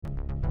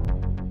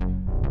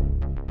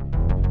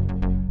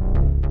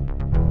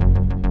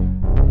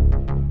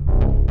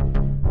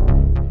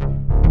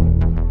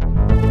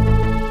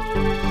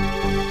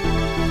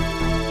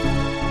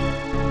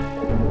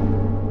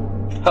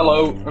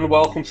Hello and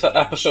welcome to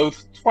episode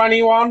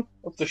 21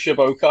 of the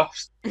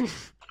Shibocast.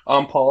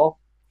 I'm Paul.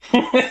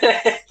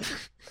 I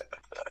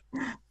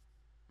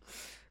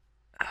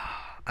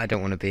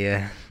don't want to be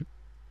here.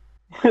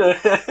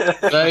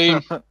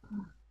 Same.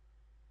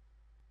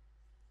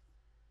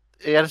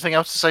 Anything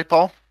else to say,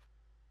 Paul?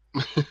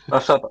 I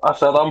said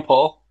I'm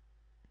Paul.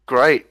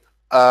 Great.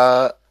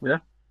 Yeah.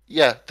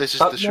 Yeah, this is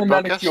the And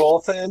then it's Shibocast. your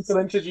turn to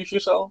introduce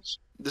yourselves.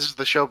 This is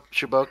the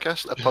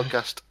Shibocast, a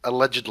podcast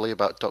allegedly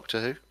about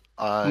Doctor Who.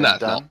 I'm No, it's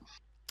Dan.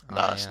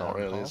 not. No, it's not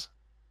really. Paul. Is.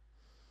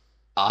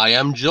 I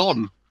am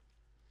John.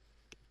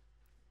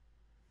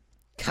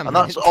 And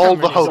that's all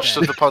the hosts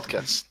of the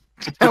podcast.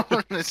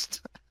 Cameron is-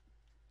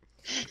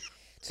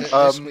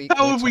 This week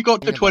How we're have we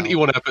got to talking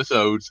 21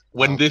 episodes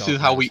when Oh, this God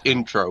is how knows we how.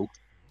 intro?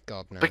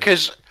 God knows.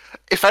 because,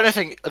 if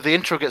anything, the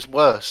intro gets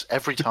worse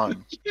every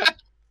time.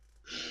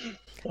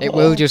 It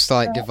will just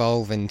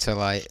devolve into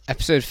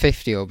episode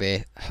 50 will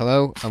be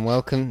hello and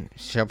welcome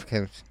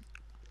Shopcast.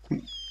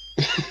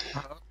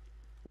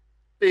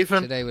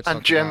 Stephen Today we're and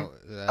talking Jim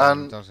about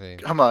and Doctor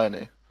Who.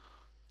 Hermione.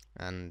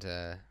 And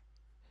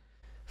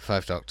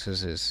Five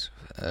Doctors is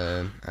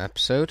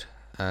episode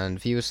and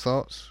viewers'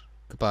 thoughts.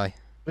 Goodbye.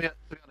 Yeah, to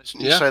be honest,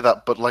 you Yeah. say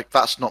that, but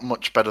that's not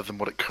much better than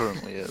what it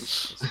currently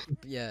is.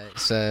 Yeah,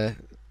 it's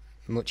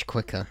much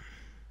quicker,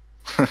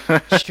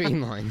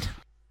 streamlined.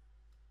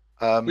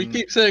 We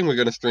keep saying we're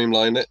going to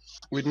streamline it.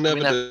 We'd we never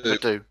never do.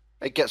 do.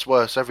 It gets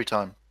worse every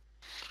time.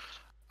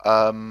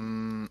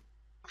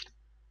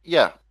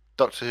 Yeah,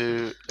 Doctor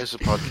Who is a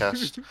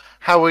podcast.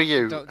 How are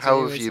you? Doctor How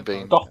Who have is you a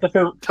been? Doctor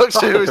Who.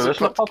 Doctor Who is a a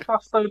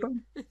podcast, though,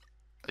 Dan.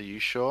 Are you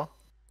sure?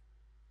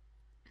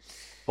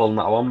 Well,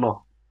 no, I'm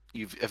not.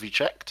 Have you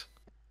checked?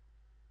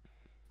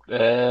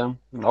 No,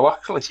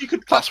 actually. You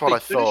could That's what I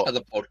practically finish thought. as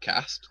a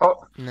podcast.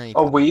 No, you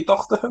Are can't. we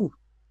Doctor Who?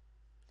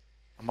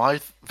 Am I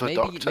the maybe,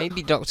 Doctor?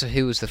 Maybe Doctor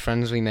Who was the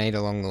friends we made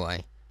along the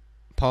way.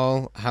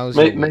 Paul, how's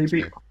your week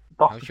Maybe been?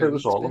 Doctor How's your Who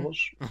is week all of been?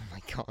 us. Oh my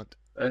god.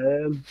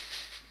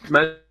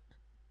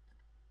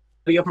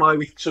 Many of my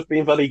weeks have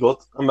been very good,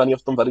 and many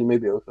of them very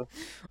mediocre.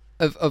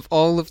 Of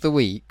all of the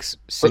weeks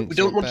since But we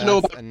don't your want to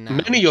know birth about and now,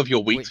 many of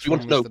your weeks. which We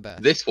want one to know was the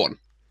best? this one.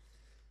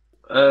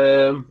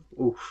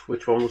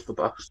 Which one was the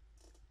best?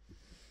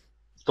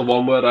 The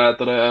one where I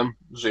had a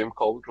Zoom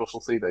call with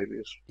Russell T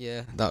Davies.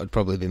 Yeah, that would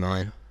probably be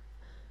mine.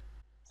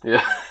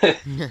 Yeah.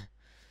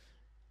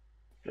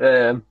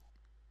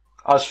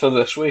 As for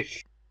this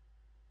week,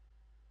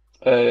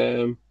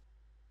 I've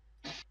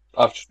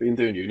just been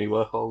doing uni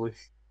work all week.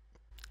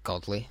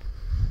 Godly.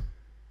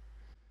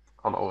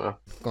 I know. Yeah.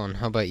 Go on,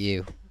 how about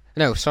you?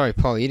 No, sorry,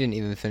 Paul, you didn't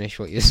even finish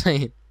what you were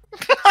saying.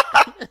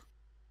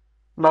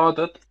 No, I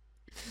did.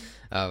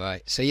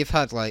 Alright, so you've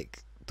had,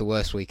 the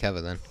worst week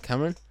ever then.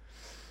 Cameron?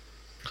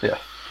 Yeah.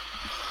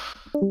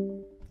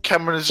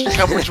 Cameron's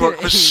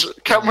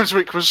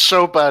week was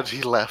so bad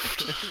he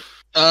left.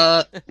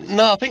 No,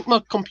 I think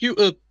my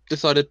computer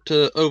decided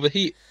to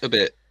overheat a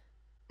bit.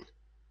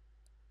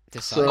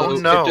 Decide. Oh,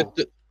 no.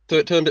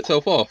 It turned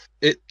itself off.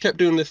 It kept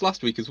doing this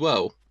last week as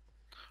well.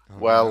 Oh,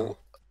 Well,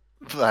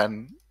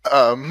 then,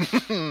 no.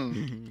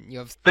 You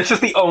have This is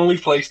the only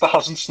place that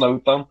hasn't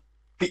snowed down.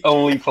 The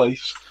only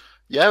place.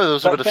 yeah, there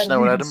was a bit of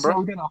snow in Even Edinburgh.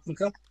 snowed in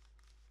Africa.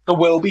 There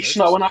will be There is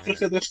snow in snow,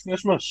 Africa this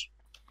Christmas.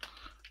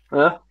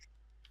 Yeah.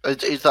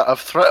 Is that a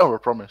threat or a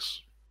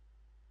promise?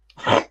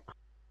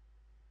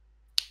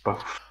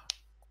 Both.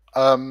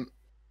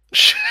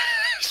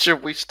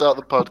 Should we start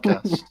the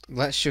podcast?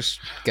 Let's just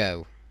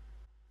go.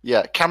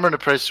 Yeah, Cameron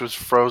Apprentice was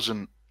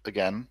frozen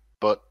again,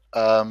 but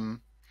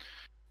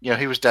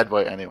he was dead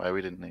weight anyway.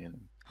 We didn't need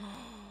him.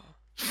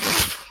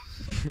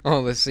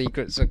 All the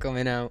secrets are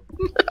coming out.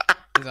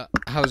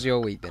 How's your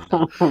week been?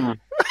 Dan?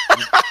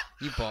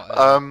 You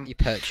bought you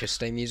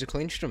purchased a musical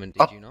instrument,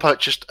 did you I not?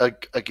 purchased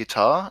a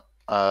guitar.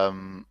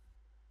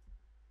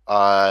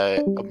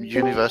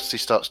 University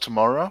starts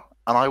tomorrow,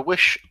 and I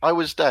wish I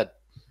was dead.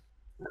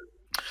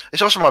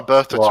 It's also my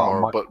birthday Well,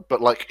 tomorrow,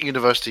 but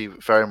university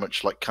very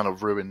much kind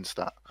of ruins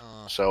that.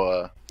 Oh,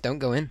 So don't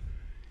go in.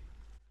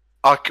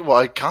 I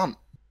can't.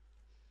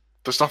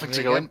 There's nothing to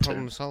There go you into.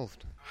 Problem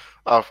solved.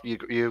 Oh,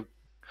 you.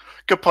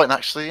 Good point,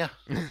 actually. Yeah.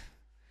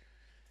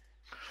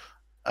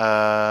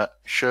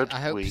 Should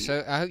I hope we?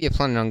 so. I hope you're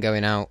planning on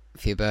going out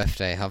for your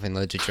birthday, having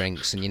loads of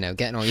drinks, and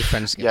getting all your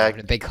friends together, Yeah.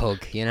 having a big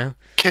hug.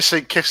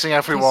 Kissing Kissing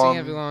everyone,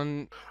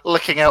 everyone.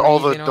 licking out all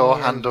the breathing door all over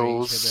each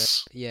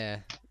handles. other. Yeah,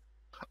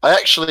 I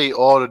actually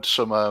ordered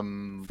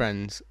some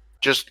friends.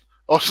 just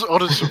also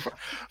ordered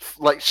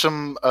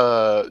some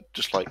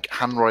just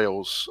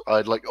handrails.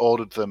 I'd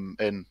ordered them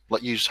in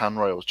used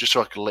handrails just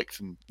so I could lick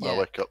them when I Yeah.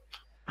 wake up.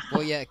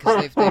 Well, yeah,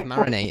 because they've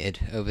marinated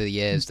over the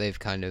years. They've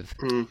kind of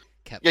Hmm.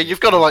 kept. Yeah, them you've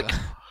got to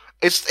forever.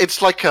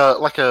 It's like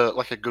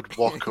a good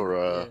wok or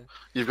Yeah.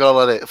 you've got to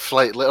let it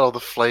let all the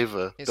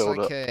flavour It's build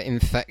like up.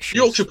 infectious.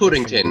 Yorkshire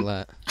pudding Russian tin.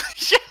 roulette.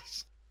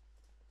 Yes.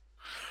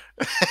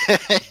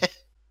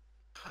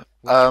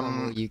 Which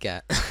one will you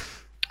get?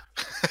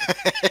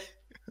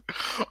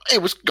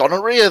 It was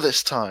gonorrhea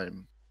this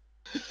time.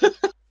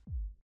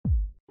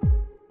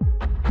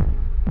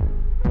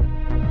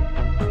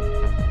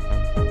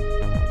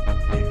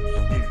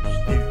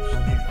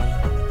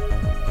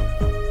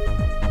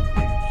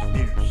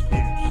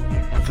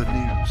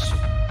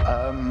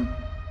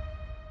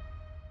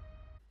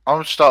 I'm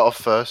gonna start off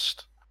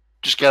first.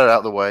 Just get it out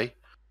of the way.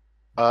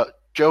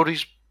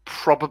 Jodie's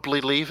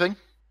probably leaving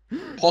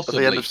Possibly.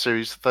 at the end of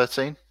series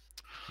 13.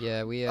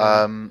 Yeah, we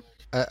in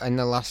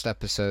the last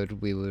episode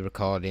we were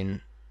recording.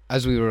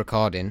 As we were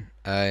recording,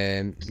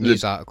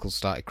 news articles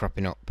started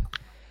cropping up,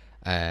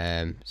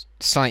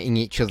 citing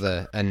each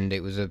other, and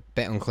it was a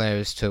bit unclear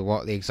as to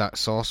what the exact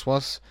source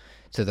was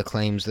to the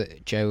claims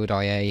that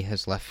Jodie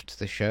has left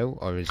the show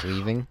or is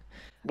leaving.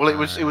 Well, it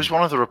was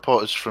one of the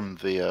reporters from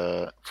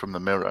the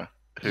Mirror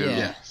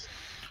who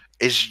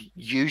is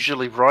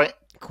usually right.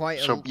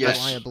 Quite a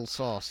reliable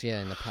source,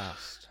 in the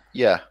past.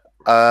 Yeah.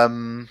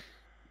 But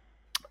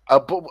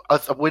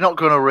we're not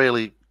going to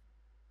really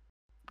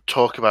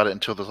talk about it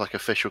until there's like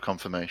official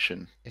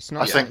confirmation. It's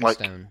not set in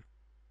stone.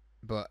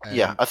 But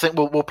I think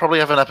we'll probably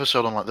have an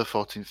episode on like the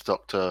 14th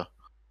Doctor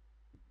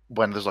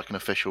when there's like an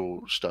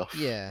official stuff.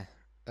 Yeah.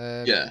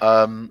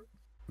 Yeah.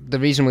 The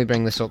reason we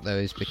bring this up though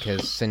is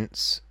because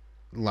since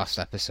last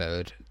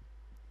episode,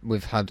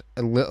 we've had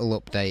a little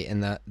update in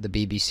that the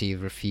BBC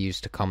have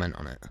refused to comment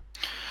on it.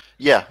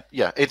 Yeah.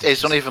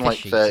 It's not even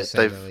like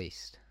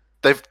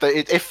they've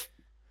if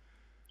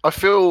I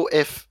feel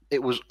if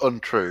it was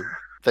untrue,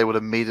 they would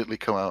immediately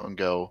come out and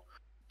go,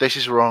 "This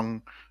is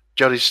wrong.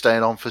 Jodie's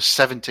staying on for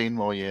 17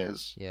 more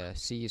years." Yeah,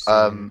 see you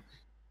soon.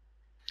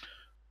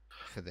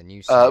 For the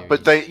new series.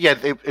 But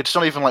it's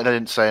not even like they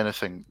didn't say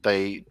anything.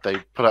 They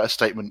put out a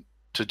statement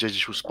to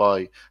Digital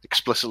Spy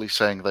explicitly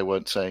saying they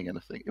weren't saying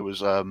anything. It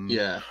was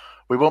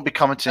we won't be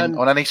commenting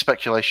on any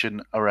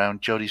speculation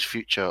around Jodie's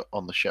future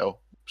on the show.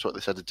 That's what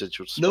they said to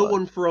Digital Spy. No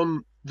one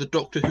from the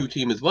Doctor Who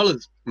team as well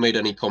has made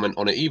any comment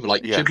on it either.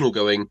 Like Chibnall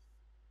going,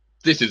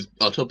 "This is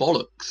utter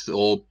bollocks,"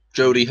 or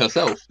Jodie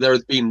herself. There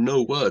has been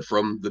no word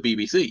from the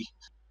BBC.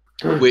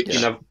 Which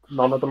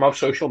none of them have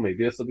social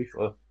media, to be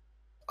fair.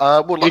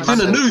 It's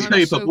in a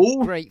newspaper. I'm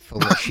so grateful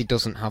that she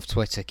doesn't have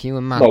Twitter. Can you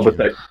imagine? No,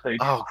 but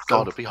oh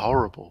god, it'd be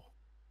horrible.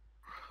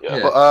 Yeah.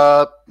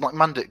 But like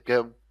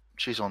Mandic,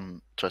 she's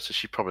on Twitter.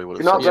 She probably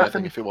would have said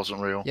something if it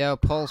wasn't real. Yeah,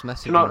 Paul's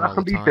messaging all the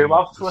time. Do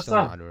have Twitter? Still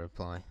not had a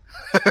reply.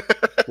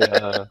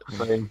 Yeah,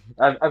 I mean,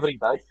 every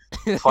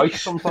day,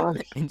 twice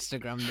sometimes.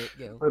 Instagram it,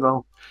 girl. You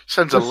know,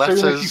 sends her letters.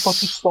 As soon as she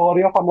puts a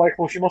story up, I'm like,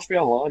 well, she must be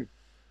online.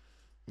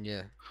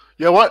 Yeah.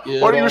 Yeah, what? Why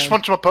don't you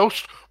respond to my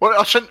post? Well,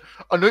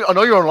 I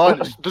know you're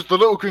online. There's the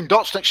little green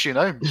dots next to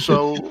your name,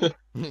 so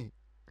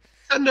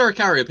send her a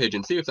carrier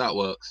pigeon. See if that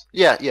works.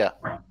 Yeah.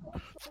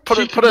 Put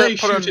it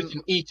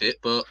and eat it,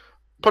 but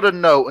put a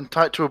note and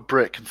tie it to a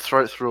brick and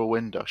throw it through a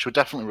window. She'll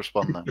definitely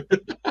respond then.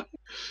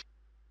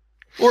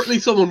 Or at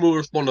least someone will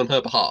respond on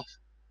her behalf.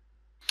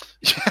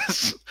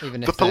 Yes,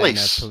 even the if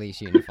police. They're in a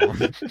police uniform.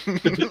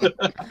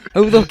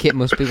 Oh look, it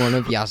must be one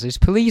of Yaz's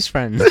police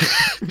friends.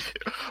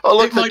 Oh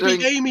look, it might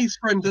be Amy's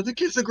friend at the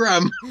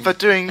Kissogram. They're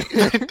doing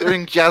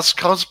Yaz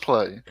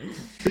cosplay.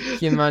 Can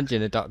you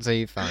imagine a Doctor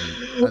Who fan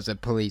as a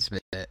police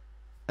visit,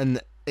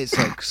 and it's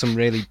like some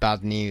really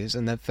bad news,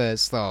 and their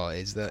first thought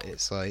is that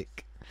it's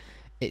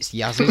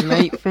Yaz's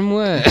mate from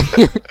work.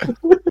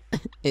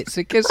 It's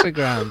a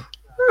Kissogram.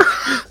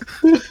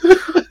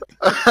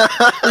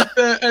 Is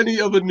there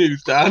any other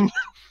news, Dan?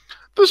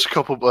 There's a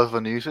couple of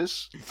other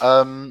newses.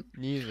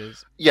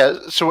 Newses. Yeah,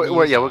 so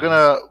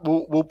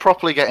we'll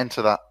properly get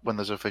into that when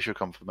there's official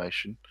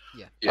confirmation.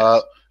 Yeah.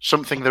 Yes.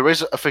 Something there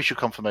is official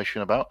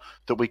confirmation about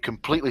that we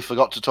completely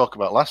forgot to talk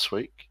about last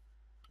week.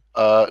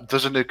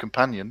 There's a new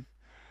companion.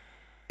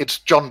 It's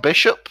John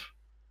Bishop.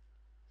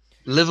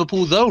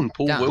 Liverpool's own.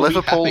 Paul Dan. will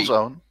Liverpool's be happy.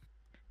 own.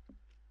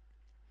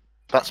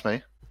 That's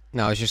me.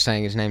 No, I was just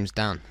saying his name's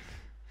Dan.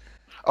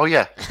 Oh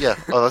yeah.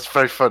 Oh, that's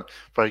very fun.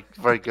 Very,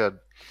 very good.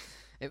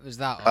 It was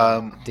that.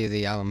 Do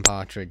the Alan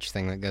Partridge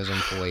thing that goes on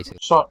for way too.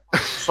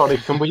 Sorry,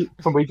 can we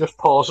just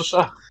pause a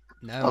sec?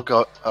 No. Oh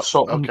god.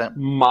 Something okay.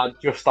 mad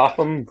just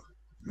happened.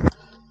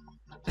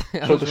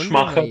 So the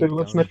Smackhead who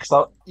lives next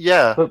door.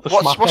 Yeah. The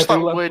What's that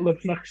who weird?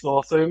 lives next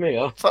door to me.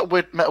 Yeah. What's that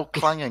weird metal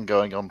clanging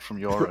going on from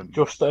your end?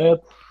 Just that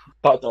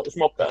was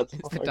my bed.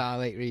 It's the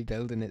Dalek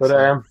rebuilding it.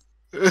 But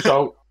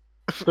so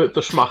the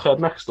Smackhead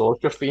next door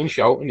just been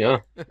shouting, yeah.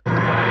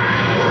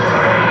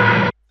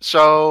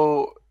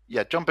 So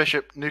yeah, John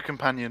Bishop, new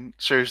companion,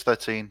 series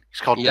 13. He's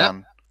called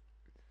Dan.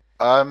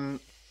 How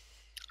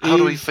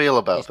do we feel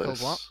about He's this?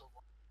 called what?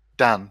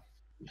 Dan.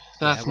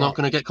 That's not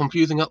going to get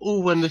confusing at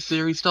all when this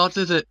series starts,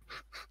 is it?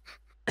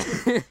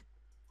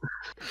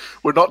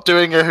 We're not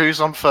doing a who's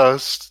on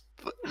first.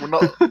 We're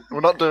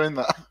not doing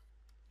that.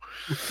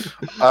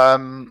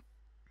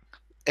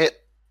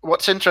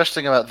 What's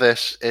interesting about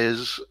this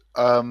is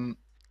I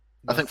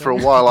think for a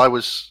while I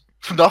was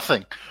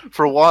nothing.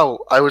 For a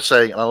while I was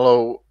saying, and I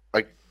know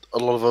like a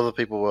lot of other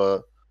people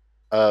were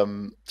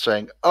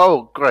saying,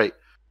 "Oh, great,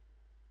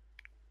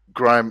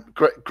 Graham,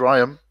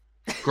 Grimes.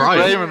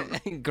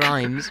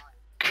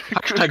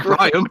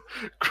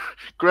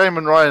 Graham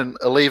and Ryan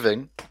are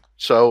leaving,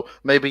 so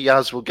maybe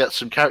Yaz will get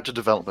some character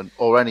development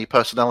or any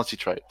personality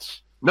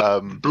traits."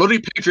 Bloody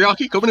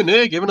patriarchy coming in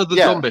here, giving us the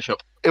John Bishop.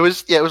 It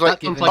was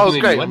like, oh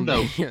great.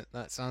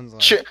 That sounds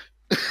like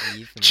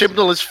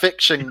Chibnall is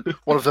fixing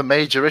one of the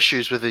major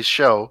issues with his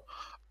show,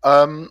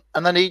 And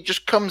then he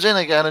just comes in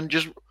again and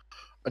just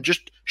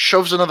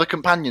shoves another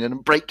companion in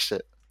and breaks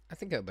it. I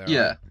think it'll be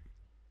Yeah.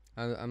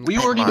 I'm We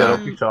already Yeah,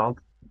 knew. you can't.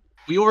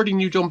 We already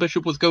knew John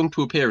Bishop was going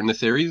to appear in the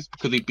series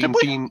because he'd been Did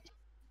we? seen.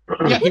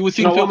 Yeah, he was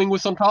seen You know what? filming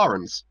with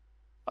Sontarans.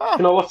 Oh,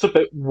 You know what's a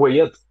bit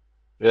weird?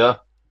 Yeah.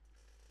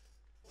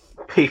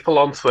 People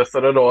on Twitter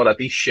are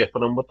already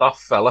shipping him with that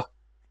fella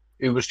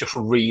who was just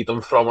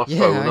reading from a Yeah,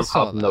 phone I and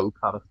saw had that. no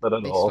character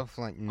at based all. off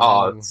like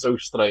Oh, no. it's so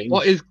strange.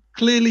 What is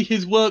clearly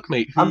his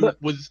workmate who And the-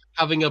 was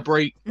having a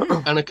break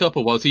and a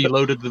cuppa whilst he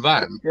loaded the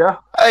van. Yeah,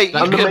 hey,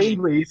 That's and the good.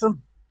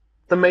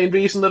 main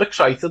reason they're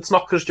excited, it's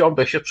not because John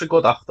Bishop's a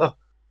good actor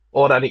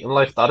or anything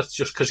like that. It's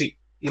just because he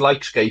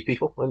likes gay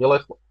people, and you're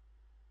like,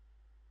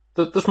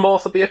 there's more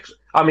to be.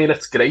 I mean,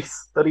 it's great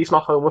that he's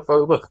not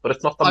homophobic, but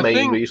it's not the I main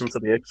think- reason to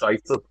be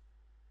excited.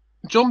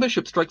 John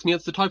Bishop strikes me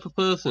as the type of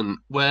person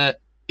where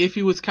if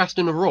he was cast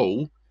in a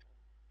role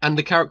and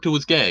the character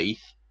was gay,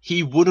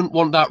 he wouldn't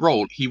want that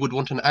role. He would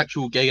want an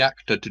actual gay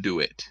actor to do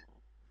it.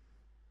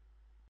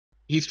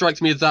 He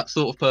strikes me as that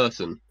sort of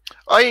person.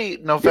 I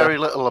know very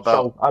little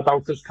about So I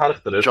doubt his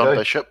character is John gay.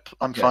 Bishop.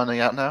 I'm Yeah. finding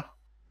out now.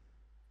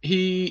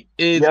 He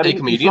is Yeah, a he's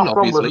comedian, not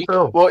from obviously,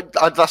 Liverpool.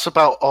 Well, that's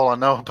about all I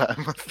know about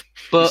him.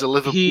 but He's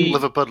a he,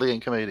 Liverpudlian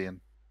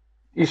comedian.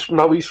 He's from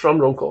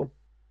Runcorn.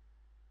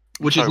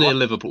 which Sorry, is near what?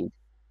 Liverpool.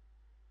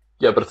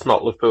 Yeah, but it's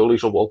not Liverpool.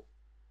 He's a wool.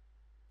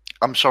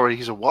 I'm sorry,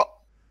 he's a what?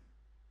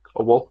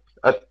 A wool.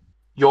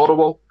 You're a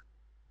wool.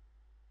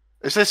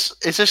 Is this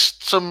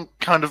some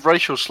kind of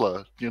racial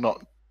slur? You're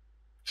not.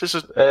 Is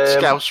this a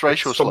Scouse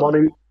racial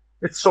slur?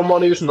 It's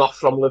someone who's not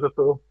from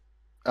Liverpool.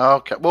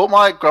 Okay. Well,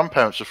 my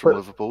grandparents are from But-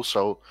 Liverpool,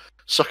 so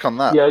suck on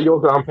that. Yeah,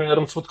 your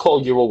grandparents would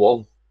call you a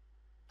wool.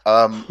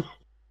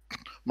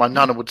 My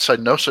nana would say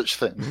no such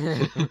thing.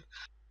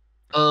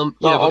 No, Yeah,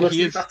 but honestly,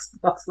 he is. that's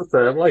the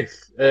term. Like,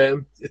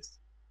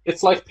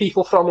 it's like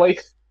people from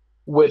like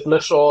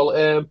Widnes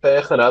or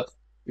Birkenhead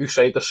who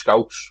say the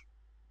Scouts,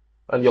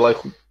 and you're like,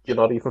 you're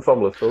not even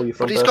from Liverpool. You're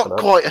from But he's got Birkenhead.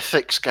 quite a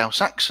thick Scouse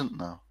accent,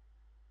 though.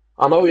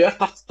 I know. Yeah,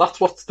 that's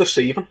what's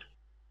deceiving.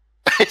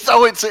 It's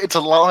a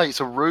lie. It's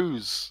a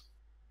ruse.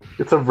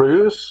 It's a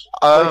ruse.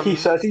 Like he Um,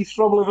 says he's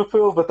from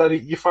Liverpool, but then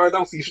you find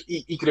out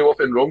he grew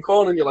up in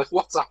Runcorn, and you're like,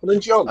 what's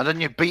happening, John? and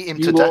then you beat him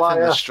You to death in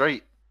liar. the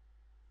street.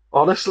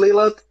 Honestly,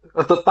 lad,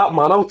 that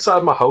man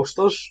outside my house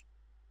does.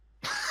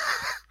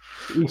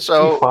 He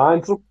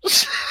finds them.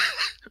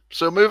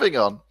 So moving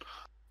on.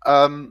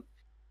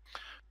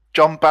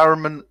 John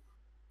Barrowman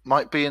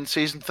might be in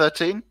season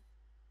 13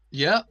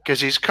 Yeah, because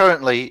he's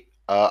currently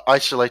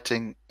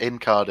isolating in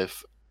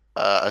Cardiff,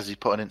 as he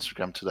put on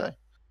Instagram today.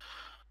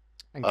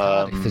 And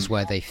Cardiff is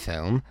where they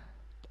film.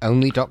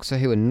 Only Doctor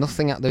Who and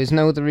nothing else. There is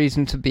no other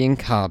reason to be in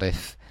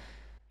Cardiff.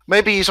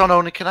 Maybe he's on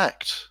Only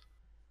Connect.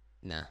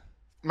 Nah.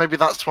 Maybe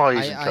that's why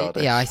he's in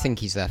Cardiff. I think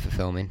he's there for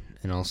filming.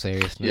 In all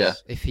seriousness, Yeah.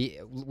 If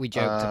we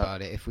joked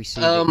about it. If we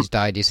see that he's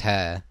dyed his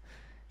hair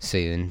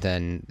soon,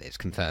 then it's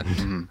confirmed.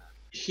 Mhm.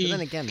 But he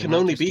then again, they can might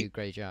only just be. do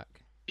Grey Jack.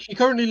 He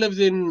currently lives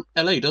in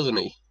LA, doesn't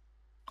he?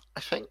 I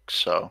think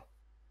so.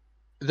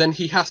 Then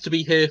he has to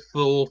be here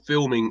for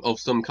filming of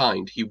some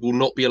kind. He will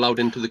not be allowed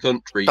into the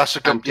country That's a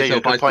good- and to yeah,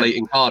 good self-isolate point.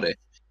 in Cardiff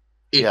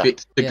if Yeah.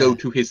 it's to go Yeah.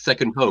 to his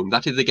second home.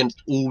 That is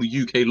against all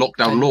UK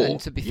lockdown law. And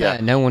to be Yeah.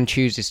 fair, no one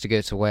chooses to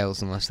go to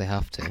Wales unless they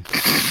have to.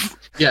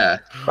 Yeah,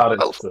 That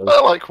is true.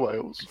 I like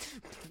Wales.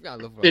 I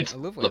love Wales. It's I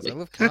love Wales. lovely. I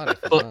love Cardiff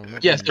as but well. I'm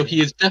not yeah, gonna so lie.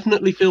 he is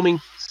definitely filming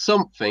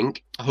something.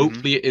 Mm-hmm.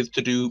 Hopefully it is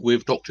to do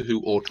with Doctor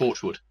Who or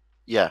Torchwood.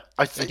 Yeah,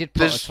 I They think did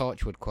put a there's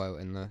Torchwood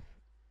quote in the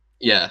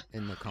Yeah,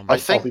 comments. I I'll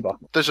think be back.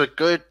 there's a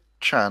good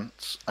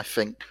chance, I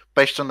think,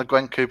 based on the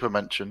Gwen Cooper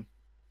mention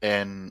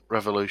in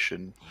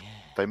Revolution,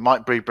 they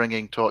might be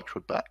bringing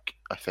Torchwood back,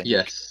 I think.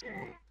 yes.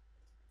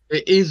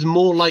 It is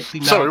more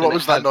likely now. Sorry, than what it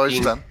was that has noise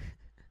been- then?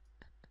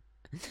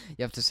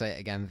 You have to say it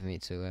again for me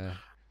to.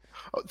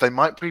 They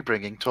might be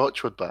bringing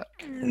Torchwood back.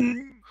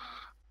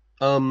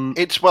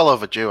 It's well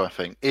overdue, I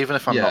think, even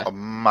if I'm Yeah. not a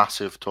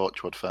massive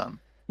Torchwood fan.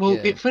 Well,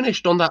 Yeah. it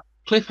finished on that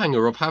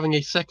cliffhanger of having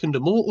a second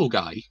immortal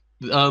guy,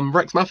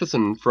 Rex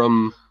Matheson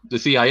from the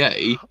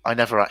CIA. I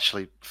never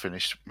actually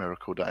finished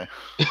Miracle Day.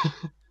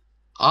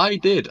 I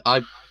did.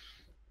 I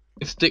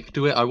stick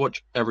to it. I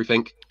watch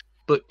everything.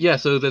 But yeah,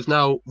 so there's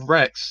now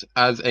Rex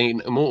as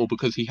an immortal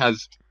because he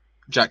has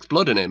Jack's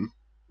blood in him.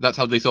 That's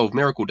how they solve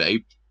Miracle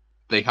Day.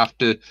 They have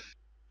to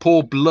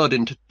pour blood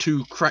into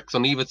two cracks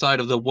on either side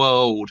of the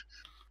world.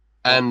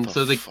 And What so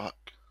the they fuck?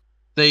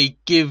 they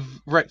give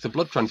Rex a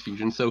blood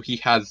transfusion so he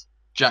has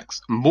Jack's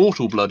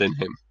mortal blood in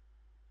him.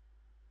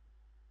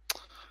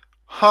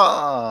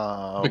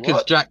 Because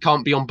What? Jack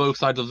can't be on both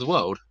sides of the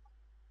world.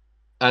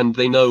 And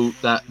they know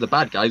that the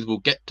bad guys will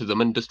get to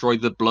them and destroy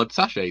the blood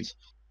sachets.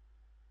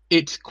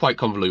 It's quite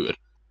convoluted.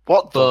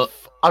 What the? but-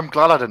 I'm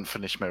glad I didn't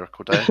finish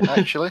Miracle Day,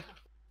 actually.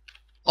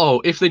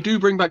 Oh, if they do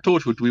bring back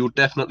Torchwood, we will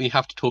definitely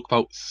have to talk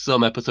about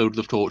some episodes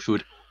of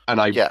Torchwood. And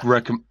I Yeah.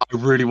 reckon I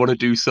really want to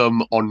do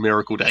some on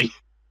Miracle Day.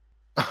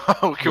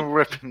 We can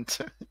rip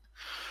into it.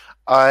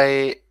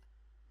 I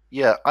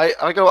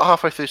got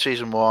halfway through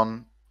season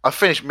 1. I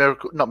finished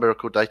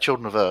Miracle Day,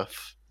 Children of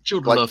Earth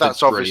Children Like Earth that's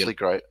is obviously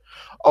brilliant. great.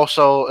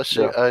 Also,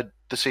 Yeah.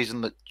 the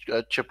season that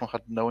Chibnall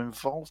had no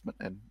involvement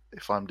in,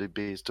 if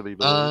IMDb is to be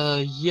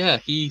believed. Yeah,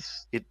 he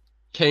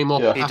came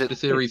off Yeah. He after did-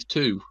 series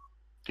 2.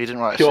 He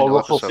didn't write a Pure single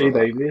Russell episode T of that.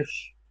 Davies.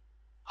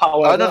 I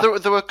know However,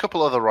 there were a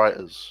couple other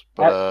writers,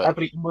 but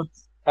everything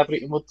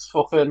with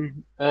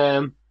fucking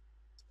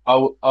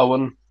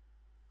Owen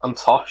and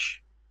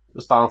Tosh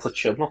was down to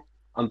Chibnall,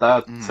 and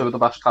they're two of the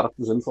best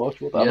characters in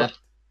Torchwood ever. Yeah.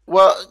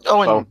 well,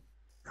 Owen So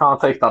can't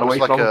take that was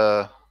away like from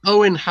him.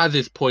 Owen has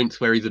his points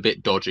where he's a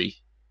bit dodgy.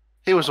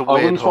 he was a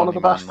weird Owen's one of horny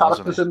the best man,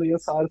 wasn't characters he? in the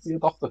entirety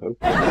of Doctor Who.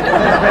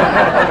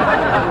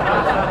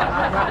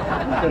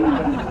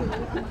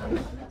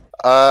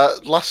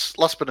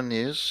 Last bit of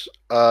news.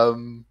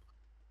 I'm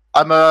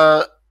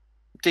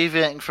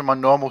deviating from my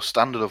normal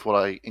standard of what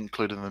I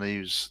include in the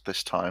news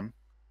this time,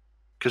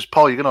 because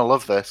Paul, you're gonna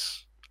love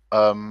this.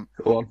 Go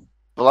on.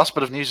 The last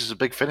bit of news is a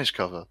Big Finish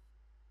cover.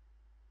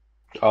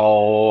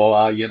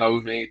 Oh, you know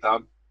me,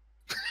 Dan.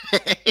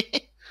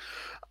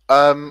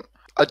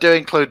 I do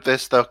include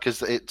this though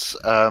because it's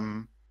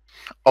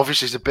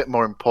obviously it's a bit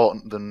more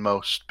important than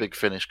most Big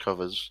Finish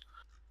covers,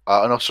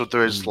 and also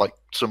there is like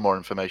some more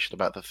information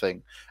about the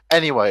thing.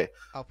 Anyway,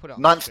 I'll put it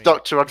on the Ninth screen.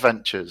 Doctor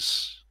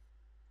Adventures.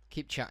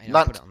 Keep chatting. I'll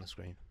Ninth- put it on the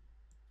screen.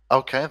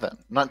 Okay then,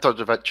 Ninth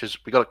Doctor Adventures.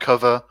 We got a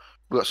cover.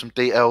 We got some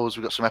details.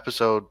 We got some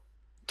episode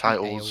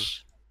titles.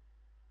 Details.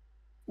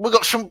 We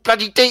got some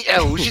bloody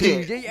details,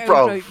 didn't it, Details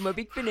bro? right from a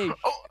Big Finish.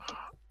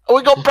 Oh,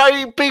 we got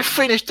bloody Big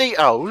Finish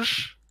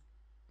details.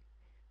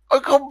 I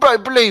can't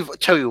believe.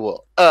 Tell you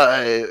what.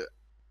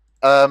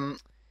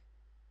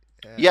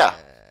 Yeah.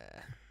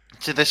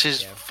 So this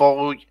is Yeah.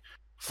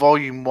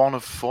 volume 1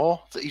 of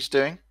 4 that he's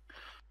doing.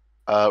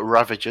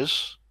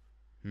 Ravagers.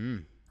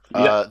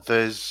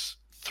 There's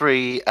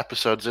 3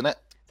 episodes in it.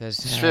 There's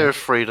Sphere of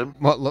Freedom.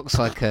 what looks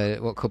like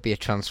what could be a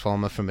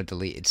transformer from a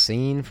deleted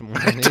scene from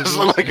one of the It does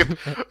look like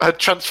a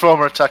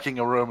transformer attacking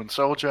a Roman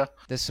soldier.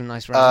 There's some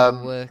nice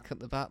random work at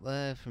the back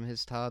there from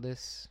his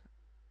TARDIS.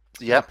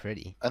 It's Yep.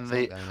 pretty. And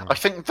It's not going on. I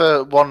think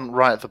the one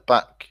right at the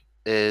back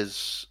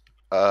is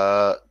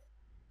the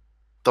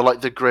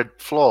grid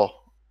floor,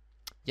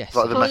 yes,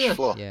 like the Oh, mesh yes.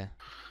 floor. yeah.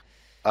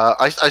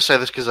 I say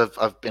this because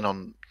I've been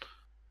on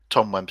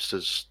Tom Webster,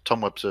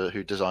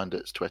 who designed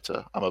its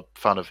Twitter. I'm a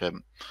fan of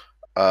him,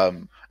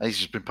 and he's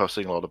just been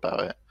posting a lot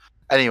about it.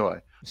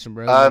 Anyway, Some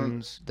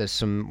Romans. There's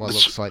some what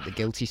there's- looks like the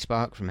Guilty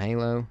Spark from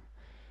Halo.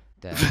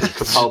 There's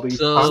Capaldi's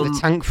the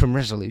tank from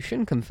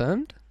Resolution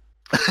confirmed.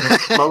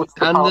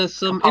 And there's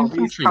some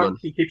infantrymen.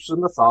 He keeps in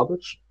the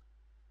TARDIS.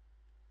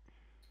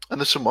 and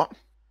there's some what?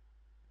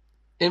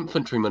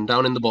 Infantryman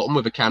down in the bottom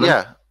with a cannon.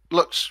 Yeah,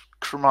 looks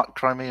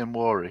Crimean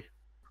War-y.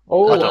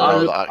 Oh, I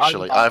don't know that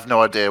actually. I have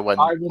no idea when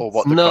I would- or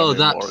what the No, Crimean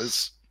War that's-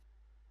 is.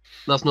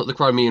 That's not the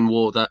Crimean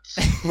War. That's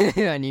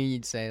I knew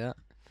you'd say that.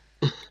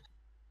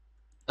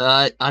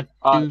 I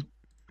do.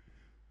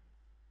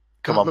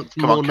 Come that on, looks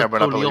come on, more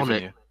Cameron, I believe in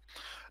Napoleonic. you.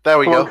 There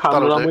we Come go. on,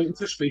 Cameron, That'll I'm do. waiting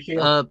to speak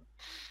here.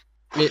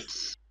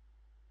 It's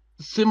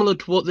similar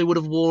to what they would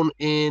have worn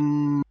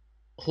in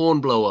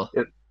Hornblower,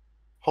 that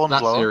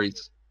Hornblower.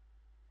 series.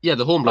 Yeah,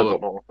 the I Hornblower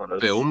don't know what that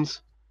is.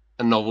 films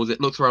and novels. It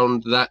looks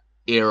around that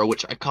era,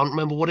 which I can't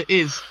remember what it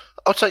is.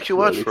 I'll take your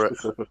word Really for it.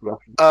 specific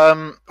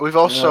reference. We've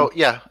also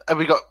and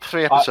we got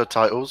 3 episode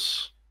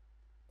titles.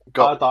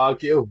 I'd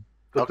argue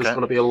that Okay. there's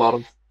going to be a lot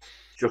of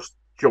just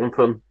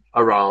jumping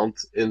around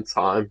in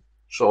time.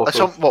 Sort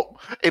Some of. what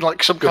in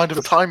like some kind of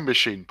Just- time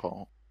machine,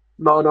 Paul.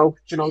 No,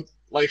 you know,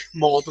 like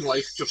more than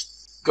like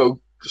just go.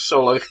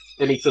 So like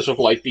in Eaters of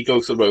Light, he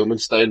goes to Rome and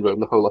stay in Rome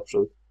the whole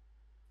episode.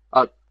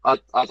 I'd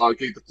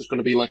argue that there's going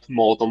to be like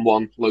more than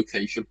one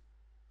location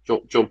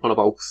jumping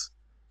about.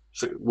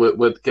 So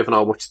with given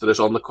how much there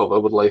is on the cover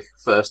with like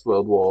First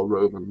World War,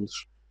 Romans,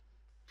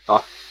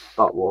 that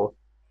war,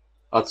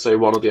 I'd say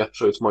one of the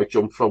episodes might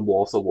jump from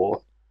war to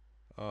war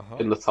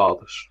in the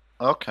TARDIS.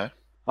 Okay.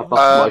 That's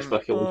my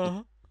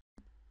speculation.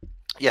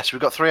 Yes,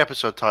 we've got 3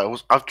 episode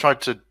titles. I've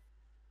tried to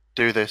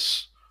do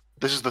this.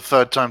 This is the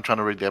 3rd time trying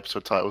to read the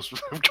episode titles.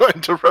 We've got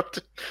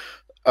interrupted.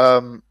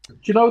 Do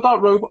you know that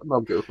robot? No,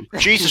 I'm joking.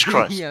 Jesus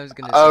Christ. Yeah, I was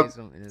going to say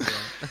something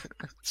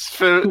as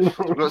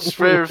well. We've got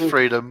Sphere of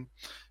Freedom,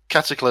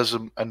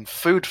 Cataclysm, and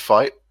Food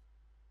Fight.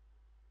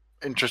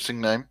 Interesting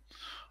name.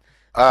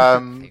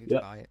 Food Yeah.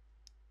 fight.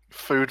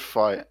 Food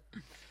Fight.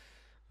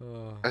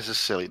 Oh. That's a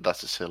silly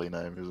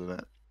name, isn't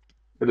it?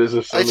 It is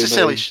a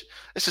silly.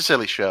 It's a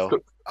silly show.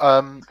 Good.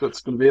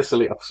 It's going to be a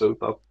silly episode,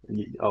 though.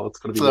 Oh, it's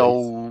going to be.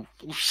 So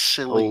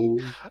silly.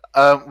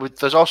 Oh.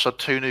 There's also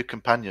 2 new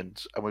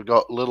companions, and we've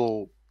got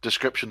little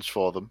descriptions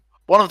for them.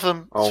 One of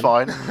them is Oh.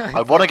 fine.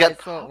 I want to get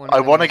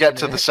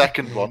to the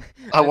second one.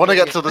 I want to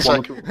get to the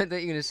second. I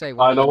thought you were going to say. I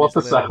one know of what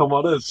them the is little- second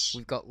one is.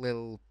 We've got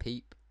Lil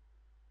Peep.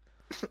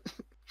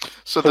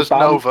 So there's Dan,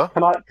 Nova.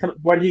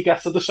 When you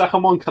get to the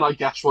second one, can I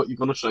guess what you're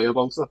going to say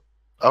about it?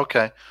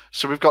 Okay,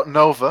 so we've got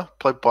Nova,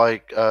 played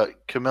by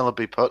Camilla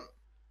B. Putt,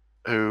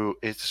 who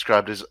is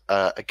described as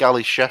a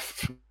galley chef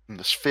from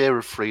the Sphere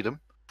of Freedom.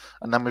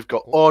 And then we've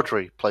got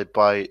Audrey, played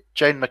by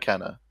Jane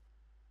McKenna.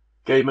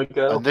 Gamer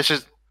girl. And this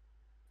is...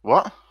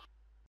 What?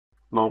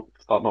 No,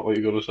 is that not what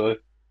you're going to say?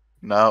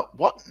 No.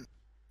 What?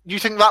 You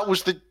think that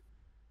was the?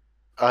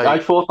 I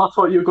thought that's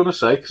what you were going to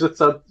say because it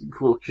said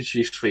because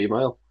she's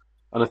female,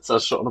 and it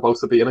says something about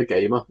her being a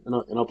gamer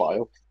in a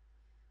bio.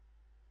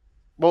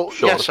 Well,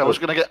 Sure, yes, I was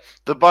going to get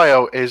the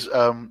bio is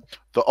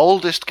the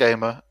oldest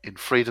gamer in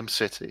Freedom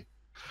City.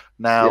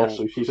 Now, Yeah,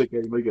 so she's a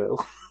gamer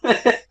girl.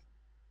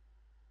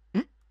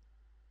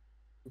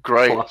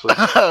 great.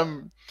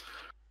 Classic.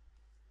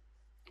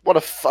 What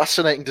a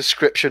fascinating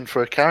description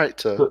for a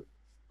character.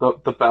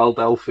 The Belle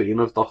Delphine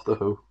of Doctor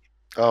Who.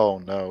 Oh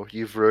no,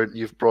 you've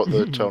brought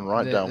the tone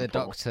right down. The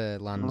Paul. Doctor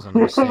lands on a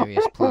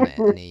mysterious planet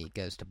and he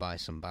goes to buy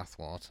some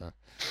bathwater.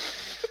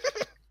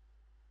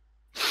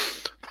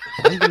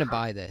 I'm gonna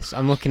buy this.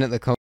 I'm looking at the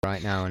cover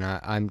right now, and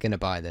I'm gonna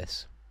buy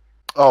this.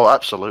 Oh,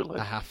 absolutely.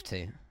 I have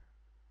to.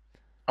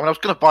 I was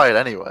going to buy it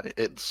anyway.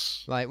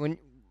 It's like when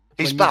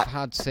you've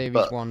had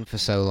Series 1 for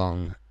so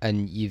long,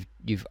 and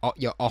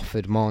you're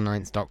offered more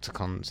Ninth Doctor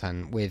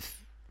content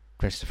with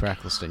Christopher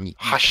Eccleston. You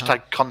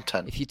hashtag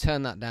content. If you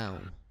turn that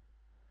down,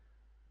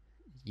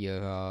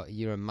 you're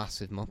a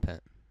massive muppet.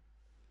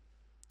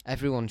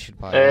 Everyone should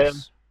buy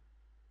this,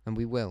 and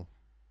we will.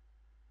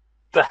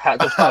 The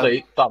head of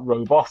that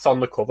robot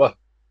on the cover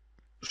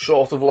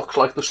sort of looks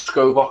like the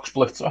Scovox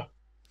Blitzer.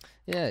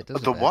 Yeah, it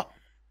does. The what?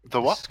 The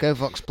what?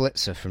 Scovox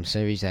Blitzer from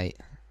Series 8,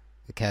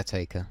 the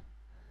Caretaker.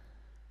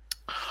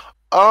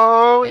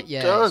 Oh, it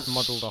does. It's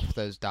modelled off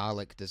those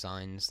Dalek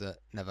designs that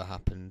never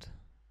happened.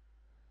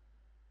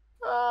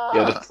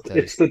 Yeah,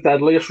 it's the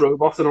deadliest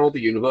robot in all the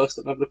universe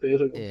that never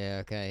appears again. Yeah,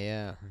 okay,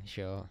 yeah,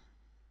 sure.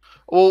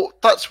 Well,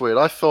 that's weird.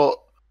 I thought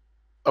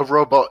a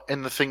robot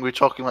in the thing we're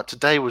talking about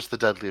today was the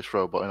deadliest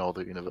robot in all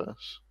the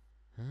universe.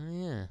 Oh,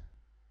 yeah.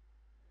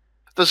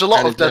 There's a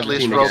lot of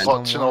deadliest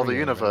robots in all the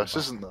universe,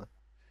 isn't there?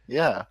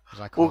 Yeah.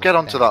 We'll get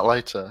onto that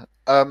later.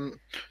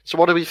 So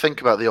what do we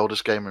think about the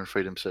oldest gamer in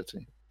Freedom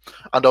City?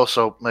 And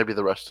also maybe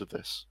the rest of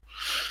this.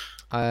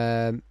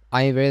 I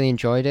really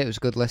enjoyed it. It was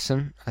a good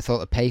listen. I thought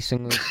the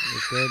pacing was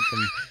good.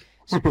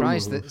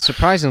 And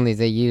surprisingly,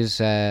 they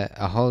use a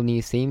whole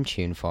new theme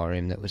tune for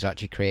him that was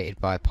actually created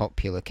by a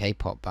popular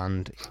K-pop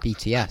band,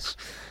 BTS,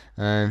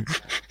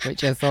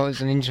 which I thought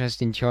was an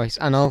interesting choice.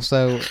 And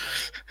also,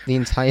 the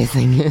entire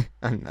thing...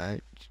 I don't know,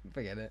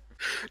 forget it.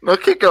 No,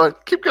 keep going.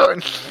 Keep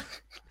going.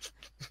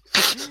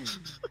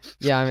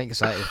 Yeah, I'm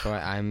excited for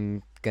it.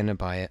 I'm gonna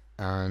buy it.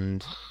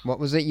 And what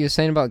was it you were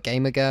saying about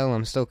Gamer Girl?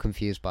 I'm still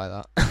confused by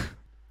that.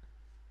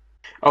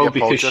 Oh, yeah,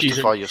 because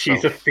Paul,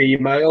 she's a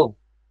female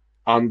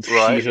and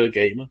she's a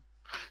gamer.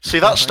 See,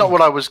 that's not what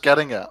I was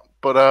getting at.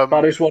 But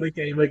that is what a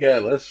gamer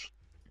girl is.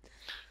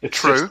 It's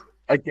true.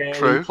 A girl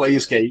who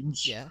plays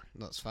games. Yeah,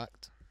 that's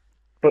fact.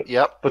 But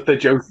But the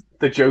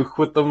joke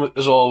with them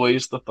is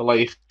always that they're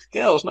like,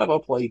 girls never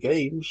play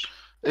games.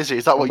 Is it?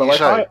 Is that what you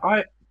say?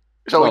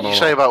 Is that what you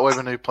say about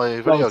women who play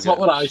video games? It's not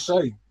what I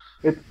say.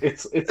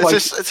 It's like...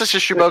 Is this a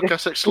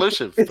Shibocast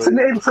exclusive? It's an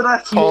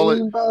internet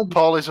meme.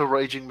 Paul is a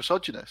raging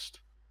misogynist.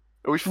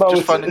 Are we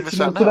just finding this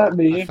out now?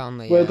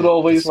 Meme where they're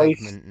always like,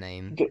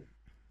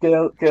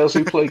 girls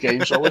who play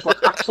games are always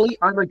like, actually,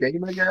 I'm a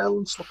gamer girl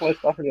and stuff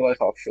like that. And you're like,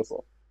 oh, shut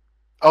up.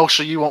 Oh,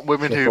 so you want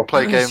women who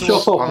play games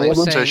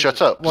to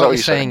shut up? What you're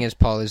saying is,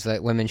 Paul, is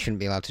that women shouldn't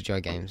be allowed to enjoy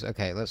games.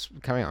 Okay, let's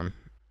carry on.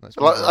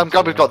 I'm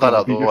glad we've got that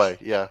out of the way,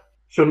 yeah.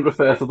 Shouldn't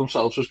refer to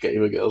themselves as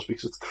gamer girls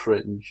because it's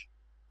cringe.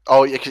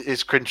 Oh,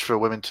 it's cringe for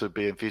women to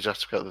be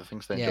enthusiastic about the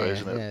things they enjoy,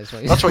 isn't it? Yeah,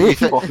 that's what you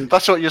think.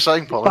 That's what you're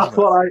saying, Paul.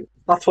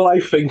 That's what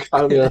I think.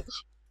 Yes.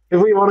 If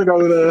we want to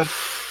go there.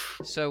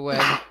 So,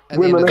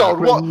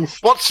 women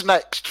what's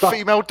next?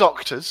 Female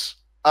doctors.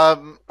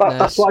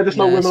 That's why there's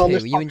no women on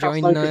this podcast. Were you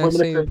enjoying Nurse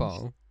Who,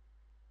 Paul?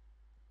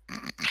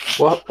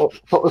 What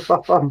was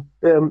that,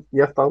 Dan?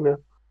 Yes, Dan, yeah.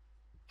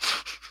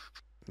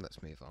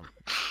 Let's move on.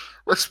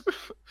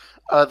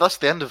 That's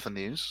the end of the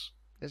news.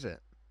 Is it?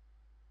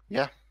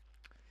 Yeah.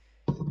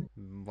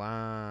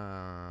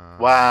 Wow.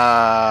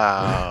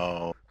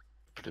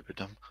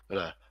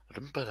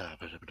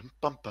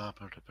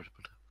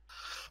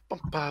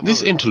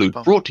 This interlude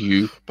brought to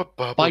you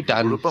by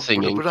Dan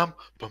singing. Could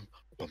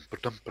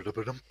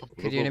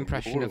you do an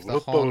impression of the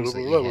horns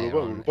that you hear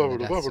on the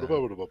Death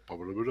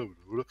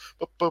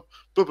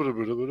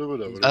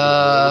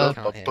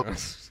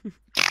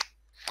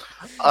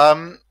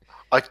Zone?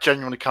 I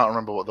genuinely can't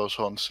remember what those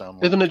horns sound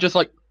like. Isn't it just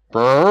like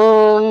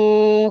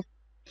sort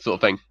of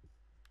thing?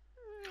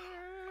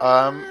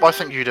 I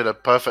think you did a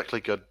perfectly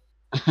good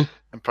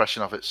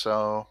impression of it,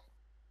 so...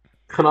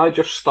 Can I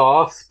just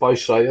start by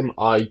saying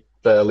I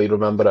barely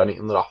remember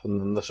anything that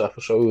happened in this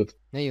episode?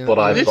 No, but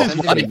I've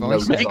got any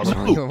voice messages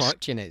while you were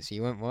watching it, so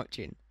you weren't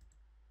watching.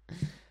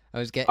 I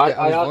was voice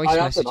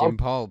messaging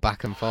Paul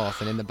back and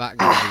forth, and in the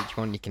background of each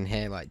one you can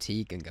hear like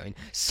Tegan going,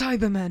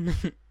 Cybermen!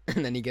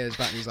 And then he goes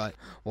back and he's like,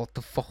 what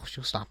the fuck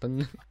just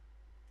happened?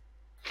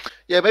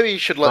 Yeah, maybe you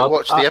should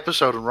watch the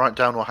episode and write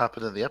down what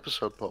happened in the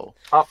episode, Paul.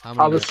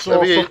 I was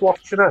sort of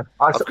watching it.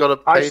 I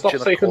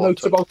stopped taking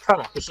notes about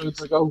 10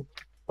 episodes ago,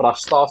 but I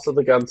started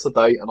again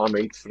today and I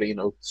made 3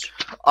 notes.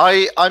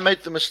 I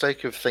made the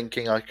mistake of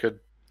thinking I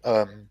could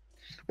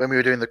when we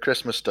were doing the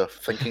Christmas stuff,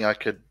 thinking I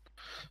could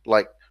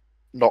like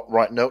not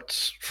write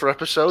notes for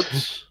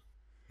episodes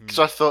because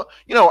I thought,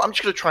 I'm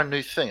just going to try a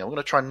new thing. I'm going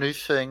to try a new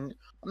thing.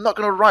 I'm not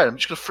going to write. I'm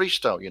just going to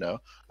freestyle,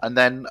 And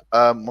then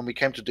when we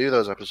came to do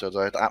those episodes,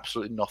 I had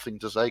absolutely nothing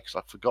to say because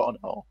I'd forgotten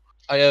it all.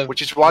 I have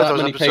which is why that those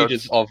many episodes...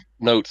 pages of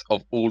notes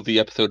of all the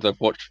episodes I've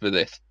watched for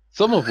this.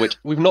 Some of which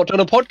we've not done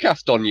a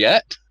podcast on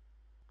yet.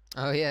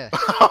 Oh yeah.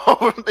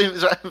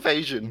 Is that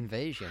Invasion?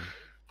 Invasion.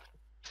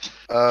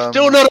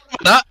 Still not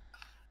over that.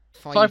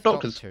 Five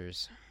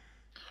Doctors.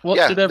 What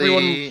Yeah, did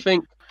everyone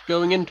think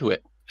going into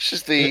it? This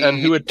is the And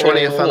who had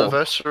 20th more?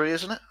 anniversary,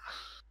 isn't it?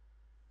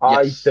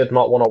 I Yes. did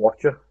not want to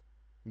watch it.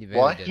 You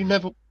Why?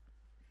 didn't.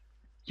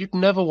 You'd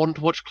never want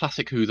to watch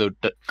Classic Who though,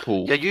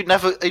 Paul. Yeah, you'd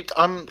never...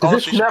 I'm 'Cause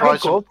honestly it's never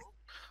surprised. good.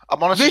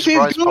 I'm honestly This is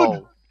surprised, good.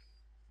 Paul.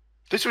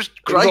 This was It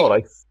was great.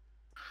 alright.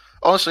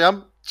 Honestly,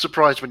 I'm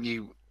surprised when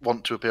you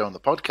want to appear on the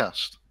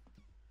podcast.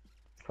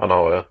 I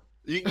know, yeah.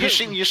 You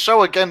seem you're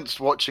so against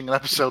watching an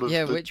episode of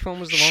Yeah, the which one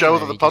was the one show where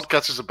that the he just-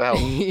 podcast is about.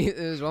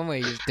 There was one where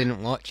you just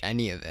didn't watch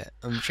any of it.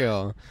 I'm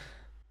sure.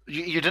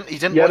 You didn't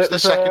Yeah, watch it the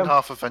was, second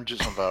half of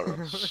Vengeance on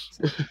Varus.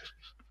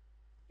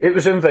 It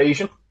was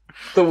Invasion.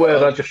 The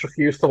word I just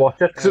refused to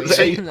watch it because it was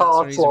Oh, yeah, 8 that's the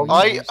parts reason long.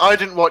 why. I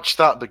didn't watch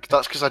that, but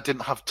that's because I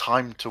didn't have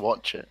time to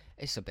watch it.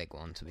 It's a big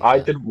one to be I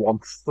fair. didn't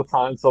want the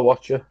time to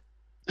watch it.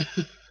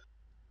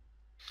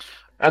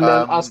 And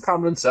then, as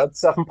Cameron said,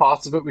 7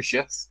 parts of it was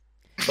shit.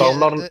 So Yeah,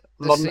 not the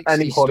not in 60s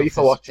any hurry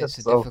stuff to watch It's it.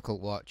 a So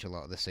difficult watch, a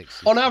lot of the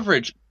 60s. On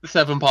average,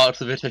 7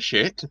 parts of it are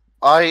shit.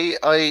 I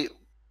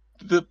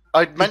The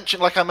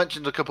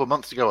mentioned a couple of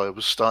months ago I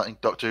was starting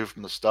Doctor Who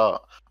from the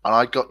start, and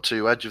I got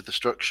to Edge of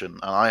Destruction,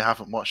 and I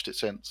haven't watched it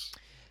since.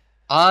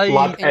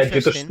 Lad, Edge of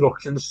Interesting.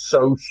 Destruction's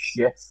so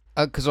shit.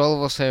 Because all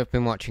of us here have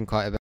been watching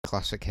quite a bit of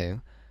Classic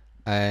Who.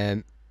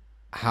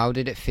 How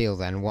did it feel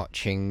then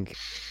watching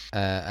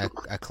a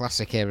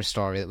classic era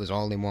story that was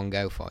all in one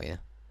go for you?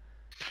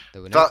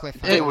 There were no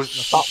cliffhangers. It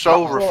was nothing.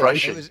 so That-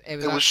 refreshing. It was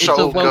It's actually so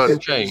a welcome good. It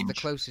was change. the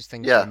closest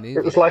thing Yeah. to a movie.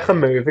 It was like a that-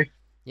 movie.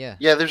 Yeah.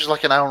 Yeah, there was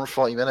like an hour and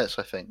 40 minutes,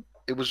 I think.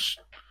 It was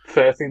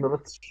 30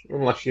 minutes,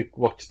 unless you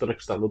watch the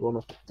extended one.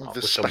 the Which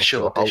I'm special not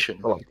sure how- edition.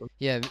 how long.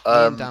 Yeah, me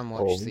Um, and Dan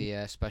watched oh.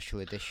 the special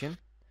edition.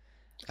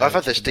 I've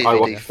had which this is a bit I DVD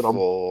watched easier. it on-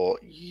 for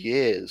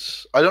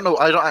years. I don't know.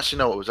 I don't actually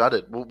know what was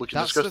added. We can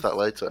That's discuss the- that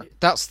later.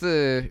 That's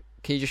the...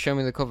 Can you just show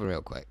me the cover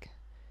real quick?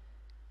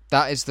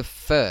 That is the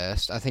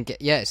first, I think,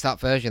 it's that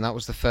version. That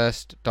was the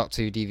first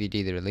Doctor Who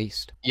DVD they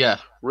released yeah,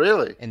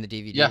 Really? in the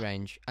DVD Yeah.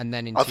 range. And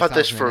then in I've had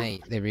this for-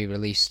 2008, they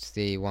re-released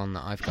the one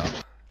that I've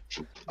got.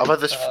 I've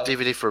had this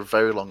DVD for a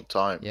very long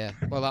time. Yeah,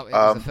 well, that it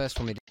was Um, the first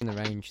one they did in the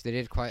range. They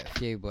did quite a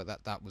few, but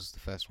that was the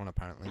first one,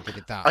 apparently. They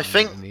did that I and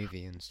think- the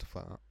movie and stuff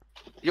like that.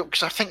 Yeah,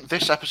 because I think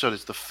this episode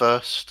is the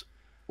first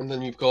and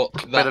then you've got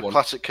bit that of one.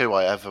 Classic Who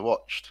I ever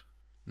watched.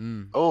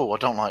 Mm. Oh, I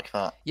don't like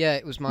that. Yeah,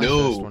 it was my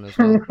No. first one as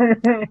well.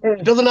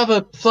 It doesn't have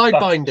a side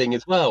binding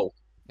as well.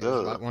 It was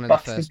Ugh. like one of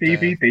That's the the first...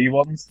 DVD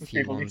ones that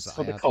few they ones released that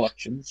for I the had.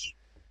 collections.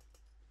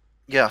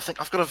 Yeah, I think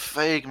I've got a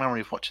vague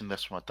memory of watching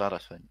this with my dad, I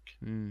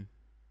think.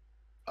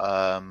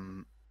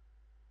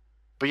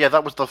 But yeah,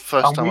 that was the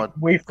first And time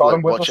we've got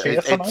them with watch us it.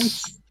 here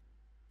tonight.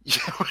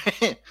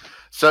 Yeah.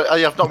 So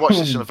I've not watched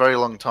this in a very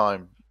long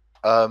time.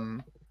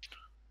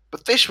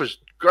 But this was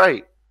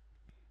great.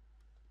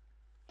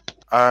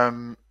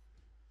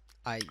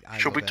 I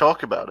Should love we it.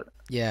 talk about it?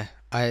 Yeah,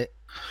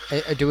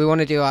 do we want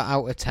to do our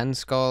out of 10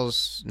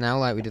 scores now,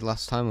 like we did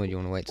last time, or do you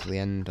want to wait till the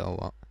end, or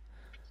what?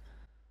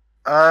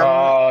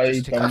 I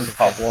Just to don't kind of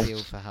have get a one.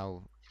 feel for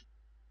how...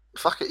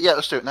 Fuck it. Yeah,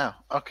 let's do it now.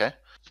 Okay.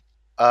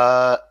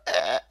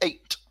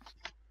 8.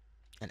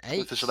 An This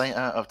 8? is an 8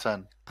 out of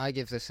 10. I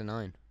give this a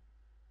 9.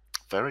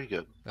 Very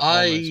good.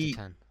 Almost a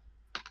 10.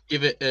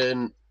 Give it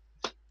an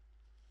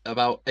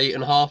about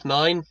 8.5,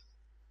 9.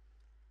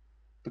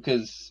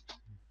 Because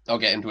I'll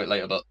get into it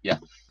later, but yeah.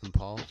 And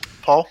Paul?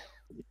 Paul?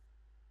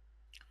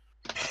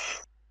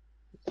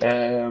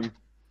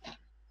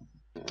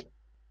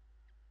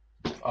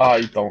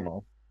 I don't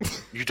know.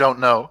 You don't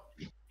know.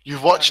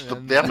 You've watched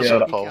the episode,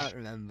 Yeah. Paul. I can't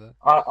remember.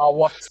 I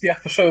watched the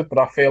episode, but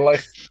I feel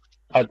like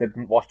I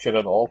didn't watch it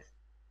at all.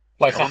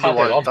 Like I I had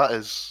wonder it why on, that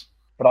is.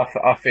 but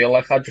I feel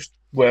like I just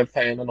weren't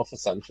paying enough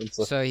attention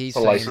to. So he's to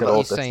like saying, it or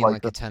he's saying dislike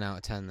like a it. 10 out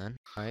of 10 then,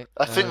 right?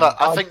 I think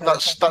I'm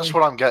that's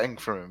what I'm getting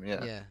from him.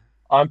 Yeah. Yeah.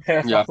 I'm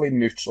perfectly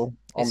neutral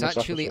on It's this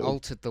actually episode.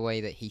 altered the way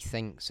that he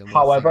thinks and will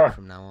However, think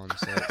from now on,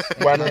 so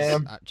it when,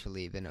 has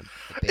actually been a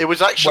big... It was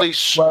actually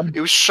When-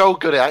 it was so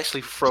good. It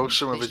actually froze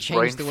some of it's his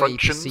brain changed the way he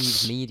perceives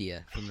functions.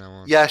 media from now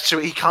on. Yeah, so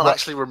he can't When-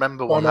 actually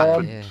remember what when,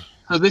 happened. Yeah.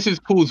 So this is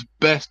Paul's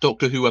best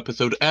Doctor Who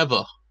episode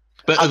ever.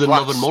 Better And than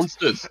Love and last.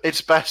 Monsters.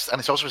 It's best, and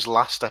it's also his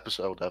last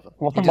episode ever.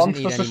 Love He and doesn't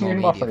need Monsters any isn't more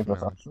even my media favourite,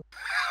 from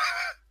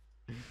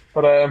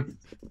now. actually.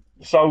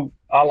 But so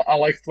I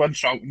liked when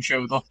Troughton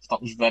showed up.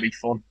 That was very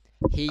fun.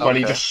 He, When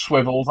he Okay. just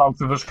swivels out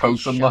of his he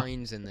coat and that.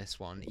 shines in this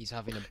one. He's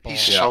having a ball.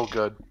 He's so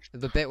good.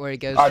 The bit where he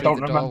goes I through don't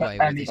the remember doorway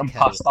with his anything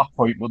coat. past that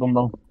point with him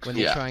though. When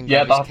they Yeah. try and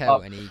Yeah, grab his that-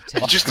 coat and he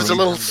takes Just his does a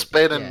little hand up.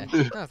 spin and-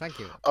 Yeah. Oh, thank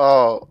you.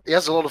 Oh, he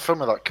has a lot of fun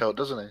with that coat,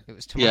 doesn't he? It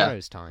was Yeah.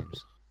 tomorrow's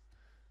times.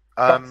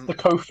 That's the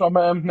quote from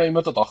Name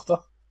of the Doctor.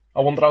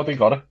 I wonder how they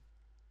got it.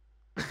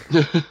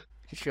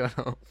 Shut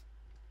up.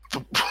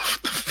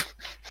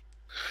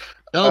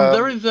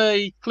 There is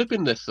a clip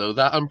in this though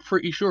that I'm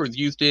pretty sure is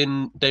used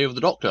in Day of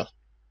the Doctor.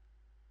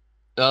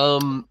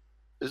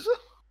 Is it?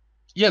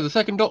 Yeah, the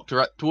second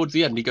Doctor towards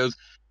the end he goes,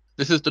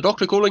 "This is the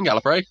Doctor calling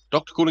Gallifrey,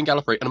 Doctor calling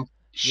Gallifrey," and I'm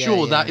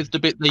sure that is the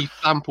bit they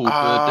sampled for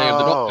Day of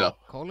the Doctor.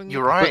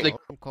 You're right.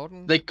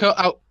 But they cut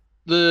out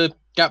the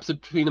gaps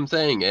between them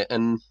saying it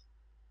and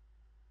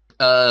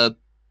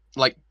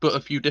like put a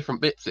few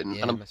different bits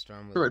in, and I'm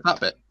sure it's that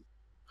bit.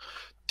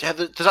 Yeah,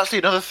 there's actually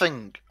another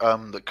thing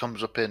that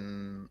comes up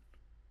in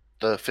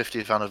the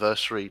 50th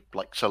anniversary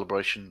like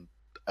celebration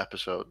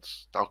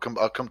episodes. I'll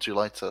come to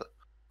later.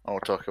 I'll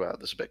talk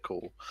about this a bit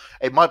cool.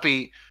 It might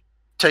be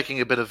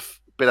taking a bit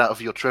out of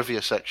your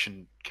trivia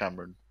section,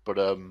 Cameron, but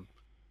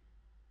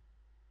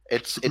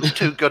it's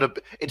too good a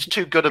bit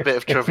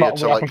of trivia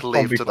to like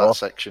leave to that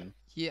section.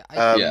 Yeah,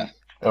 I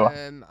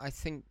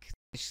think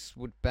this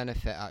would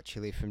benefit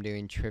actually from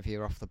doing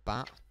trivia off the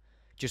bat,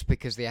 just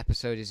because the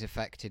episode is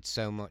affected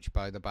so much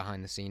by the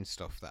behind the scenes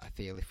stuff that I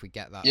feel if we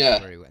get that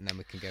through and then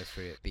we can go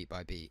through it beat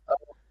by beat.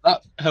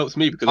 That helps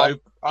me because I,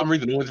 for some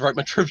reason, always write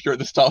my trivia at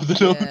the start of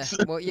the notes.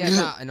 Well,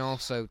 that, and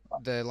also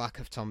the lack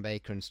of Tom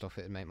Baker and stuff,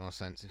 it would make more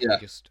sense if we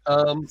just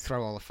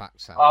throw all the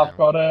facts out. I've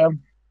got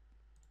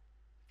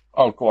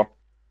Oh, go on.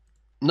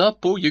 No,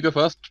 Paul, you go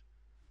first.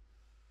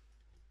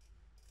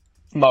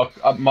 No,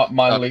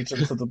 mine leads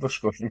into the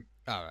discussion.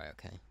 All right,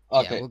 okay.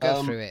 Yeah, we'll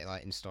go through it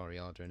like in story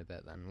order in a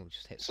bit. Then we'll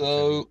just hit.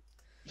 So,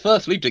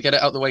 firstly, to get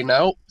it out of the way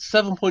now,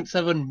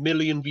 7.7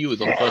 million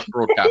viewers on the first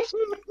broadcast.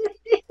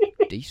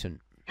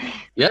 Decent.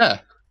 Yeah.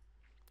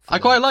 I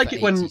quite like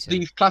it when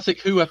these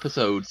classic Who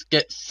episodes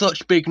get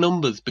such big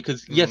numbers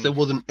because, yes, there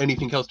wasn't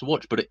anything else to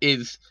watch, but it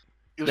was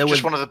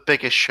just one of the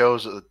biggest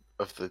shows of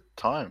the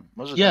time,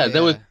 wasn't it? Yeah,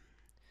 there was.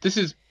 This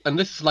is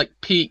like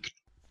peak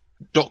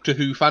Doctor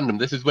Who fandom.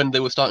 This is when they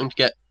were starting to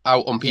get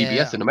out on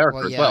PBS in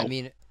America as well. I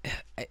mean,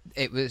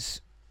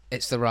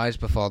 it's the rise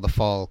before the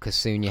fall because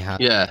soon you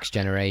had Next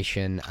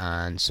Generation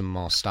and some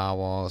more Star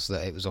Wars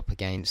that it was up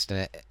against,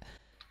 and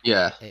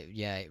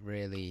it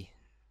really.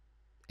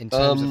 In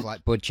terms of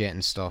like budget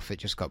and stuff, it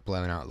just got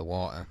blown out of the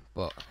water.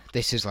 But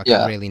this is like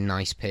a really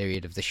nice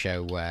period of the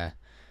show where,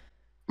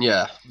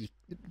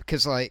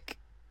 because like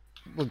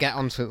we'll get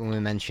onto it when we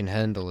mention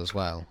Herndl as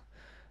well.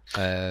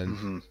 I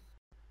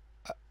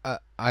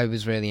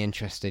was really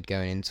interested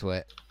going into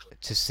it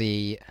to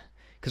see,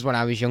 because when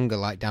I was younger,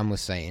 like Dan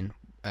was saying,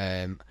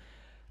 I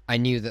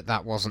knew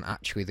that wasn't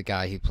actually the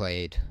guy who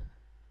played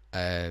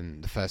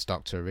the First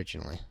Doctor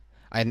originally.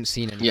 I hadn't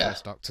seen any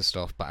First Doctor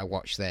stuff, but I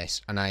watched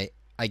this and I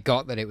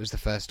got that it was the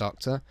First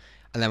Doctor,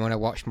 and then when I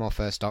watched more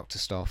First Doctor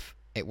stuff,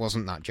 it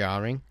wasn't that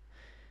jarring.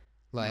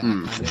 Like,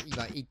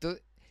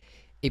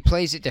 he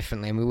plays it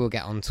differently, and we will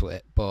get onto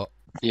it. But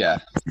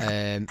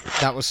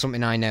that was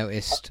something I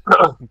noticed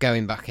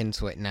going back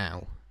into it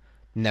now,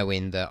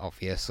 knowing that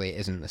obviously it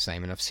isn't the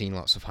same, and I've seen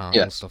lots of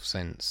Harmon stuff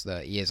since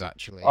that he is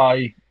actually.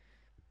 I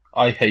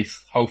hate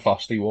how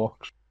fast he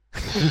walks.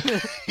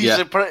 He's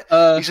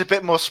a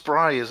bit more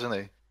spry, isn't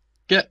he?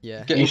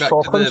 He's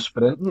fucking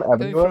sprinting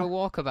everywhere. Going for a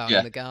walkabout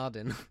in the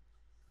garden.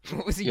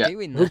 What was he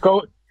doing there?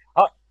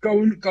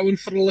 Going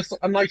for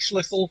a nice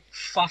little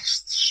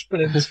fast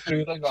sprint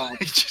through the garden.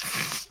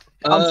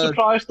 I'm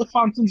surprised the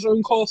Phantom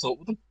Zone caught up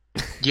with him.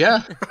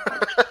 Yeah.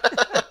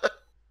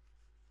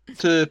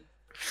 To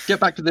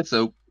get back to this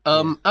though,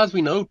 as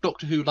we know,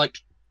 Doctor Who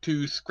liked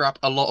to scrap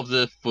a lot of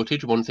the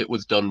footage once it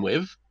was done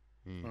with.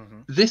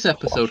 This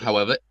episode,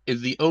 however,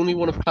 is the only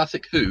one of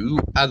Classic Who,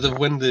 as of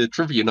when the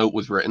trivia note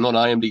was written on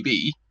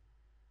IMDb,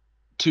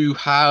 to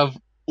have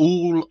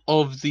all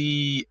of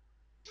the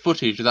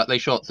footage that they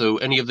shot, so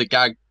any of the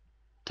gag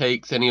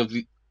takes, any of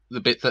the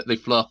bits that they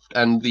fluffed,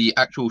 and the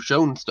actual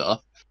shown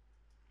stuff,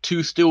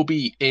 to still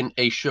be in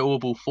a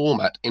showable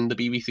format in the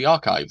BBC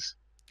archives.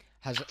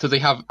 So they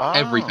have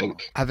everything.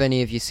 Have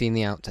any of you seen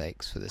the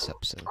outtakes for this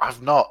episode?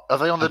 I've not. Are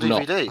they on the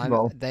DVD?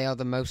 No. They are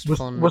the most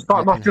fun was that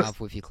you not can just,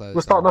 have with your clothes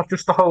Was that on. not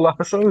just the whole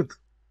episode?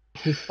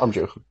 I'm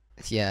joking.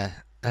 Yeah.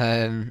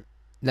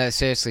 No,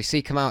 seriously,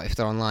 seek them out if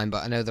they're online,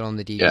 but I know they're on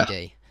the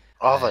DVD.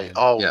 Are they?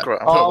 Oh, great.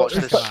 I'm going to watch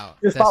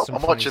this.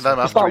 I'm watching them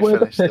after we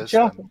finish this.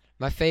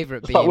 My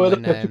favourite being Is that where the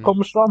picture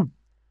comes from?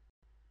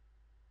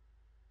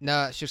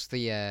 No, that's just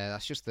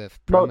the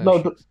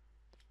promotion.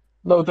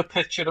 No, the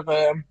picture of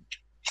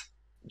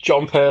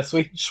John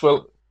Pertwee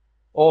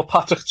or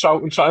Patrick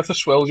Troughton trying to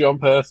swill John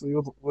Pertwee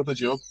with a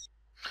jug.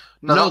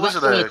 No, that was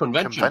at a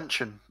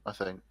convention, I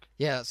think.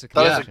 Yeah, that's a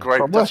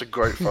convention. That's a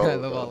great photo. I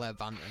love all their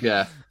banter.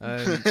 Yeah.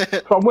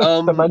 From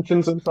which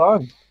dimensions in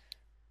time?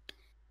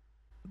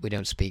 We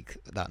don't speak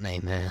that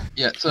name here.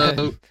 Yeah,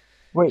 so...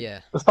 Wait,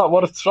 is that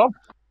what it's from?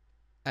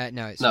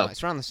 No, it's not.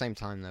 It's around the same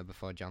time, though,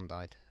 before John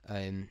died.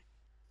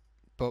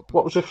 But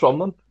what was it from,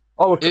 then?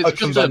 Oh, it's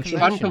just a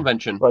fan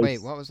convention. Right.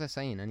 Wait, what was I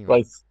saying, anyway?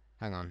 Right.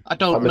 Hang on. I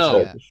don't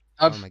know.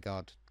 Oh my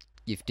god.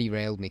 You've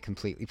derailed me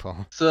completely,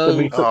 Paul. So,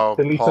 deleted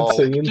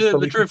scenes,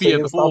 the trivia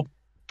before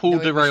Paul No, it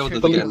was derailed us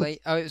trivia again.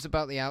 late. Oh, it was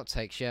about the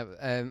outtakes. Yeah.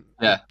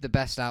 Yeah. The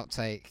best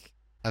outtake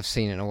I've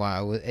seen in a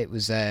while. It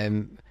was.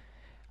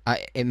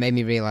 It made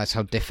me realise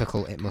how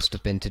difficult it must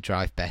have been to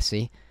drive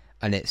Bessie,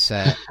 and it's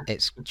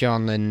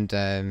John and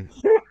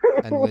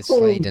Liz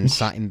Sladen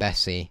sat in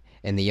Bessie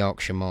in the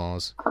Yorkshire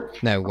Moors,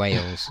 no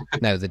Wales,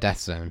 no the Death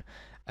Zone,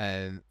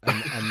 and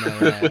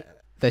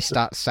they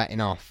start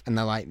setting off, and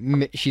they're like,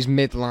 she's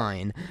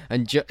mid-line,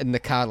 and the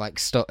car like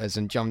stutters,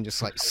 and John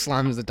just like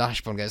slams the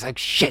dashboard and goes like,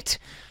 shit.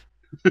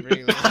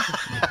 Really?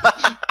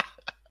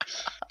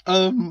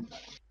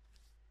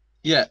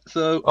 Yeah.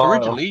 So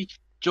originally,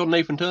 John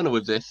Nathan Turner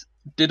with this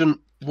didn't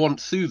want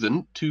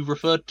Susan to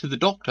refer to the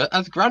Doctor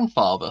as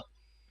grandfather.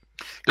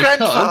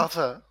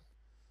 Grandfather.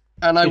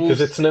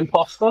 Because it's an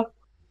imposter.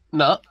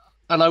 No,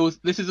 and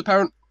this is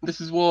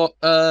what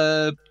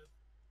the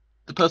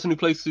person who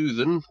plays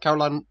Susan,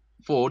 Caroline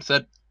Ford,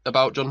 said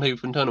about John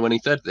Nathan Turner when he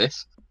said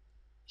this.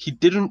 He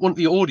didn't want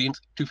the audience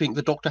to think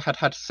the Doctor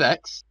had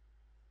sex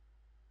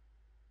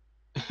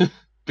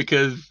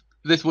because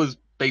this was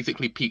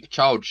basically peak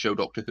child show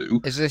Doctor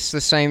Who. Is this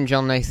the same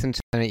John Nathan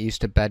Turner that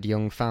used to bed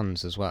young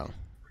fans as well?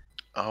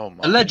 Oh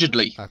my.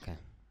 Allegedly. Okay.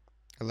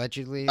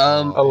 Allegedly.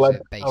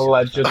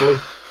 Allegedly.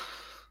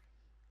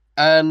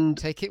 And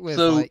take it with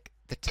so like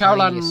the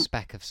Caroline... tiniest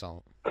speck of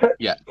salt.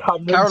 Yeah.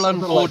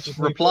 Caroline Ford's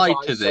reply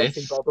to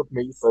this.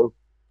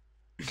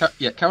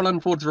 Caroline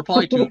Ford's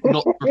reply to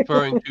not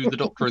referring to the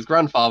Doctor as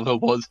grandfather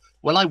was,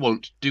 "Well, I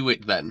won't do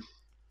it then."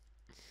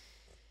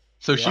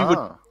 So she would.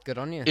 Good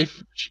on you.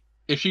 If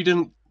she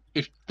didn't.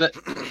 If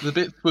the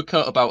bits were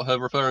cut about her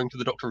referring to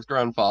the Doctor as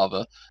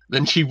grandfather,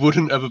 then she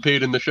wouldn't have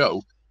appeared in the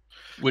show.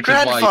 Which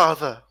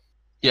grandfather.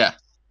 Is why,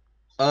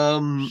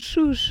 yeah.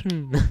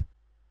 Susan,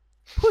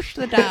 push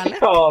the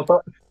dial.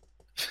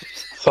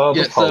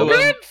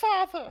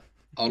 Grandfather.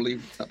 I'll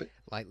leave that bit.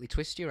 Lightly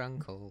twist your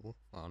ankle.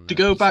 To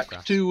go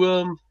back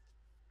to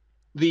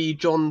the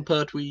John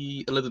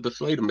Pertwee, Elizabeth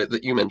Sladen bit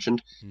that you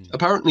mentioned,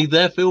 apparently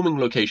their filming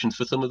locations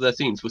for some of their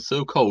scenes were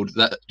so cold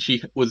that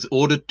she was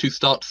ordered to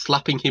start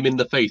slapping him in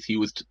the face.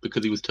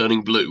 Because he was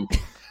turning blue.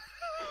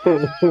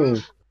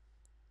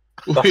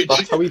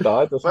 That's how he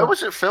died. Where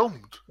was it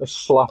filmed? A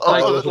slap.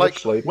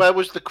 Where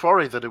was the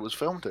quarry that it was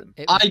filmed in?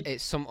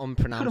 It's some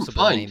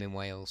unpronounceable name in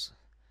Wales.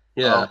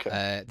 Yeah. Oh,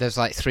 okay. There's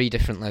like 3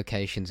 different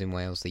locations in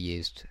Wales they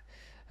used.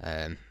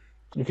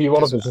 If you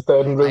want to visit there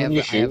and ruin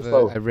your shoes,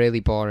 though. I have a really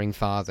boring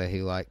father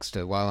who likes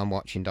to, while I'm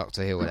watching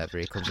Doctor Who or whatever,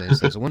 he comes in and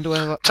says, I wonder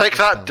where... Take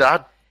that,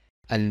 Dad!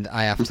 And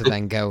I have to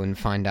then go and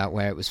find out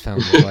where it was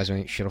filmed, otherwise I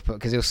won't shut up.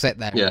 Because he'll sit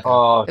there and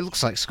go, it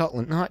looks like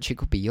Scotland. No, actually, it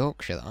could be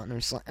Yorkshire. That. And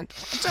it's like,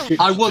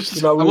 I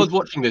was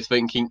watching this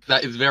thinking,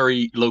 that is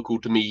very local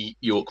to me,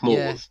 York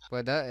Moors.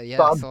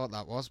 Yeah, I thought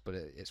that was, but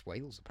it's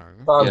Wales,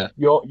 apparently. Dad,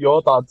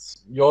 your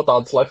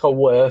dad's like a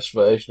worse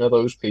version of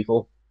those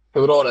people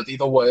who are already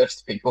the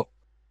worst people.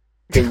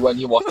 Who, when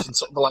you're watching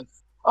something like,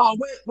 oh,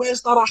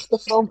 where's that actor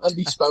from? And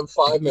he spent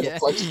 5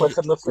 minutes like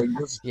clicking the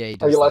fingers. Yeah, he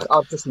does. And you're like,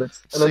 I've just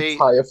missed an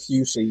entire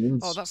few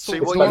scenes. Oh, that's what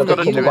you've got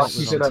to do.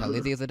 Was on telly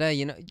the other day.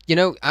 You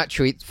know.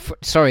 Actually,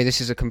 sorry, this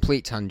is a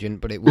complete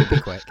tangent, but it will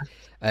be quick.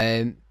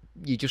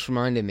 You just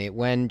reminded me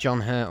when John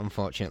Hurt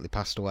unfortunately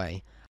passed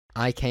away.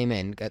 I came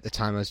in at the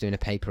time I was doing a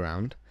paper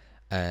round,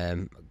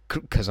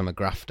 because I'm a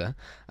grafter,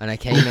 and I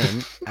came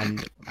in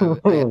and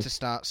I had to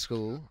start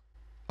school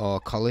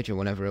or college or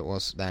whatever it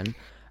was then.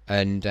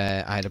 And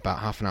I had about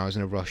half an hour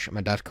in a rush. My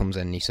dad comes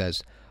in and he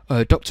says,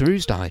 Doctor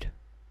Who's died.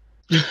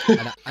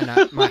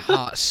 and my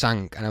heart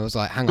sank. And I was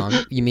like, hang on,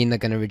 you mean they're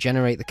going to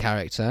regenerate the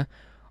character?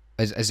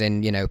 As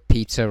in,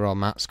 Peter or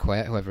Matt's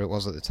quit, whoever it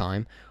was at the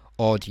time?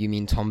 Or do you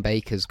mean Tom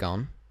Baker's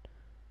gone?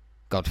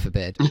 God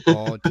forbid.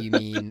 Or do you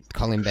mean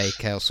Colin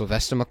Baker or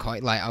Sylvester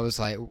McCoy? Like, I was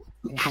like...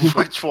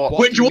 Which one?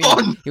 Which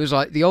one? He was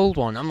like, the old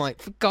one. I'm like,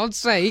 for God's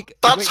sake.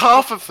 That's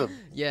half of them.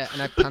 Yeah,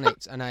 and I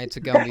panicked, and I had to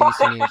go on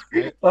BBC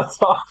News. That's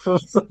half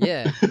of them.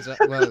 Yeah,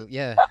 well,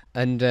 yeah.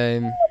 And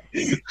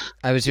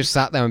I was just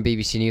sat there on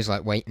BBC News,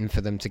 like, waiting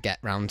for them to get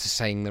round to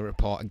saying the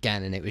report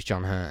again, and it was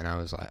John Hurt, and I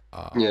was like,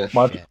 oh, yeah.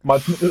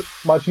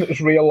 Imagine it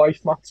was real-life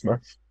Matt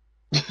Smith.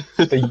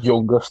 The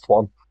youngest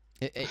one.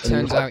 It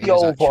turns out he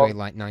was actually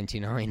like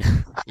 99.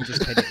 He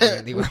just hit it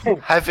really well.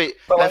 Heavy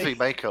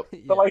makeup.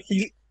 But like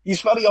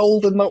he's very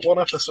old in that one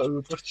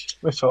episode,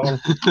 which on.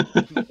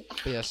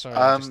 Yeah, sorry,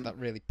 that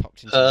really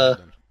popped into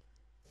my head.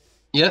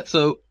 Yeah,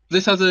 so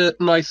this has a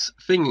nice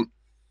thing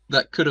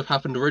that could have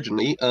happened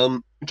originally.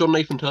 John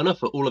Nathan Turner,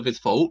 for all of his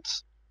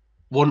faults,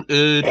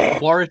 wanted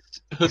Boris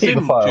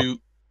Hussein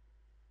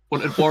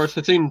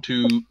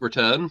to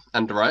return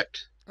and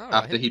direct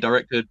after he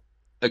directed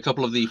a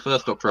couple of the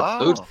first Doctor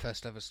episodes.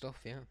 First ever stuff,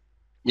 yeah.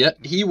 Yeah,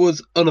 he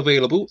was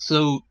unavailable,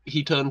 so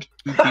he turned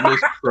to the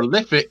most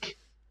prolific.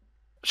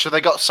 So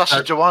they got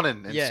Sacha Dhawan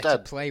in instead. Yeah, to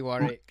play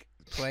Warwick,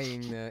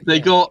 playing. They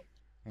got.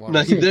 Warwick.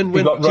 No, he then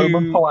went got to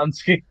Roman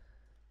Polanski.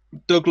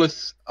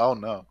 Douglas. Oh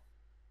no.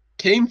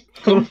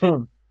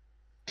 Camfield?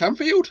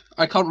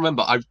 I can't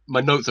remember.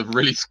 My notes have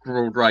really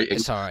scrolled right in.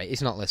 It's alright,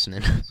 he's not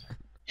listening.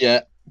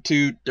 Yeah,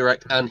 to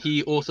direct, and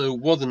he also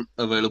wasn't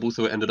available,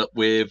 so it ended up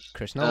with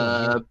Chris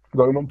Nolan.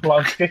 Roman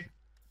Polanski.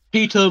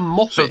 Peter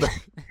Moffat. So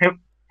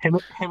him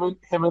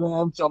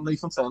and John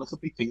Nathan Turner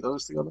could be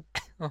Tito's together.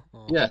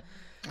 Yeah.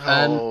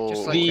 And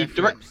Just like the Jeffrey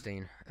direct-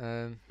 Epstein.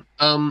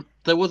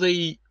 There was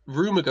a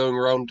rumor going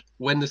around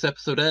when this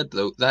episode aired,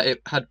 though, that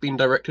it had been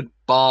directed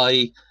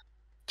by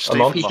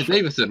Steve Peter Moffat.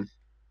 Davison,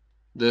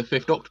 the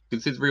Fifth Doctor,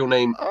 because his real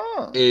name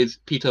Ah. is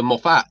Peter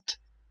Moffat,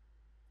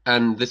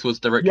 and this was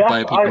directed Yeah,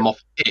 by Peter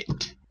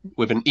Moffat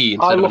with an E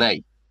instead of an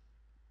A.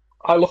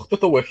 I looked at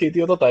the wiki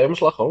the other day and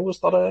was like, oh, was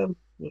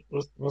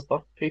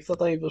that Peter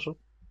Davison?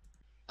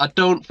 I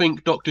don't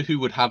think Doctor Who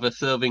would have a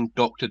serving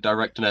doctor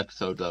direct an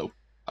episode, though.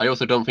 I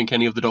also don't think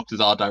any of the doctors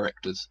are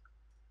directors.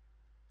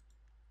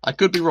 I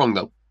could be wrong,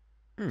 though.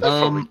 They've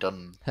probably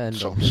done Handel.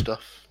 some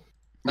stuff.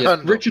 Yeah,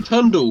 Handel. Richard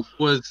Hundle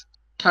was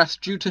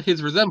cast due to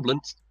his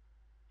resemblance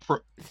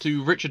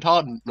to Richard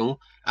Hartnell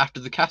after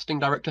the casting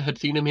director had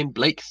seen him in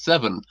Blake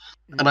 7.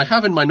 And I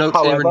have in my notes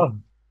here, However,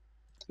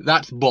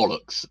 that's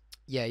bollocks.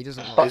 Yeah, he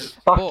doesn't that,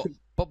 look.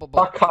 that,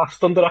 that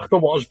casting director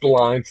was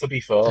blind, to be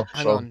fair.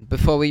 Hang So on,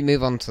 before we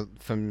move on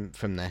from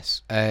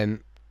this,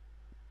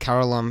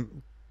 Carol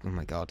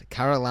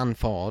Ann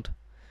Ford.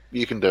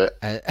 You can do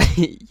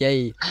it.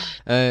 Yay!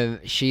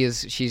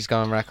 She's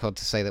gone on record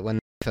to say that when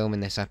filming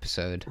this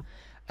episode,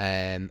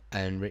 and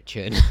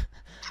Richard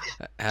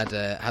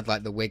had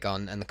like the wig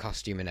on and the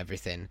costume and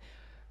everything,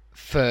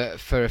 for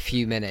a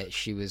few minutes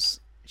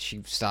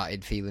she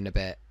started feeling a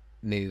bit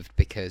moved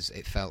because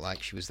it felt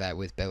like she was there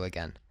with Bill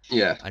again.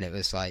 Yeah. And it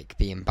was like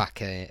being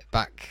back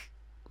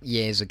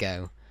years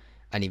ago,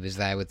 and he was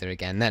there with her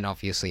again. Then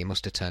obviously he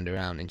must have turned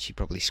around and she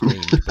probably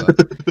screamed.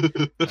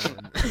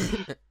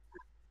 But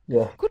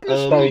yeah,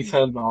 goodness then me. he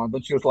turned around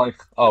and she was like,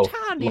 "Oh,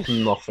 Tarnish.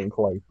 nothing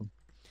like him."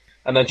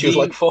 And then she was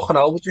like, "Fucking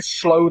hell, would you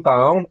slow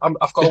down?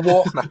 I've got to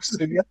walk next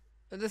to you."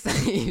 The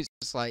thing he was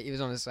just like he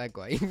was on a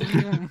Segway.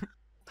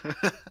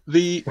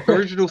 The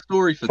original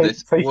story for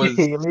this Take was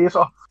your heelys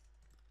off.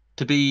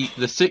 to be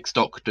the Six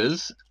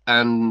Doctors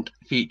and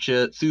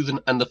feature Susan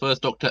and the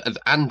First Doctor as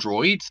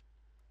androids.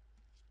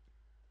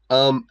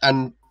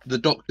 And the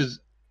Doctors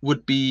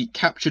would be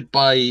captured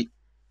by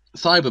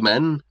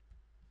Cybermen,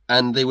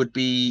 and they would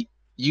be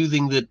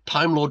using the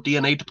Time Lord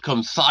DNA to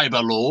become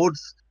Cyber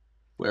Lords,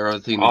 where I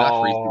was seeing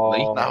that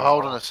recently. Now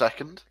hold on a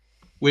second.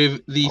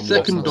 With the I'm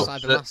second watching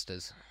Doctor... Cyber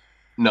Masters.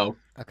 No,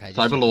 Okay.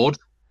 Cyber Lords,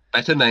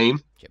 better name.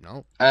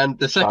 Gymnol. And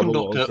the second Cyber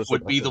Lords Doctor is a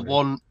would be better the name.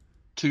 one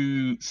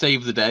to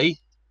save the day.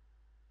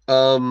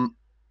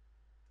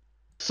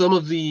 Some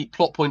of the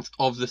plot points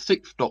of the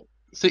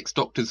Sixth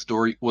Doctor's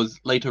story was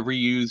later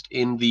reused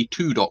in the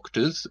Two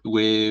Doctors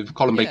with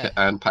Colin Yeah. Baker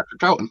and Patrick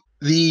Troughton.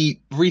 The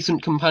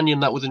recent companion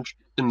that was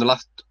in the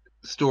last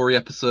story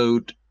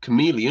episode,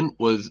 Chameleon,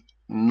 was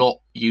not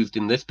used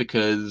in this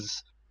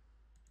because,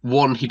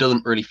 one, he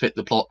doesn't really fit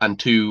the plot, and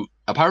two,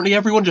 apparently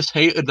everyone just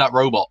hated that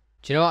robot.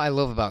 Do you know what I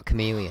love about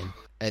Chameleon?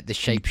 The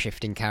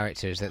shape-shifting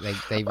characters that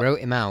they wrote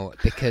him out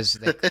because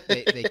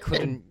they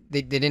couldn't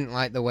they didn't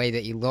like the way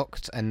that he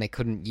looked, and they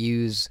couldn't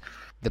use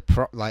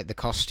the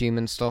costume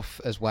and stuff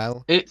as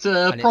well. It's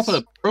a And proper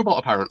it's- robot,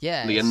 apparently.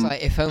 Yeah, it's and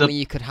like if only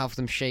you could have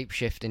them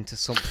shape-shift into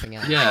something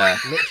else. Yeah.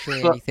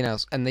 Literally But- anything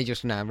else, and they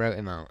just wrote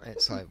him out.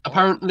 It's like what?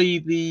 apparently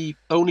the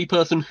only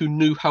person who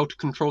knew how to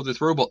control this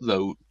robot,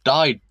 though,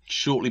 died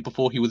shortly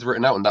before he was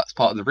written out, and that's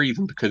part of the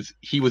reason, because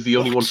he was the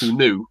only one who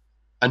knew,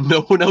 and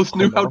no one else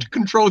knew how to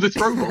control this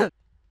robot.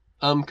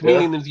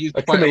 Chameleon is used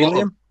A quite a lot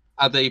chameleon?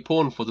 as a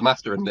pawn for the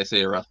Master in this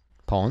era.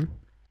 Porn.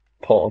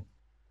 Porn.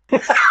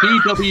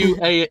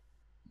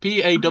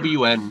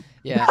 PAWN.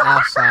 Yeah,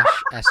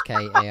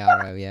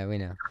 R/SKARO. Yeah, we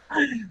know.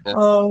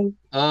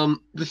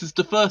 This is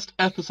the first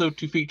episode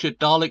to feature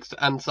Daleks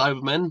and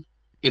Cybermen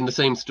in the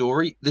same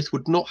story. This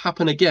would not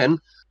happen again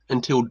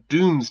until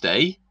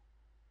Doomsday.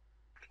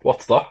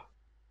 What's that?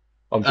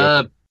 I'm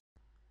Uh, joking.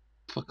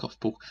 fuck off,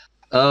 Paul.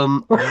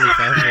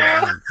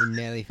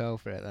 Nearly fell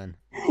for it then.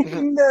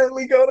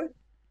 Nearly got it.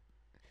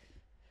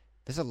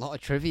 There's a lot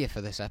of trivia for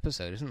this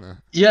episode, isn't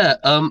there? Yeah,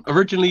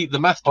 originally the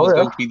Master Oh, was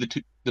yeah. going to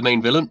be the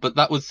main villain, but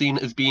that was seen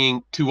as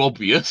being too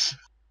obvious.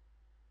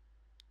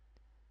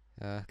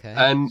 Okay.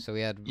 And so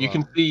we had You what?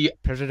 can see,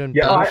 President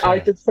Yeah, I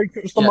Bullshit. did think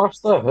it was the Yeah.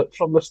 Master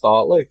from the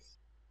start, like.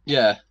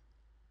 yeah.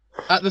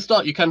 At the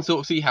start, you can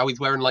sort of see how he's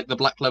wearing like the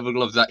black leather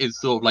gloves. That is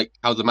sort of like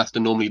how the Master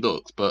normally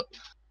looks, but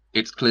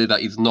it's clear that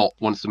he's not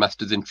once the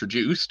Master's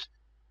introduced.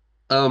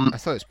 I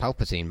thought it was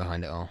Palpatine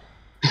behind it all.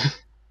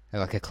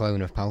 Like a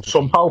clone of Palpatine.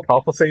 Somehow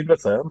Palpatine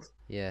returned.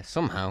 Yeah,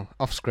 somehow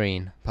off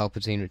screen,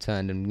 Palpatine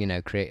returned and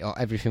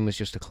everything was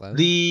just a clone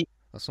The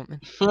or something.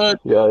 third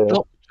Yeah, yeah.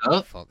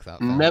 Doctor Fuck that.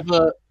 film.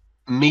 never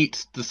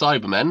meets the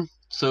Cybermen,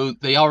 so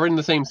they are in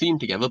the same scene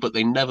together, but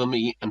they never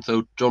meet, and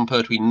so John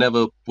Pertwee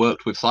never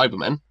worked with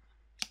Cybermen.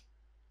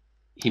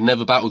 He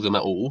never battles them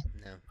at all.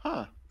 No.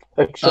 Huh.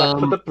 Except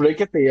for the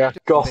Brigadier.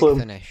 Big Gotham.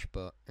 finish,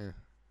 but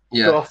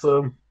Yeah.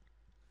 Gotham.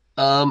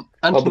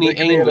 Anthony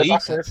Brigadier is Ainley,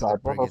 actually- except for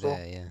the Cyber as well.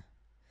 Brigadier,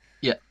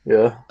 yeah.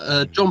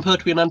 Yeah. John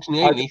Pertwee and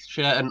Anthony I- Ainley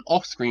share an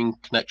off-screen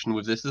connection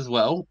with this as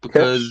well,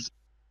 because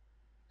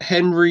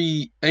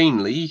Henry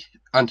Ainley,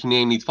 Anthony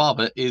Ainley's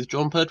father, is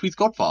John Pertwee's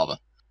godfather.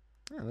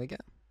 Oh, there we go.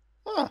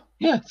 Oh,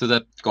 Yeah, so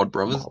they're god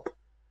brothers.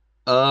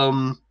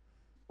 God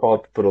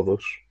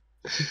brothers.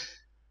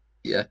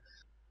 Yeah.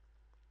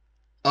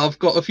 I've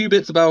got a few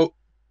bits about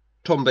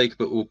Tom Baker,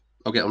 but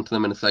I'll get onto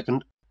them in a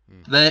second.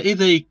 There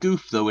is a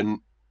goof, though, in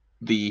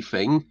the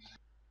thing.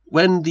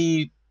 When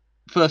the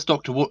First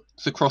Doctor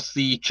walks across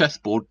the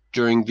chessboard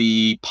during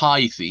the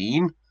pie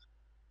scene,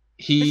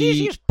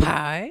 he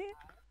pie?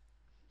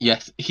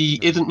 Yes, he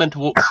isn't meant to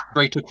walk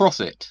straight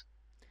across it.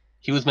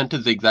 He was meant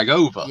to zigzag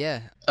over.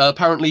 Yeah.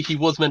 Apparently, he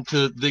was meant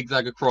to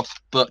zigzag across,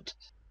 but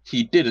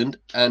he didn't,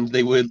 and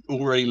they were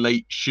already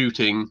late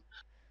shooting,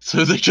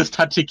 so they just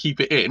had to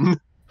keep it in.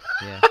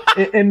 Yeah.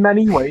 In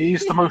many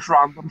ways, the most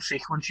random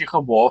sequence you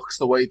can walk is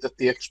the way that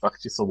they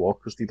expect you to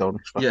walk, because they don't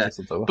expect you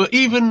to do it. But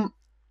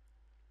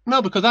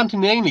no, because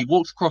Anthony Ainley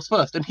walks across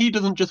first, and he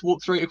doesn't just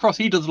walk straight across.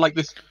 He does like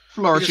this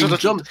flourishing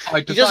jump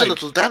side to side. He does a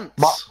little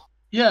dance.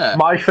 Yeah.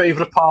 My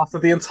favourite part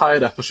of the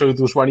entire episode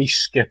was when he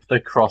skipped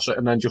across it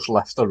and then just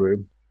left the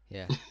room.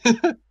 Yeah.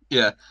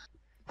 Yeah.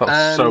 That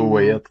was so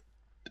weird.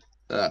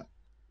 Yeah.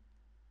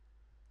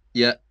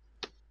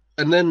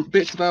 And then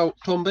bits about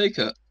Tom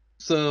Baker.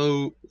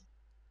 So,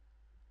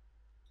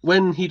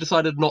 when he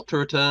decided not to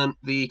return,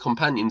 the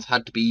companions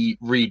had to be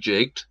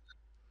rejigged.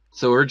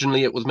 So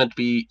originally it was meant to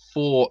be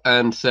 4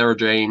 and Sarah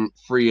Jane,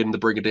 3 and the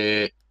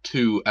Brigadier,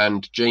 2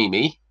 and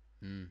Jamie.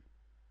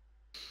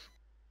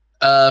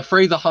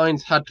 Fraser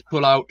Hines had to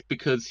pull out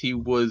because he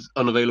was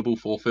unavailable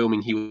for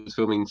filming. He was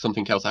filming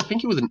something else. I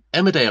think he was in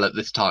Emmerdale at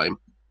this time.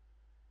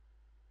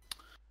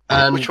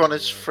 And which one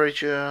is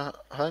Fraser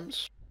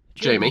Hines?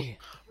 Jamie.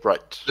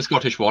 Right. The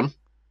Scottish one.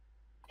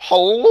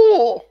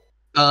 Hello!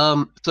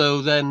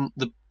 So then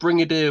the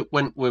Brigadier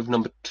went with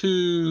number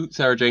 2,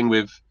 Sarah Jane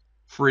with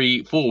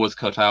 3, 4 was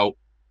cut out,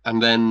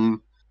 and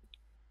then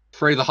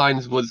Fraser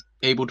Hines was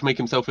able to make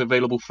himself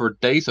available for a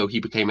day, so he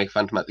became a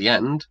Phantom at the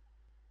end.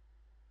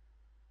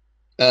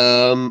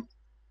 And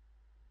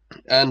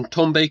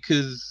Tom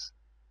Baker's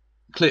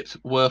clips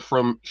were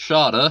from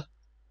Sharda,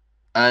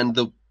 and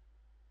the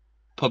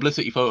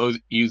publicity photos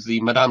use the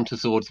Madame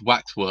Tussauds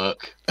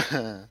waxwork.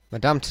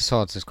 Madame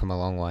Tussauds has come a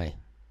long way,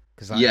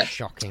 because that's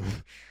shocking.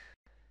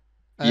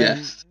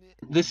 Yes.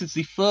 This is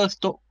the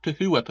first Doctor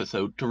Who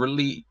episode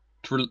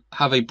to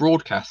have a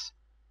broadcast,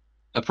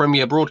 a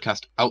premiere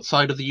broadcast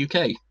outside of the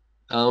UK.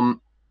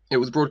 It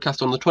was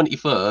broadcast on the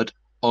 23rd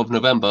of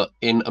November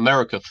in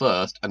America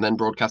first, and then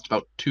broadcast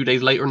about 2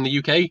 days later in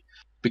the UK,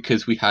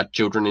 because we had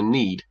Children in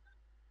Need.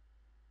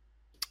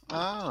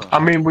 Oh. I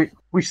mean,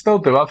 we still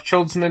do have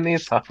Children in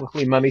Need,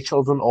 technically. Many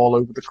children all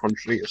over the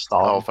country are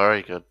starving. Oh,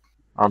 very good.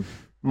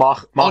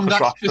 Marcus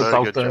Rashford's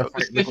out there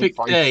specific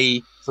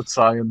day to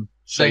try and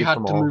they save had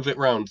them to all. move it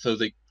round so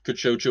they could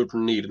show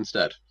Children in Need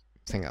instead.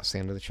 I think that's the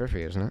end of the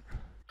trivia, isn't it?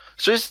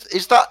 So is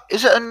it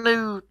a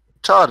new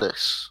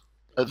TARDIS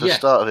at the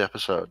start of the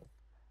episode?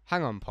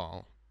 Hang on,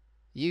 Paul.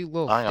 You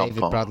love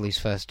David Bradley's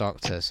First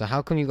Doctor, so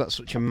how come you got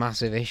such a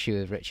massive issue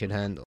with Richard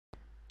Hurndall?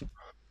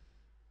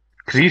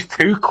 Because he's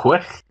too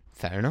quick.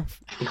 Fair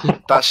enough.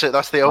 That's it.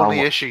 That's the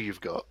only issue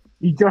you've got.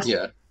 He just,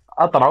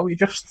 I don't know. He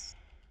just,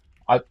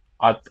 I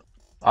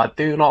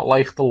do not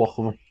like the look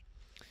of him.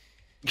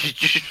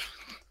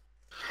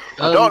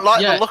 I don't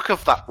like the look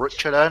of that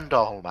Richard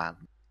Hurndall, man.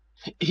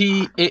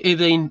 It is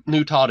a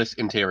new TARDIS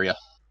interior.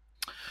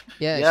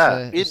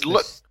 Yeah,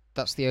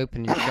 that's the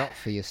opening shot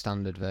for your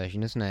standard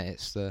version, isn't it?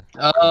 It's the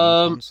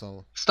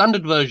console.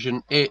 Standard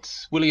version,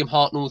 it's William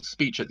Hartnell's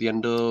speech at the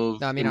end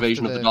of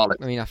Invasion of the Daleks.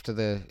 I mean, after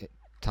the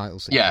title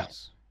sequence. Yeah.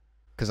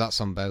 Because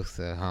that's on both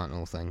the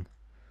Hartnell thing.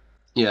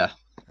 Yeah.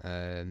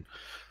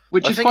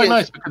 Which is quite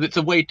nice, because it's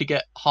a way to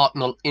get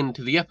Hartnell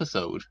into the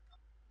episode.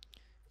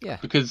 Yeah.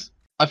 Because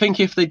I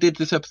think if they did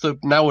this episode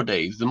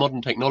nowadays, the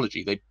modern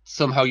technology, they'd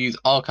somehow use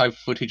archive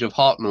footage of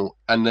Hartnell,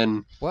 and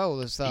then...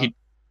 Well,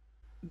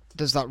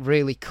 there's that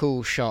really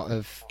cool shot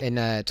of in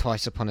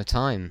Twice Upon a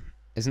Time,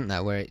 isn't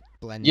there, where it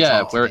blends in.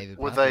 Yeah, where it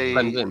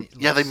blends in.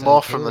 Yeah, they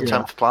morph from the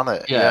 10th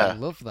planet. Yeah. I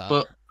love that.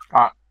 But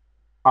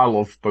I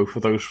love both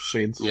of those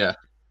scenes. Yeah.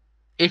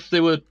 If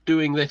they were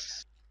doing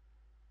this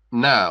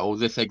now,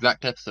 this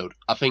exact episode,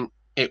 I think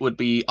it would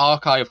be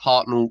archive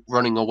Hartnell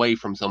running away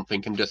from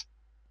something and just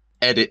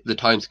edit the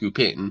time scoop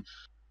in,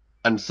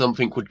 and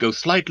something would go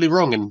slightly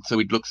wrong, and so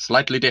he'd look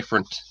slightly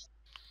different.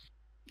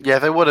 Yeah,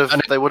 they would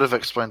have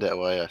explained it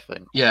away, I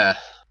think. Yeah,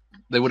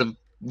 they would have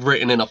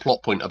written in a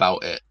plot point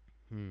about it.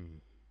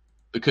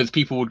 Because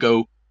people would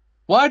go,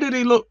 why did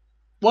it look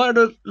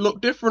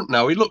different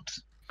now? He looked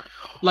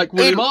like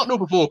William Hartnell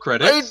before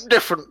credits. He's a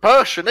different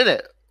person, isn't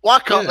it? Why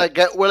can't they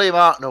get William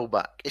Hartnell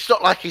back? It's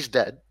not like he's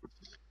dead.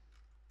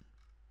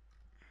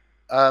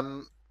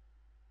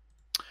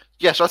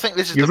 Yeah, so I think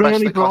this is the best. You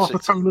really brought the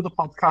tone of the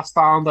podcast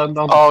down, then.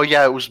 Oh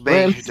yeah, it was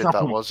me who did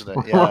that, wasn't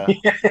it?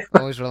 Yeah.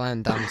 Always rely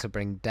on Dan to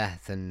bring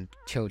death and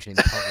children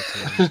in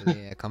poverty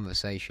into the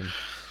conversation.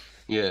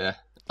 Yeah.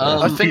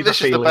 I think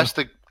this is the best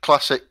the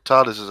classic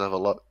TARDIS has ever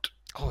looked.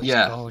 Oh, it's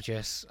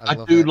gorgeous. I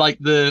do like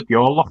the... You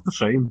all look the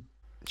same.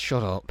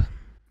 Shut up.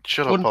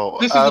 Shut up, Paul.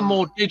 This is a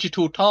more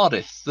digital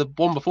TARDIS. The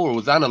one before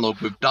was analog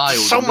with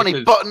dials. So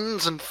many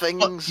buttons and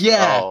things.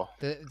 Yeah. Oh.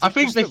 I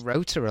think the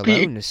rotor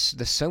alone,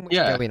 there's so much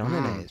going on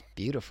in it. It's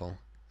beautiful.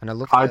 And I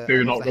love I the,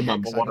 do love not the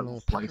remember what it hexagonal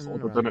was like pattern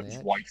other around than the it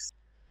edge. twice.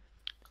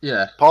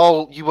 Yeah.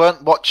 Paul, you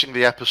weren't watching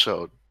the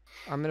episode.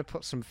 I'm going to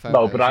put some photos.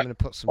 No, but I'm going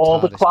to put some all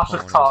the TARDIS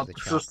classic porn into the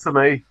chat. TARDISes to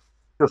me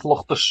just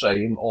look the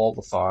same all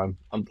the time,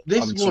 and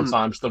This one,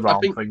 sometimes the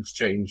round things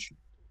change.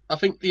 I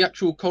think the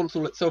actual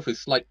console itself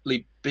is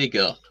slightly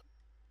bigger.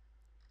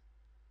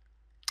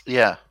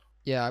 Yeah.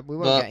 Yeah, we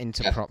won't get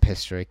into prop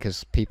history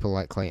because people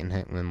like Clayton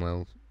Hickman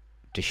will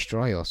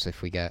destroy us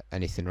if we get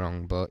anything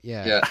wrong. But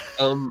yeah.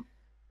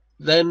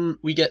 Then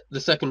we get the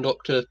second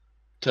Doctor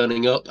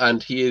turning up,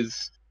 and he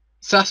is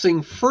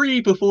sassing Free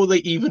before they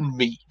even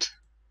meet.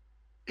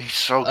 He's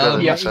so good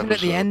in this even episode. at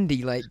the end,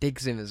 he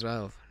digs him as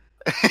well.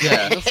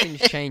 Yeah.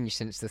 Nothing's changed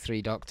since the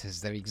Three Doctors.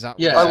 They're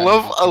exactly. Yeah. I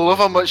love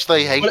how much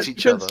they hate each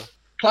because other.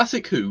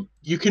 Classic Who,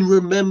 you can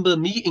remember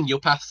meeting your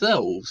past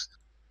selves.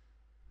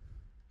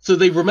 So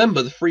they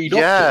remember the Free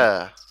Doctor.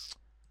 Yeah.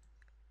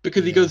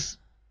 Because he goes,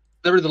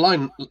 there is a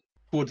line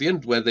towards the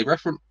end where they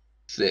reference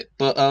it,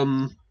 but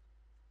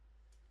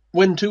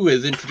when two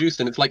is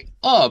introduced and it's like,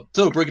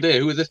 so Brigadier,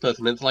 who is this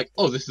person? And it's like,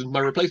 this is my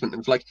replacement.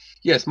 And it's like,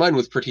 yes, mine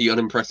was pretty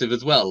unimpressive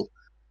as well.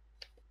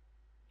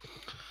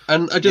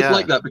 And I just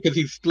like that because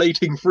he's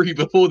slating Free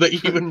before they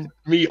even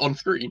meet on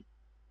screen.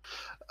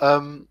 I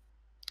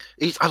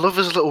love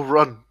his little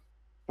run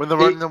when they're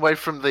running away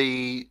from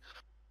the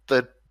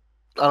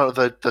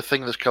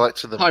thing that's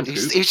collecting them.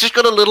 He's just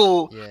got a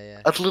little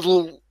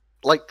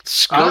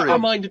scurry. That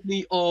reminded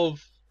me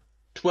of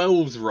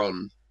 12's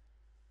run.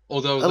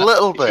 Although a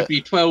little bit.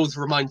 12's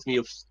reminds me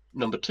of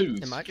number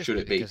 2's. It might just should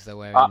be it be? because they're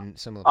wearing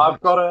similar.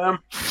 I've got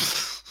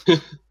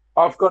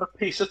a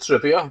piece of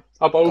trivia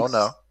about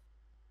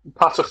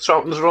Patrick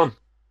Troughton's run.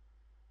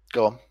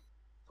 Go on.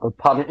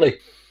 Apparently,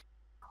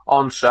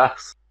 on set,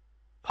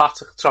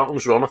 Patrick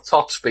Troughton's run at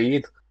top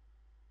speed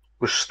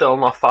was still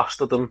not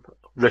faster than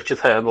Richard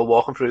Hernell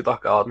walking through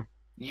that garden.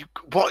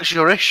 What's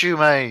your issue,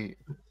 mate?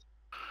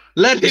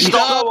 He's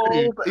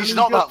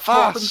not that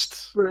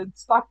fast.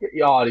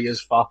 He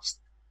is fast.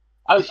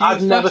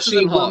 I've never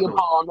seen William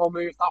Hartnell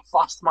move that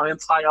fast my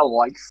entire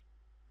life.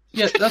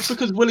 Yeah, that's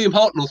because William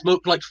Hartnell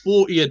smoked like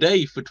 40 a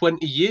day for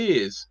 20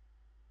 years.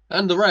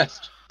 And the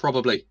rest,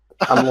 probably.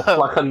 And looked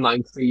like a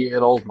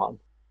 90-year-old man.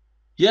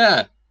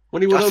 Yeah,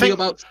 when he was only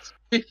about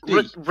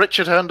 50.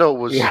 Richard Hernell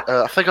was,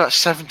 I think, about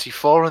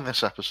 74 in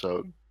this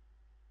episode.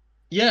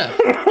 Yeah.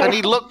 And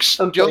he looks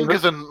younger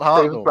than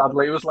Hartnell. David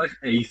Bradley was like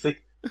 80.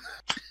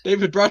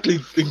 David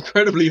Bradley's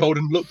incredibly old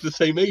and looks the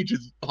same age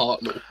as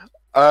Hartnell.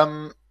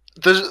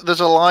 There's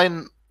a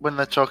line when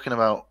they're talking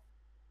about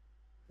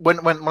when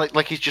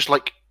like he's just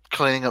like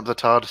cleaning up the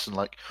TARDIS and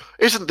like,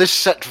 isn't this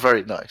set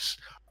very nice?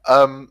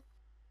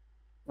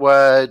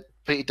 Where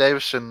Peter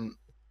Davison,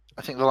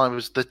 I think the line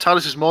was, the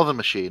TARDIS is more than a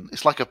machine,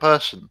 it's like a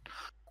person,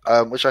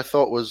 which I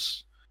thought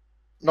was,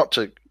 not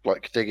to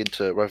like dig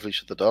into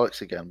Revolution of the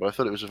Daleks again, but I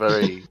thought it was a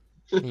very.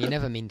 You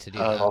never mean to do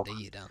that, do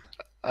you, Dan?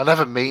 I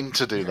never mean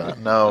to do that.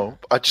 No,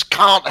 I just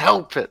can't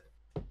help it.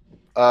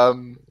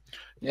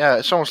 Yeah,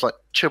 it's almost like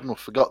Chibnall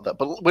forgot that.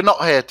 But we're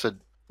not here to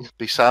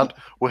be sad.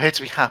 We're here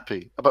to be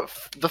happy about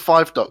the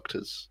 5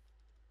 Doctors.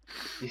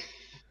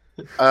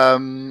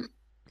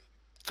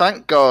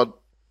 Thank God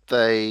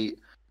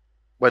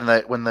when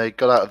they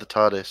got out of the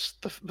TARDIS,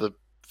 the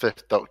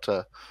 5th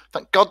Doctor.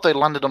 Thank God they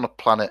landed on a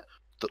planet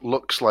that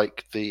looks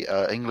like the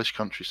English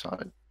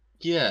countryside.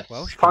 Yeah.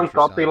 Thank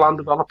God they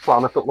landed on a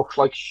planet that looks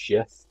like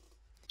shit.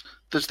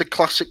 There's the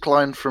classic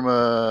line from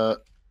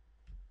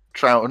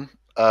Troughton.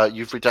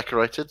 You've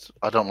redecorated.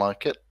 I don't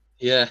like it.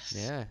 Yes.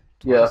 Yeah.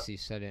 Twice you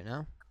said it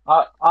now.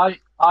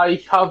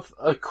 I have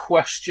a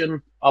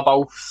question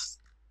about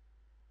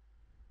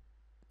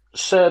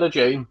Sarah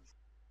Jane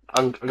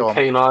and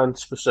K9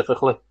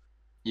 specifically.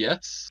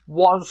 Yes.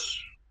 Was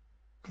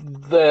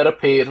their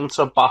appearance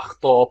a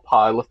backdoor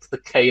pilot to the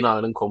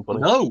K9 and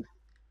Company? No.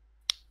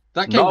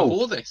 That came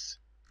before this.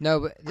 No,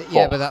 but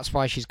but that's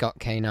why she's got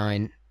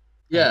K9.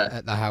 Yeah.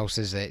 At the house,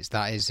 it's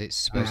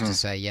supposed to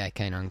say,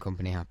 K9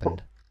 Company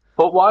happened.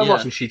 But why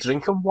wasn't she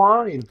drinking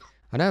wine?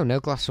 I know, no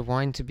glass of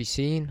wine to be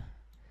seen.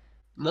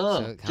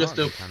 No, so just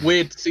a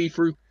weird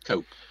see-through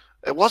coat.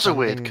 It was a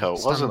weird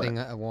coat, wasn't it? Standing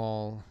at a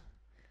wall.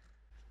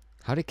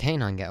 How did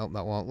K9 get up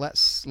that wall?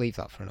 Let's leave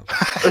that for another.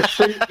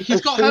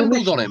 He's got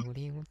handles on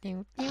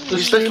him.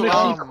 His little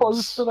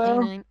arms.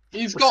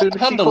 He's got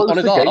handles on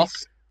his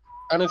arse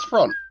and his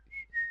front.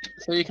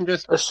 So you can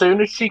just... As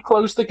soon as she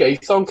closed the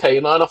gate on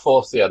K9, I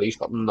thought, he's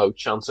got no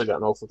chance of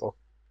getting out of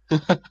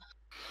it.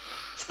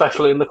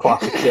 Especially in the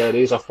classic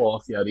series, I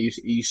thought,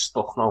 he's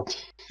stuck now.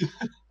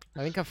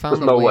 I think I found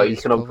There's no way you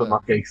can open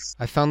that gate.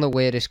 I found the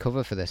weirdest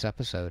cover for this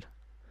episode.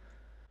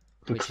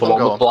 It's the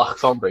one with Black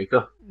Tom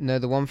Baker. No,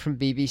 the one from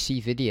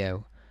BBC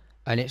Video.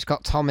 And it's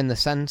got Tom in the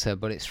centre,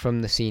 but it's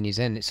from the scene he's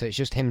in. So it's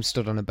just him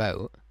stood on a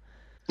boat.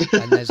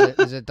 And there's a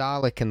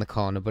Dalek in the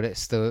corner, but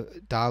it's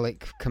the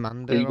Dalek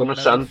commander. Are you going to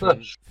send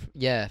this?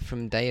 Yeah,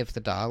 from Day of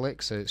the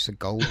Dalek, so it's a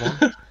gold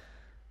one.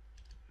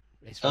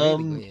 It's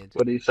really weird.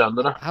 What are you saying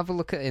there? Have a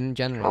look at it in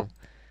general.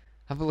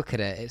 Have a look at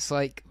it. It's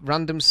like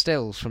random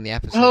stills from the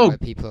episode where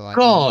people are like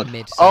God.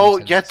 mid-sentence. Oh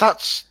yeah,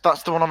 that's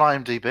the one on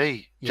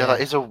IMDb. Yeah, Yeah.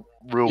 that is a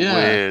real Yeah.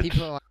 weird.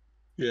 People are like,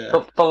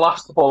 Yeah. The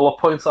last bullet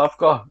point I've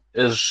got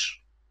is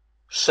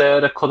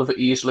Sarah could have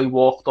easily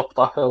walked up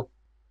that hill.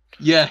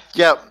 Yeah.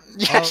 Yeah,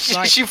 Oh, she,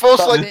 right. she falls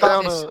That- like this,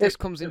 down. this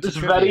comes into It's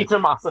trivia. very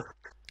dramatic.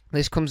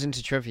 This comes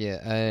into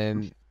trivia a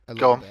Go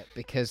little on. bit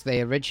because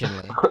they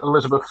originally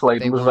Elizabeth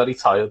Sladen They was want- very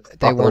tired. they that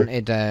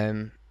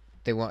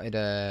day. wanted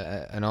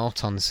an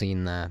Auton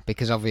scene there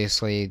because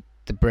obviously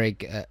the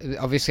brig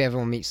obviously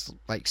everyone meets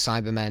like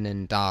Cybermen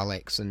and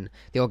Daleks and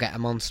they all get a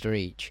monster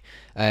each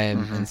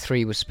and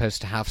 3 was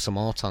supposed to have some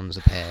Autons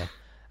appear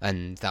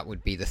and that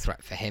would be the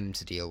threat for him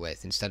to deal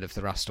with instead of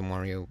the Raston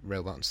Warrior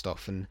robot and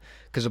stuff, and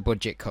because of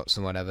budget cuts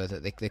and whatever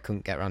that they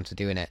couldn't get around to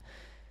doing it.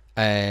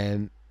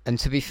 And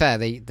to be fair,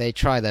 they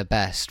try their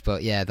best,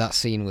 but yeah, that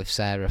scene with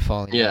Sarah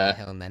falling down the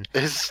hill and then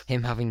It's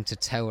him having to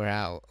tow her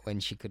out when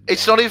she could.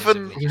 It's not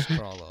even- visibly just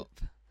crawl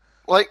up.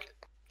 like,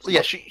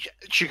 yeah,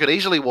 she could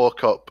easily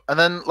walk up, and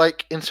then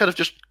like instead of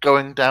just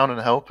going down and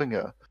helping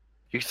her,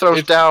 he throws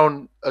It's-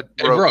 down a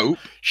A rope. rope.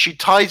 She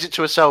ties it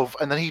to herself,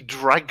 and then he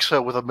drags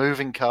her with a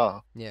moving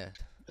car. Yeah,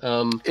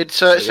 It's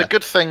Yeah. a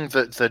good thing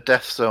that the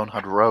Death Zone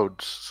had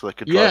roads, so they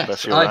could drive Yes,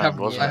 Bessie I around, have.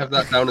 wasn't I it? have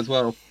that down as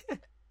well.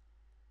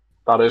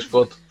 That is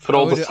good. For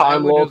all the I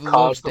Time would Lord have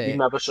cars loved that we it.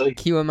 never see.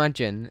 can you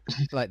imagine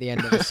like the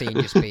end of the scene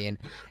just being,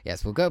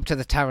 yes, we'll go up to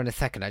the tower in a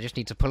second. I just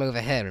need to pull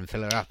over here and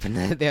fill her up, and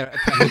they're at a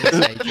petrol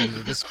station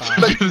with the spy.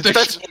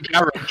 That's-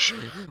 garage.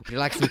 Would you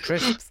like some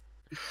crisps?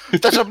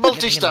 There's a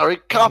multi-story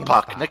car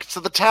park next to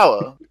the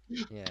tower.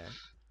 Yeah.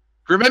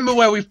 Remember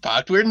where we've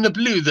parked? We're in the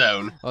blue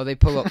zone. Or they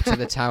pull up to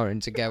the tower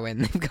and to go in,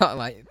 they've got to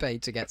like pay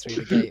to get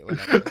through the gate or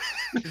whatever.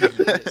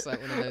 It's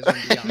like one of those when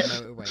you get on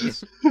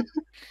motorways.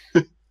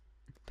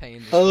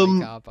 Paying the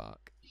free car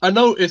park. I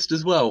noticed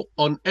as well,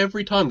 on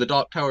every time the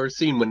Dark Tower is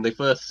seen when they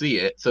first see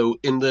it, so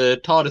in the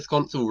TARDIS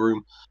console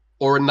room,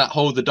 or in that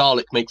hole the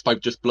Dalek makes by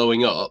just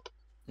blowing up,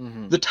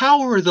 Mhm. the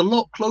tower is a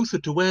lot closer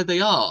to where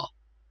they are.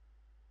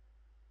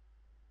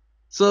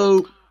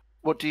 So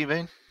What do you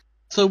mean?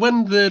 so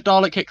when the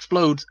Dalek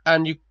explodes,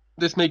 and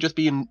this may just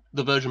be in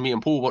the version me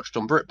and Paul watched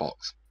on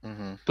BritBox,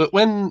 Hmm. but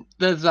when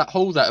there's that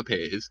hole that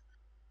appears,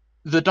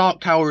 the Dark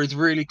Tower is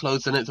really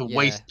close and it's a Yeah,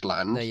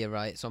 wasteland. No, you're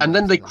right. It's on And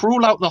then both they of them.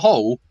 crawl out the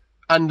hole,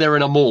 and they're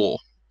in a moor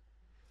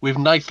with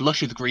nice,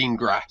 luscious green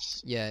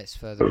grass. Yeah, it's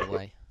further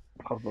away.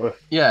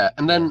 Yeah,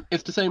 and then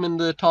it's the same in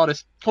the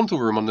TARDIS console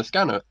room on the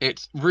scanner.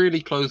 It's really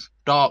close,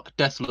 dark,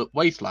 desolate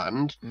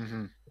wasteland.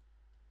 Hmm.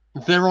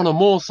 They're on a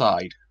moor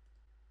side.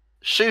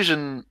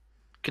 Susan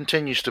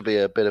continues to be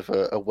a bit of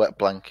a wet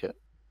blanket.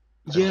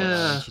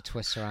 Yeah. She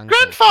twists her ankle.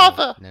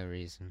 Grandfather! For no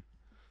reason.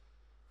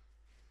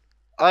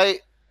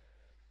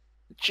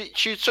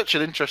 She's such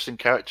an interesting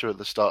character at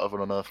the start of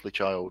An Unearthly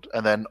Child,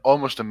 and then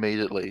almost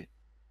immediately,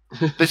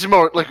 this is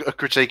more like a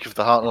critique of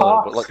the Heart,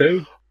 but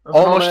like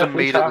almost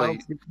immediately,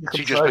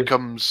 she just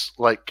becomes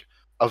like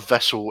a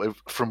vessel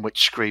from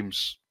which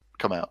screams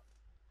come out.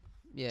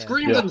 Yeah.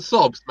 Screams Yeah. and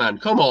sobs, man.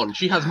 Come on,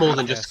 she has more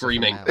than just Yes,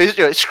 screaming. somehow.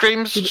 It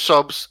screams,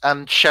 sobs,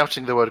 and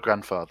shouting the word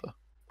grandfather.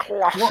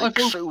 Classic What I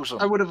think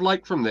Susan. I would have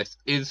liked from this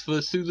is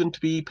for Susan to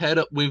be paired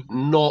up with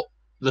not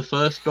the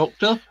first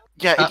Doctor.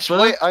 Yeah, at it's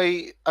why first.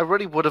 I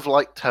really would have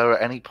liked her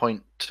at any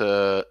point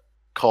to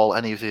call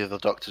any of the other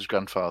Doctors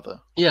grandfather.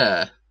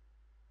 Yeah.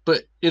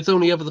 But it's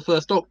only ever the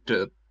first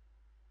Doctor.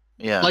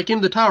 Yeah. Like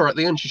in the tower at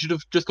the end, she should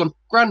have just gone,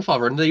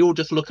 grandfather, and they all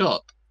just look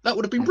up. That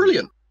would have been Mhm.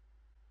 brilliant.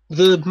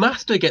 The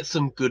Master gets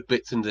some good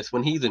bits in this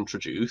when he's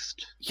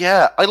introduced.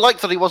 Yeah, I like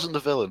that he wasn't the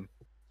villain.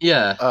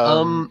 Yeah.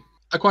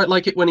 I quite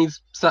like it when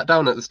he's sat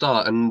down at the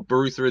start and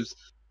Barutha is,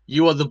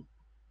 you are the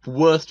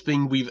worst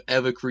thing we've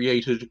ever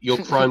created. Your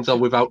crimes are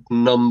without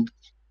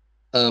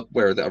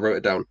where is it? I wrote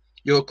it down.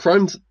 Your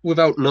crimes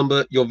without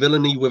number, your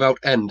villainy without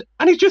end.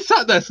 And he just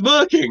sat there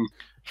smirking.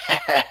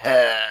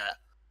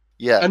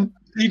 Yeah, And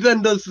he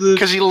then does the,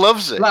 because he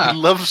loves it. laugh. He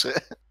loves it.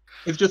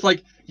 it's just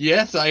like,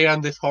 yes, I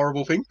am this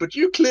horrible thing, but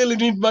you clearly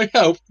need my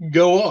help.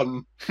 Go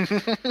on.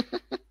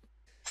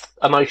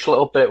 A nice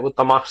little bit with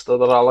the Master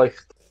that I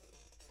liked.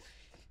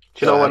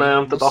 Do you know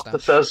when the Doctor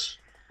Mustache. says,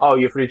 "Oh,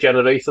 you've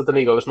regenerated," and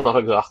he goes, "Not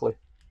exactly."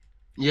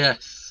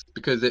 Yes,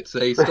 because it's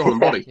a stolen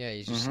body. Yeah,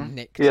 he's just Mhm.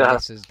 nicked Yeah.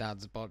 Lisa's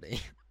dad's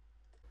body.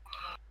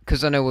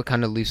 Because I know we're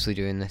kind of loosely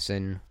doing this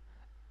in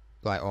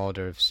like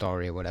order of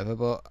story or whatever,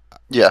 but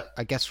Yeah.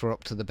 I guess we're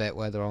up to the bit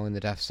where they're all in the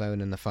Death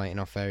Zone and they're fighting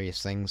off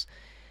various things.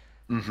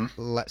 Hmm.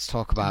 Let's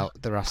talk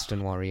about the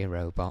Raston Warrior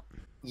robot.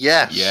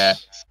 Yes. Yeah.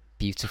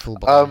 Beautiful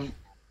boy.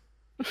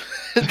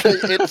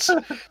 It's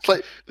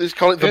like they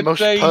call it the It's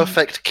most a-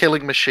 perfect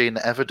killing machine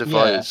ever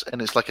devised,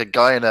 and it's like a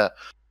guy in a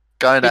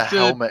It's a-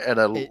 helmet and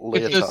a it-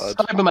 It's a leotard.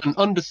 Cyberman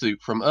undersuit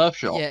from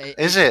Earthshock. yeah,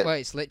 Is it? Well,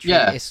 it's literally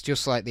Yeah. it's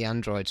just like the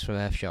androids from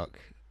Earthshock,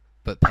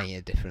 but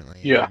painted differently.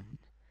 Yeah.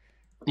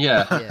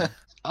 Yeah. Yeah.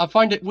 I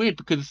find it weird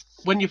because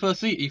when you first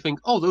see it, you think,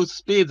 oh, those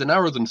spears and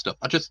arrows and stuff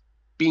are just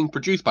being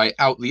produced by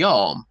Out the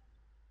Arm.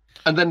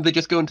 And then they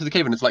just go into the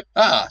cave and it's like,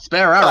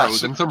 spare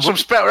arrows and some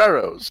spare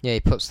arrows. Yeah, he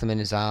puts them in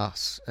his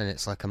arse, and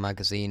it's like a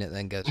magazine. It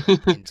then goes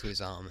into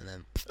his arm, and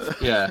then.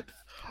 Yeah.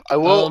 I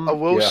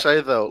will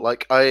say though,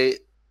 like I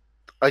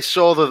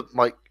saw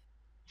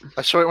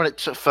I saw it when it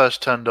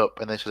first turned up,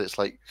 and they said it's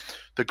like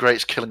the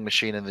greatest killing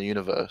machine in the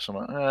universe. I'm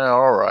like,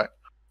 all right.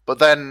 But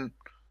then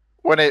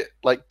when it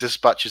like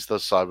dispatches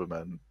those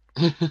Cybermen,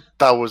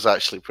 that was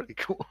actually pretty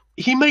cool.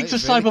 He makes a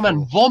really Cyberman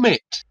cool.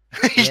 vomit.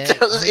 He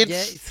does. Yeah,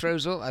 he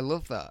throws up. I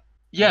love that.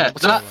 Yeah,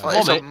 It's that a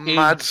vomit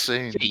mad is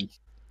scene. key.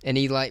 And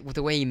he with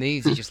the way he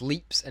moves, he just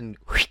leaps and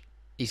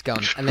he's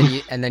gone. And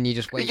then you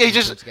just wait. Yeah,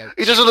 for him to go.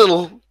 he does a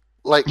little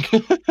like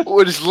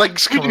with his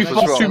legs We coming do up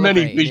far as too well. many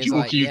Celebrate, and he's visual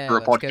like, cues yeah, for a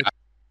let's go. podcast.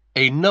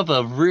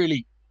 Another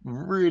really,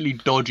 really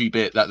dodgy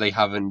bit that they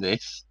have in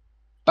this.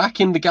 Back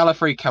in the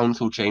Gallifrey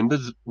Council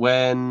chambers,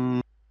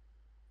 when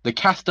the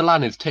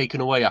Castellan is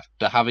taken away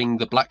after having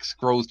the Black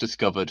Scrolls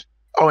discovered.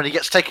 Oh, and he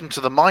gets taken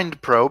to the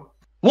mind probe.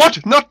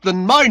 What? Not the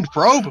mind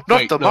probe?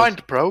 Not Wait, the no.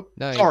 mind probe.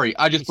 No, Sorry,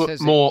 I just he put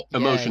says more it-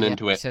 emotion yeah,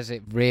 into He it. says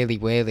it really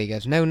weirdly. He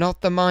goes, no,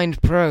 not the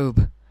mind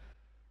probe.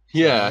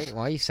 Yeah.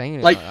 Why are you saying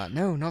it Like- like that?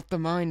 No, not the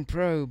mind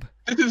probe.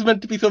 This is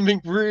meant to be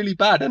something really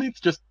bad, and it's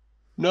just,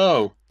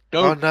 no,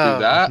 don't no. do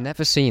that. I've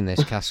never seen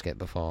this casket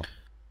before.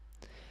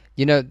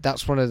 You know,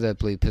 that's one of the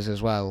bloopers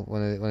as well.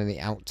 One of the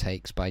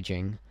outtakes by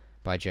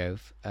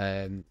Jove.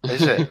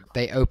 Is it?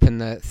 They open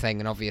the thing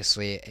and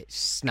obviously it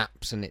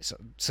snaps and it's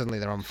suddenly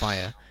they're on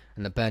fire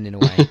and they're burning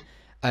away,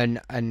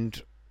 and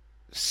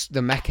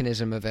the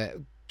mechanism of it.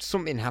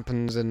 Something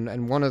happens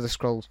and one of the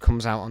scrolls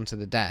comes out onto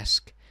the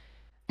desk,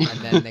 and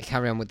then they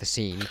carry on with the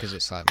scene because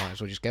it's like might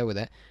as well just go with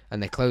it,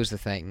 and they close the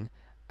thing.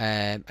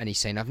 And he's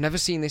saying, I've never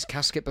seen this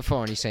casket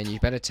before, and he's saying,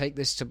 you better take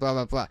this to blah,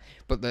 blah, blah.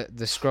 But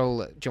the scroll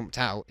that jumped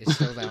out is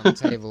still there on the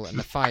table, and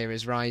the fire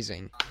is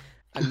rising.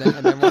 And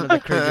then one of the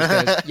crew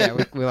just goes,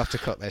 yeah, we'll have to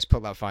cut this,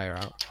 put that fire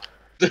out.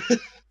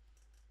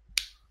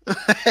 You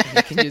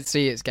can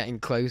see it's getting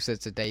closer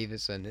to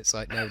Davison. It's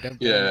like, no, don't.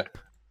 Yeah.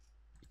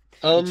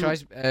 He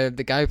tries,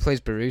 the guy who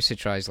plays Barusa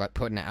tries, like,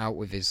 putting it out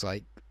with his,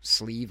 like,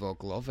 sleeve or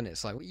glove, and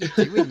it's like, what are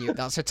you doing?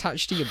 That's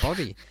attached to your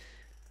body.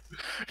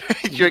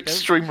 Your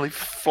extremely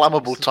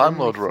flammable Time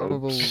Lord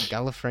Flammable robes.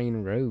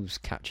 Gallifreyan robes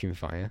catching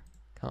fire.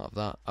 Can't have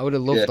that. I would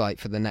have loved like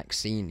for the next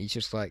scene. He's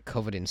just like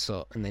covered in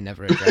soot, and they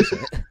never address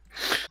it.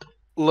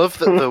 Love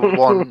that the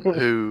one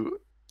who,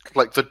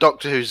 like the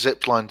Doctor who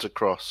zip lines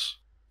across.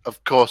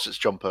 Of course, it's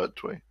John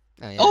Pertwee.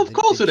 Yeah, Oh, of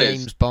course the it is.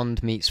 James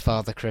Bond meets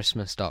Father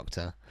Christmas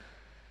Doctor.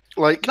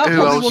 Like That who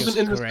probably else? wasn't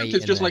in the Great script.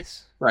 It's in just like,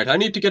 this. right, I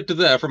need to get to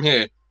there from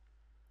here.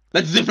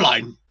 Let's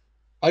zipline.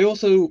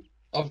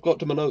 I've got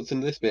to my notes in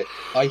this bit.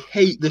 I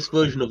hate this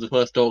version of the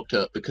First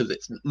Doctor because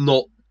it's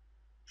not.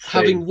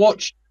 Having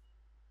watched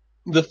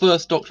the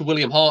First Doctor,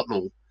 William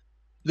Hartnell,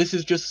 this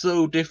is just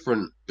so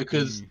different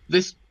because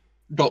this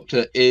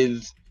Doctor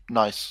is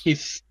Nice.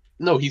 he's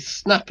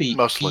snappy.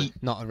 Mostly.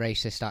 Not a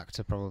racist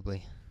actor,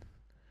 probably.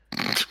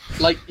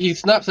 He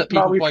snaps at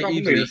people No, he quite probably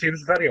easily is. He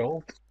was very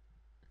old.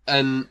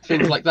 and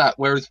things like that.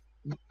 Whereas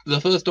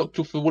the First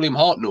Doctor for William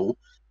Hartnell,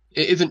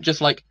 it isn't just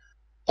like,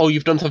 oh,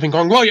 you've done something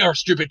wrong, well, you're a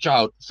stupid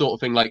child, sort of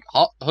thing, like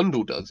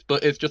Hundle does.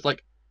 But it's just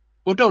like,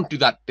 well, don't do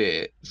that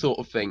bit, sort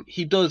of thing.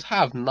 He does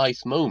have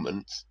nice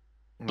moments,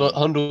 but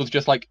Hundle's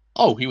just like,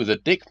 oh, he was a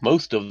dick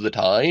most of the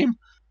time.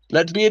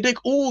 Let's be a dick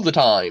all the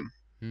time.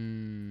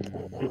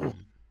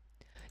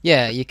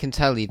 Yeah, you can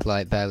tell he'd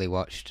like barely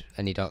watched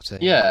any Doctor.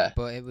 Yeah.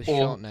 But it was Or-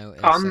 short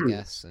notice, I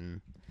guess,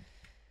 and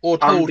Or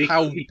told And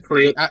how he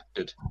he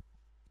acted.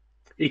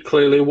 He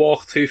clearly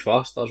walked too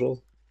fast as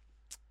well.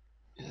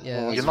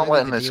 yeah, You're that's not really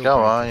letting the this deal go,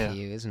 breaker are for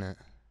you? Isn't it?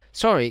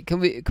 Sorry, can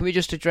we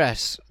just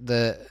address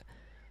the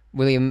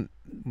William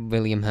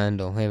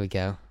Hurndall? Here we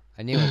go.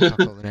 I knew I'd cock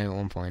up the name at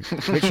one point.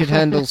 Richard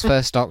Hurndall's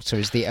First Doctor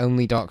is the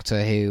only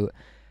Doctor who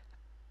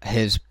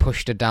has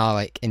pushed a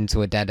Dalek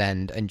into a dead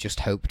end and just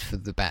hoped for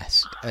the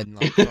best and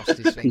like crossed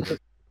his fingers.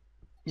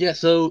 Yeah,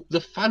 so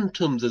the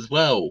Phantoms as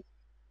well,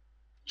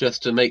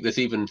 just to make this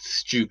even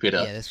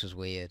stupider. Yeah, this was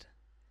weird.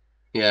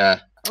 Yeah.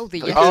 Oh,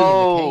 the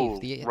Oh, Yeti in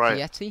the cave. right.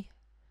 The Yeti?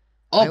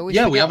 I Oh, always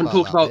yeah, we forget haven't about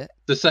talked that about bit.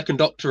 the Second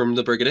Doctor and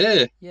the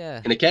Brigadier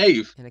Yeah, in a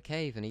cave in a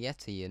cave and a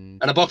Yeti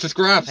and and a box of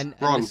scraps. and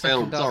Wrong the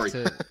second film, sorry.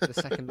 Doctor, the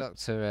second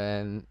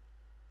Doctor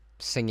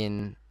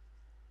singing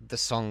the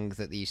song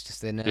that they used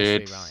to the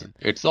nursery rhyme.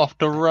 It's off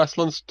to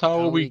Wrestling's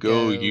Tower we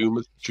go. You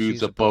must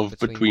choose above,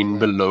 between,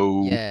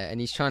 below. Yeah, and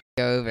he's trying to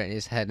go over it in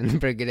his head, and the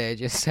Brigadier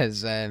just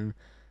says,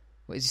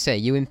 "What does he say?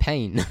 You in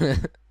pain?"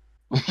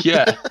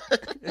 Yeah.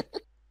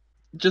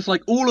 Just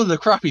like all of the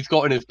crap he's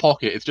got in his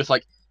pocket, it's just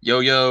like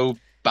yo-yo,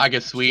 bag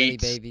of Jelly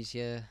sweets. babies,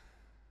 yeah.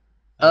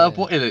 Yeah.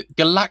 What is it?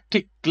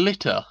 Galactic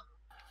glitter.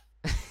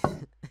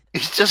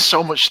 He's just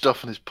so much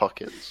stuff in his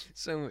pockets.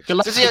 So much.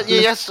 Galactic Does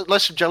he has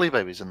less some jelly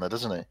babies in there,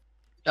 doesn't he?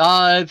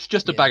 It's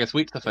just a Yeah. bag of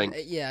sweets, I think.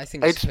 Yeah, I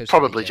think It's supposed to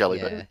probably be, jelly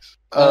yeah. babies.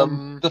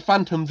 The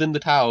Phantoms in the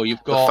tower. You've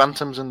The got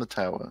Phantoms in the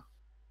Tower.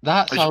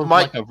 that Which sounds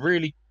might- like a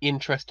really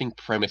interesting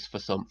premise for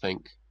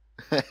something.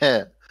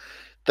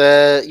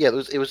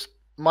 It was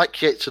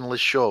Mike Yates and Liz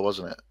Shaw,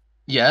 wasn't it?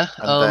 Yeah,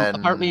 And then-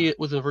 apparently it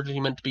was originally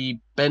meant to be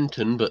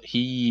Benton, but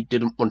he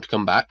didn't want to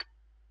come back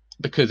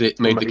because it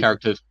made the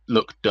character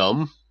look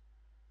dumb.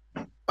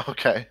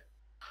 Okay.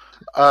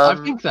 I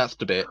think that's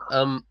the bit.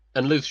 And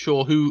Liz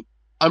Shaw, who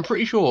I'm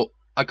pretty sure,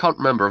 I can't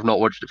remember, I've not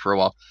watched it for a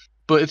while,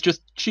 but it's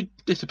just, she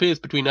disappears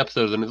between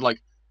episodes, and it's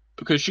like,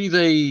 because she's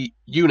a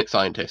unit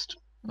scientist.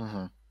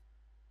 Mhm.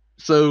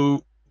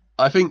 So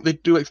I think they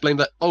do explain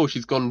that, oh,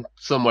 she's gone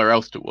somewhere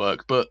else to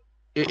work, but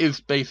it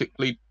is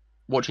basically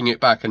watching it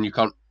back, and you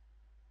can't,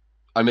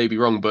 I may be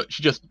wrong, but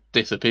she just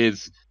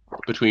disappears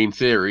between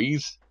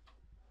series.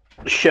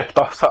 Shipped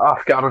off to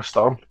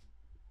Afghanistan.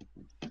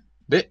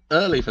 Bit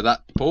early for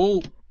that,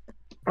 Paul.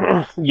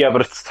 Yeah,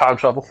 but it's time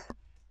travel.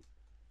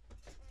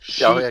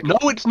 No,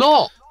 it's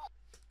not.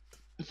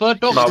 The Third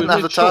Doctor No, Doesn't have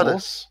the Liz Shaw,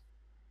 TARDIS.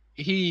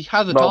 he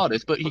has a No.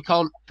 TARDIS, but he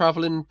can't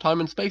travel in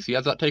time and space. He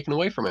has that taken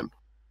away from him.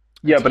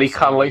 Yeah, but he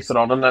can later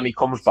on, and then he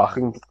comes back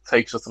and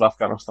takes us to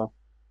Afghanistan.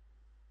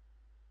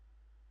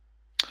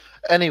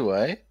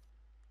 Anyway,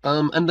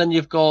 And then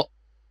you've got,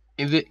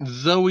 is it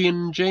Zoe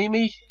and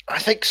Jamie? I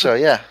think so.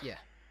 Yeah.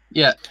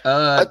 Yeah,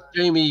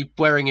 Jamie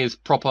wearing his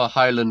proper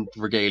Highland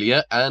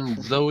regalia,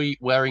 and Zoe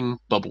wearing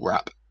bubble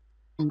wrap.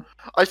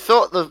 I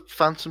thought the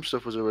Phantom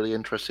stuff was a really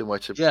interesting way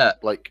to Yeah,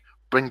 like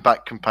bring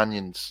back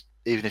companions,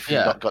 even if you've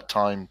Yeah. not got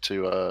time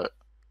to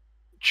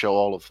show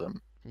all of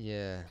them.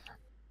 Yeah.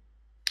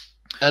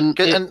 and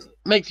Good, it and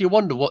makes you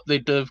wonder what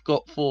they'd have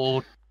got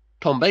for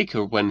Tom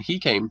Baker when he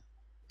came,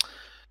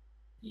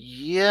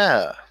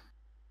 yeah,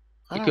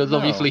 I don't because know.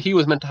 obviously he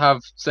was meant to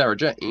have Sarah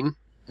Jane.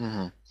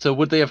 Mhm. So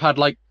would they have had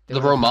like They the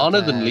would have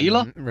Romanas had, and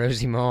Leela?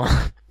 Rosie Moore.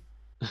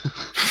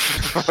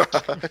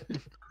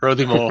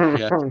 Rosie Moore,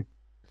 yeah.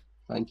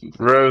 Thank you.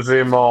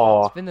 Rosie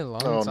Moore. It's been a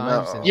long Oh,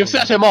 time no. since. You've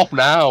set him off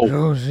now.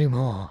 Rosie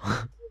Moore.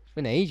 It's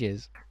been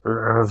ages.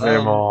 Rosie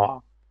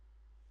Moore.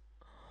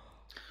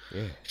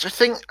 Yeah. So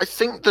I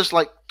think there's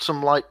like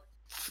some like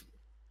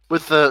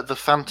with the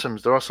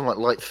Phantoms. There are some like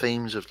light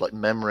themes of like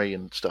memory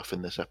and stuff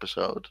in this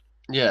episode.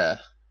 Yeah,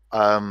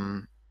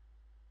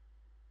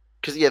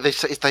 Because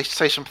they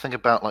say something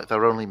about like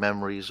their only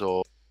memories,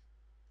 or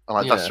and,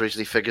 like that's Yeah. the reason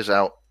he figures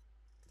out.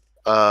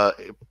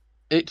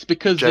 it's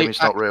because Jamie's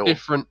they not act real.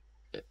 different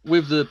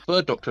with the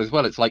Third Doctor as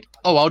well. It's like,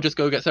 oh, I'll just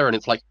go get Sarah, and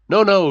it's like,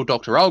 no,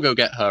 Doctor, I'll go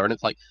get her, and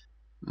it's like,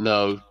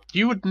 no,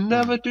 you would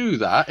never do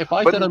that. If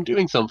I But- said I'm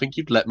doing something,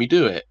 you'd let me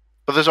do it.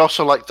 But there's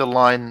also like the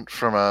line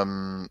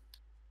from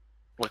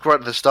like right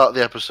at the start of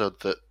the episode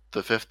that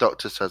the Fifth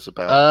Doctor says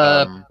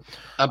about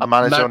a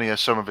man is only a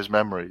sum of his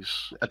memories.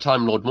 a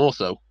Time Lord more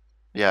so.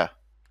 Yeah,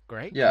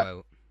 Great Yeah.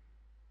 quote.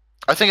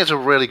 I think it's a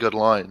really good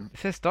line.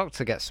 Fifth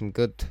Doctor gets some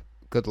good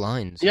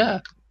lines. Yeah.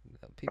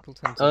 People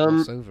tend to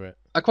gloss over it.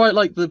 I quite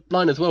like the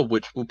line as well,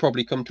 which we'll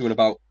probably come to in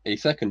about a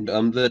second.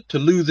 The to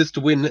lose is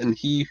to win, and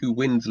he who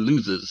wins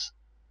loses.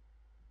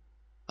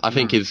 I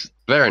think is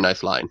a very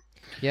nice line.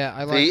 Yeah,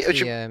 I like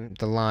The-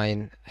 the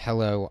line,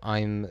 "Hello,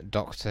 I'm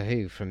Doctor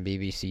Who" from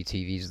BBC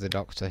TV's The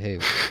Doctor Who.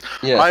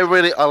 Yeah, I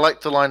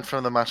like the line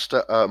from the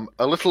Master.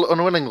 A little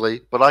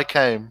unwillingly, but I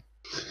came.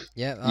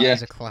 Yeah, that Yeah.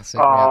 is a classic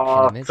Oh,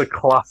 reaction it's image. a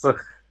classic.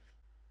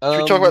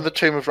 Should we talk about the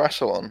Tomb of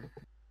Rassilon?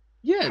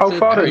 Yeah, How it's a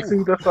far very-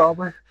 into this are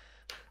we?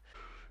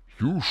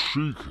 You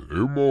seek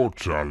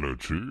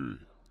immortality.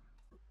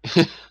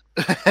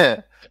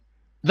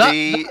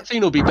 That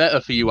scene will be better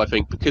for you, I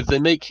think, because they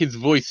make his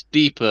voice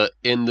deeper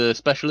in the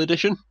special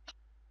edition.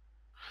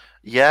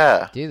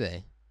 Yeah. Do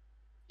they?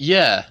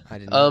 Yeah, I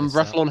didn't notice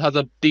that. Rassilon has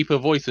a deeper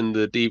voice in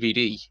the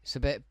DVD. It's a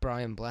bit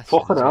Brian Blessed.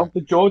 Fucking isn't hell, it?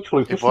 the George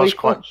Lucas It was make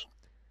quite- that?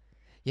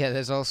 Yeah,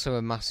 there's also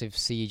a massive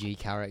CG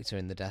character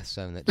in the Death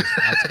Zone that just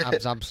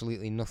adds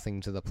absolutely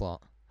nothing to the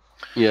plot.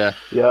 Yeah.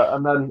 Yeah,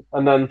 and then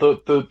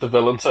the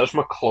villain says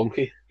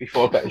McClunky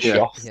before getting Yeah.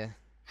 shot. Yeah.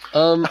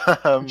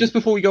 Just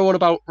before we go on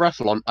about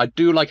Rassilon, I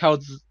do like how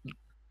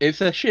it's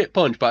a shit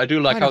punch, but I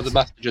do like Why how not? the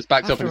master just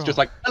backs up After and is just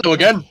all. like, hello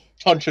again,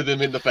 punches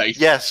him in the face.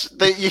 yes,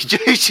 he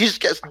just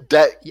gets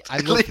decked. Yeah, I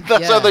love-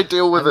 That's how yeah, they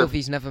deal with I love him.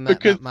 he's never met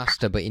Because- that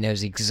master, but he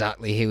knows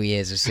exactly who he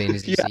is as soon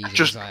as he Yeah, sees him.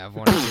 just- He's like, I've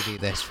wanted to do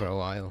this for a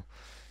while.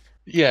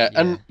 Yeah, Yeah.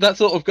 and that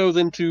sort of goes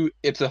into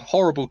it's a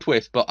horrible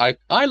twist, but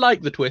I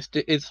like the twist.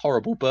 It is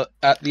horrible, but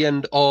at the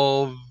end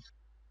of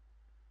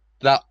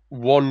that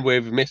one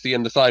with Missy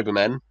and the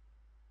Cybermen,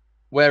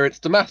 where it's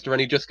the master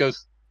and he just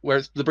goes, where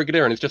it's the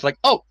Brigadier and it's just like,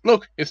 oh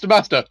look, it's the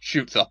master,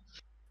 shoots her.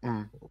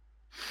 Mm.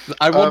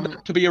 I want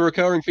that to be a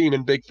recurring theme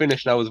in Big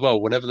Finish now as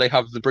well. Whenever they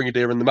have the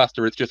Brigadier and the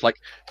Master, it's just like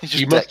He you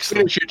just must decks them.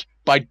 finish it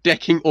by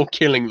decking or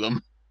killing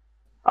them.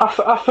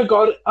 I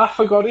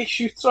forgot he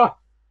shoots her,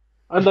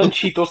 and then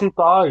she doesn't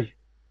die.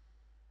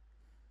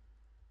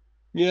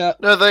 Yeah,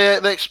 No,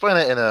 they explain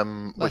it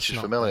in Let's which is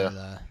not familiar. go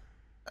there.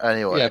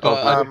 Anyway, Yeah,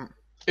 but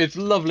it's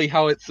lovely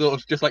how it's sort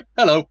of just like,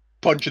 hello,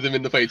 punches him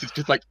in the face. It's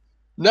just like,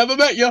 never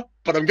met you,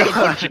 but I'm gonna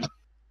punch you.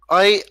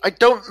 I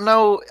don't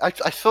know. I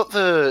thought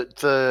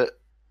the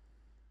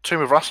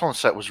Tomb of Rassilon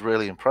set was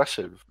really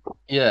impressive.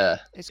 Yeah,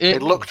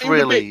 It looked seemed a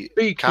really bit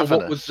big for what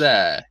cavernous. was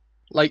there.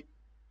 Like,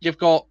 you've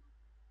got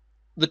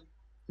the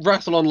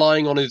Rassilon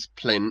lying on his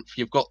plinth.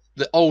 You've got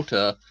the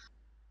altar.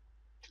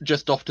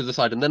 just off to the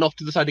side, and then off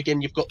to the side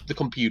again you've got the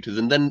computers,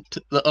 and then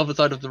to the other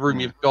side of the room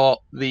you've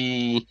got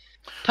the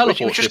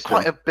teleport Which is system.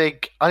 quite a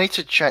big. I need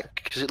to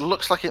check because it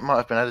looks like it might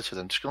have been edited.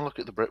 I'm just going to look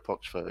at the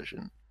BritBox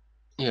version.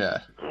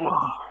 Yeah.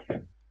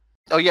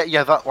 Oh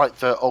yeah. That like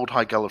the old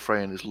High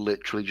Gallifreyan is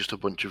literally just a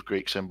bunch of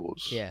Greek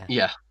symbols. Yeah.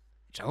 Yeah.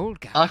 It's old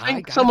I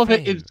think some of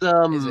it is Is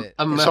a it? It's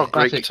all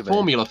mathematic Greek to me.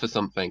 formula for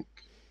something.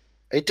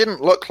 It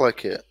didn't look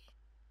like it.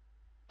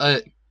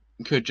 It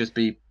could just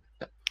be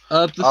the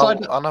I'll-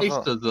 side I'll that have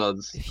Easter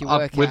does. If you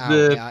work with it out,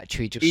 the it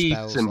actually just E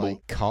spells symbol.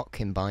 like cock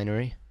in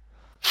binary.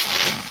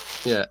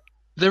 Yeah.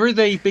 There is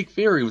a big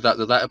theory with that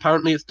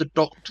apparently it's the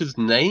Doctor's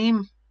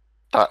name.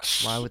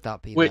 That's Why would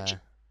that be Which-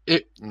 there?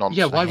 nonsense.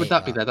 Yeah, why I would hate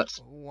that be that. there?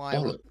 That's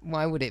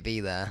Why would it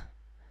be there?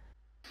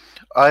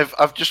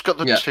 I've just got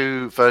the Yeah.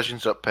 two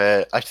versions up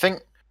here. I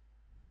think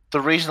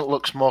the reason it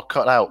looks more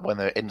cut out when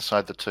they're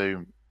inside the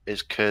tomb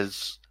is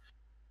because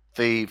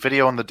the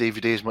video on the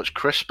DVD is much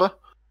crisper,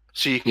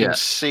 so you can Yeah.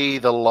 see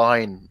the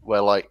line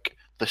where like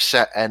the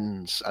set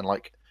ends and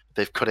like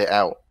they've cut it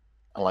out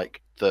and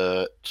like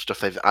the stuff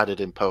they've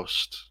added in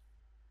post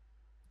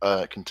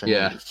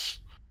continues.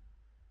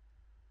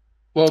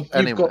 well, you've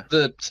Anyway. got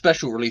the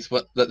special release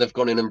that they've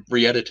gone in and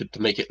re-edited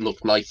to make it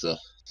look nicer.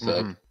 So,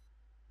 Mhm.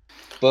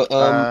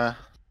 but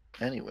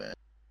Anyway,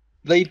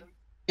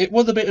 it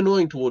was a bit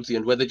annoying towards the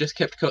end where they just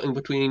kept cutting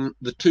between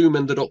the tomb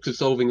and the Doctor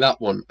solving that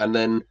one, and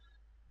then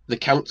the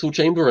council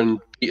chamber and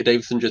Peter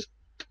Davison just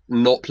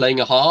not playing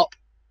a harp.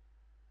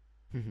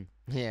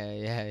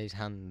 Yeah, his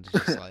hand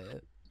just like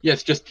it.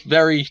 Yes, just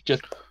very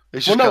just.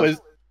 he's Well, just no, kind of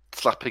it's,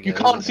 slapping you it.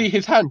 can't isn't see he?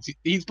 his hands.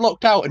 He's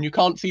blocked out, and you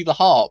can't see the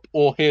harp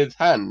or his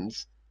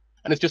hands.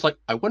 And it's just like,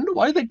 I wonder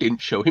why they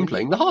didn't show him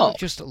playing the I harp.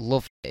 just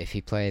loved it if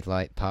he played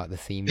like part of the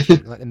theme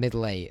tune, like the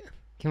middle eight.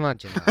 Can you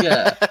imagine that?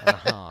 Yeah. On a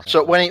harp.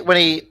 So when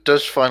he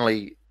does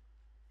finally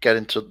get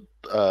into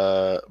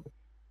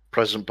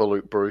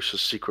President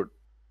Bruce's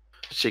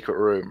secret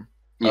room,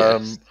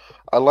 Yes.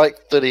 I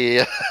like that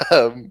he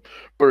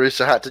Bruce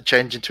had to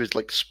change into his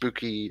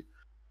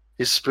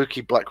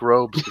spooky black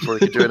robes before he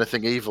could do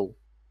anything evil.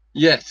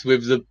 Yes,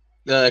 with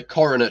the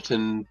coronet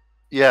and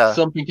Yeah,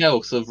 something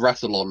else of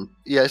Rassilon.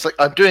 yeah. It's like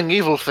I'm doing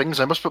evil things.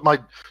 I must put my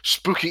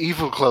spooky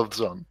evil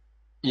clothes on.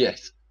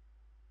 Yes.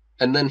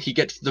 And then he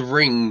gets the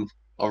ring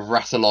of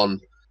Rassilon.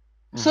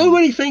 So Mhm.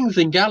 many things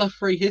in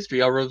Gallifrey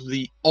history are of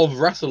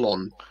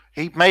Rassilon.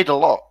 He made a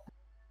lot.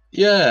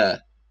 Yeah.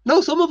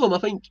 No, some of them I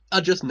think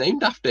are just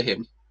named after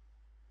him.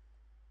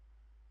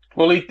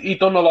 Well, he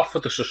done a lot for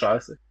the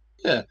society.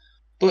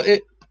 But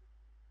it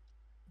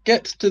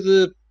gets to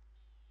the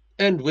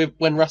end with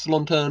when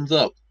Rassilon turns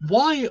up.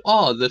 Why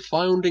are the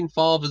founding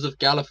fathers of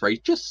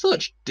Gallifrey just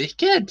such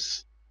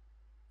dickheads?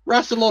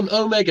 Rassilon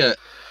Omega,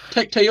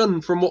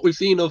 Tecteun, from what we've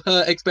seen of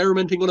her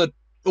experimenting on an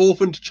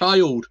orphaned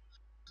child.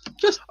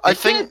 Just I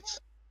think dickheads.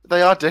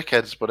 they are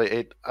dickheads, but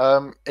it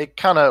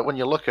kind of, when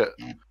you look at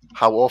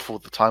how awful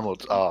the Time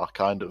Lords are,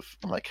 kind of,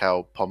 and like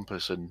how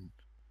pompous and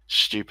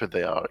stupid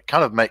they are, it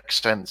kind of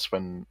makes sense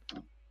when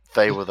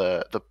they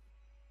were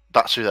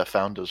that's who their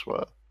founders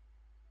were.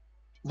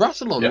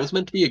 Rassilon Yeah. was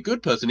meant to be a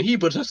good person. He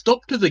put a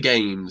stop to the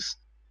games.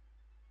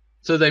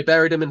 So they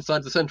buried him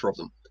inside the center of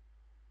them.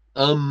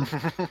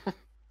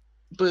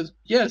 But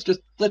yeah, it's just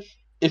that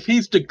if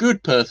he's the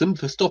good person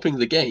for stopping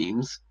the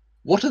games,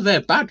 what are their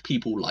bad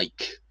people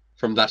like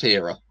from that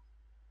era?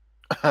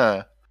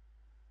 But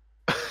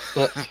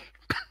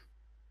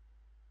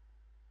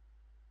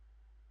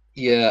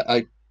yeah,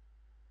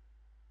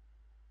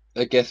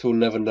 I guess we'll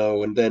never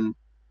know. And then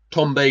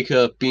Tom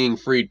Baker being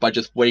freed by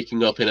just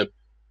waking up in a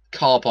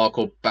car park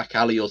or back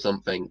alley or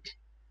something,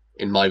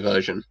 in my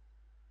version.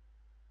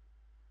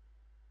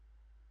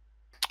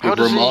 How With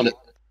does Romana-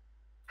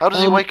 How does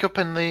he Um, wake up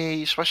in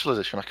the special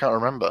edition? I can't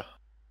remember.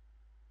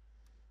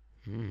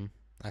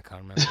 I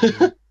can't remember.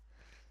 either.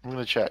 I'm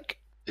gonna check.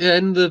 Yeah,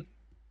 in the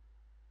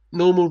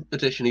normal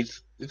edition,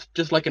 it's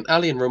just like an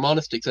alien.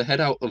 Romana sticks her head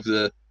out of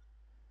the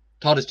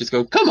TARDIS, just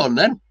going, "Come on,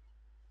 then!"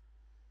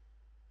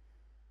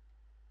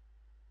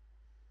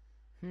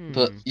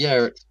 But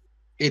yeah,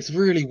 it's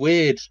really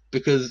weird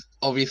because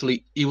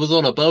obviously he was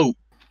on a boat,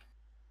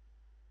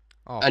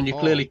 Oh, and you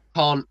Paul. clearly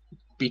can't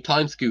be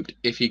time scooped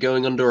if you're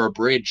going under a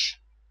bridge.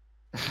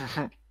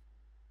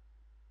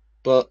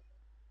 But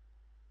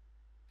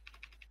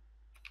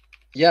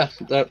yeah,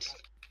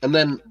 and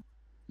then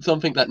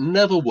something that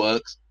never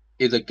works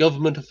is a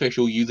government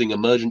official using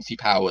emergency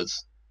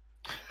powers.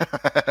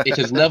 It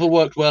has never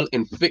worked well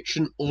in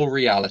fiction or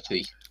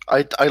reality.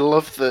 I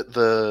love that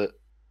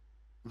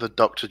the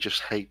Doctor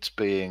just hates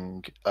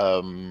being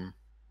In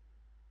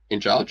the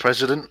charge?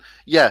 president.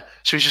 Yeah,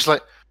 so he's just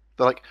like,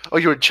 they're like, "Oh,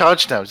 you're in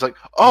charge now." He's like,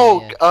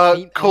 "Oh, Yeah.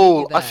 Meet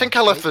cool. you I there. think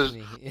I left Wait the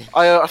for me.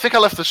 I think I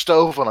left the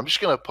stove on. I'm just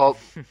gonna pop.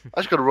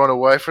 I just gotta run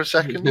away for a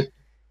second."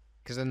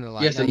 Because then they're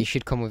like, Yes, no, and- you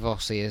should come with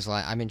us. He is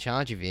like, I'm in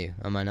charge of you.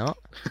 Am I not?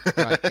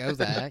 Right, go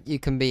there. You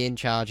can be in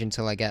charge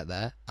until I get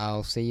there.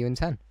 I'll see you in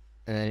 10.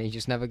 And then he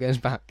just never goes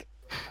back.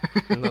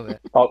 I love it.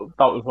 That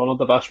was one of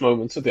the best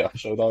moments of the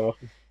episode, I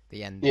reckon.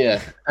 The end.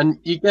 Yeah, and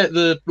you get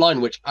the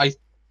line which I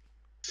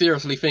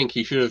seriously think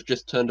he should have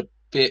just turned a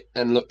bit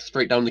and looked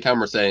straight down the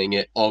camera saying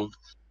it, of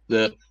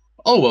the,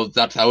 oh, well,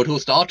 that's how it all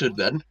started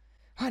then.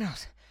 Why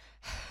not?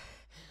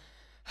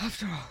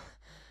 After all.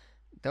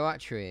 Though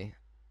actually,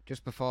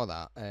 just before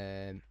that,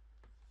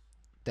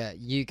 that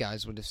you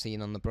guys would have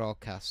seen on the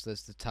broadcast,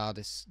 there's the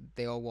TARDIS,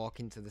 they all walk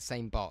into the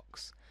same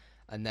box,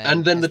 and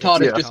then the as they TARDIS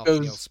take just off, goes...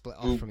 they all split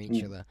off from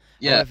each other.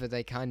 Yeah. However,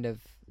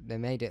 they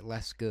made it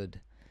less good.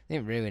 They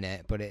didn't ruin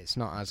it, but it's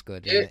not as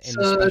good in It's,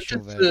 the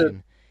special just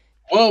version.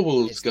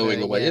 Werewolves It's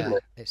going away, isn't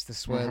it? It's the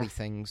swirly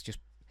things. Just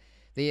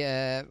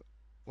the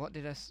what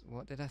did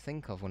I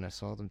think of when I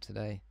saw them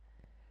today?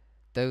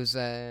 Those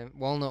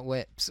walnut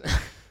whips.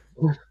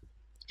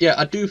 Yeah,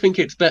 I do think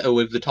it's better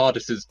with the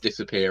TARDISes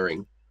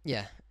disappearing.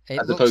 Yeah,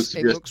 As opposed to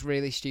it just- looks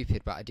really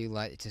stupid, but I do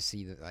like to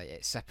see that like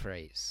it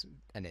separates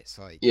and it's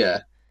like Yeah,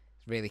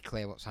 really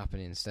clear what's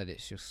happening. Instead,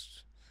 it's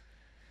just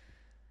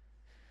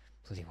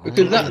bloody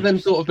because that walnut then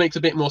whips. sort of makes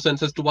a bit more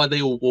sense as to why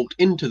they all walked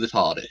into the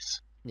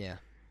TARDIS. Yeah.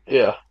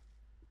 Yeah.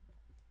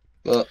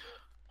 But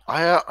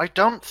I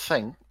don't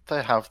think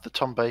they have the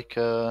Tom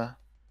Baker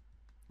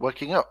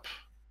waking up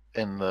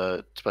in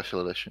the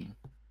special edition.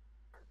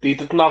 They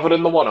didn't have it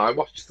in the one I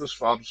watched as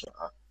far as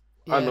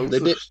I know. They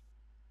did.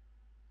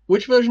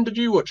 Which version did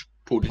you watch,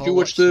 Paul? Did Paul you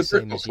watch watched the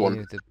same as BritBox one?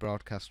 you, the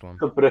broadcast one.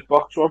 The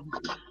BritBox one.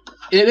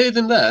 It is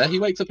in there. He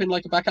wakes up in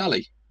like a back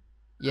alley.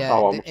 Yeah,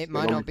 Oh, it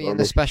might not be in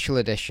the special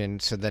edition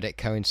so that it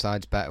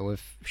coincides better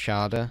with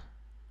Sharda.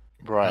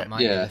 Right. That might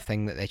be Yeah. the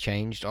thing that they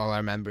changed. All I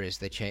remember is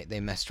they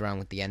messed around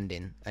with the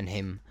ending, and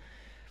him,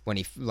 when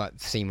he like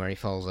the scene where he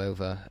falls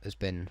over has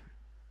been,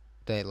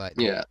 they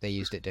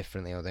used it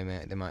differently, or they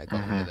might have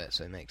got rid of it,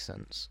 so it makes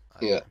sense. I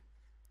don't Yeah. know.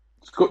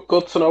 It's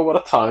good to know what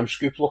a time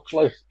scoop looks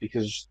like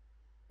because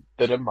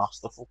they're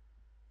masterful,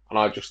 and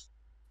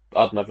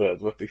I'd never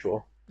heard of it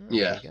before. Oh,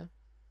 Yeah.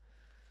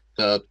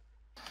 there you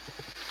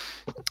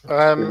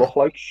They look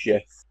like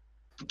shit.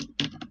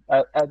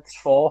 Ed's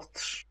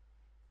thoughts.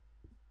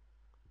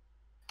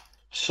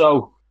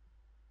 So,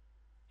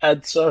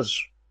 Ed says,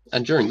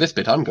 And during this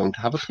bit, I'm going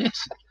to have a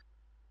piss.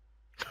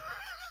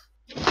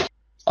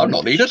 I'm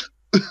not needed.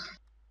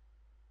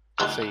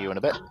 See you in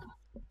a bit.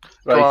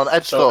 right, Go on,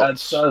 Ed's so Ed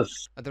thoughts.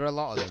 says, Are there a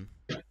lot of them?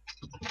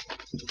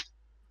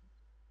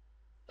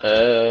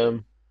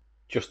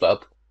 just Ed.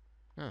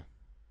 Huh.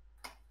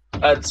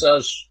 Ed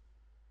says,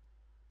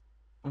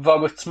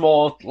 though it's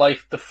more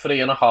like the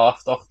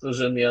 3.5 Doctors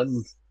in the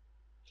end,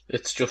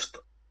 it's just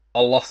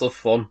a lot of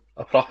fun,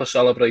 a proper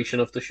celebration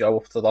of the show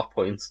up to that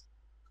point.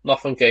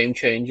 Nothing game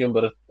changing,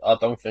 but I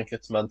don't think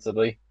it's meant to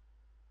be.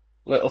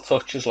 Little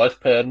touches like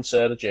Per and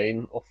Sarah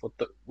Jane up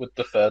with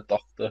the third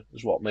Doctor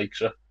is what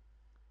makes it.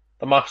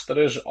 The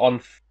Master is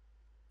on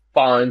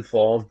fine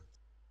form,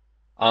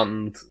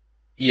 and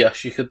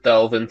yes, you could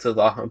delve into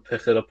that and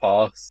pick it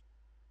apart.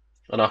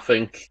 And I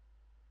think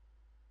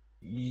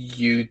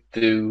you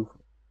do.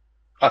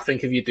 I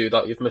think if you do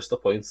that, you've missed the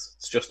point.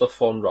 It's just a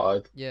fun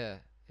ride. Yeah,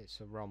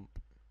 it's a romp.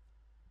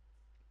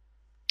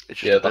 It's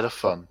just a bit of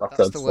fun. That's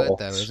Ed's the word,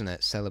 though, thoughts. isn't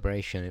it?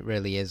 Celebration. It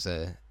really is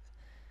a.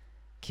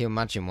 Can you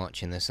imagine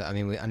watching this? I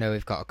mean, I know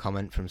we've got a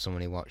comment from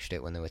someone who watched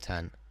it when they were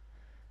 10,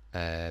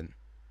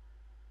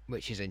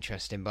 which is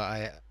interesting.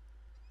 But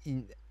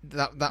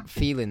that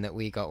feeling that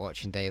we got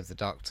watching Day of the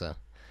Doctor,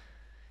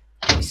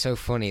 it's so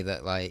funny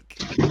that like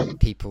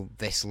people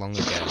this long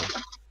ago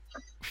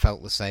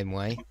felt the same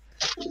way,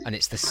 and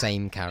it's the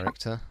same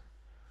character.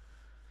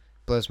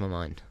 Blows my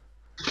mind.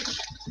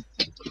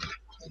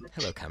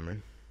 Hello,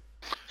 Cameron.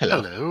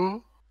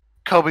 Hello.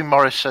 Colby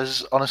Morris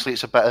says, honestly,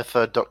 it's a better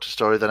third Doctor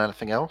story than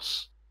anything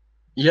else.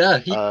 Yeah,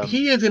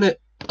 he is in it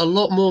a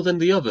lot more than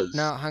the others.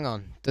 Now, hang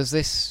on. Does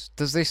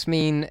this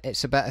mean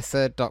it's a better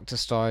third Doctor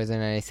story than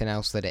anything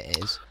else that it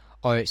is,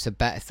 or it's a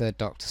better third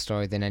Doctor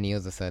story than any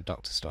other third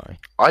Doctor story?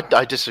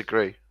 I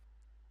disagree.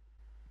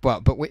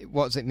 But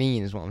what does it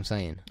mean? Is what I'm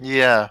saying.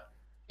 Yeah.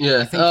 Yeah,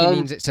 I think it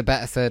means it's a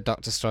better third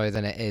Doctor story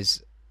than it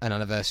is an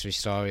anniversary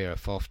story or a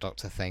fourth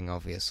Doctor thing.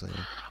 Obviously.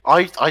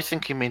 I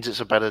think he means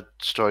it's a better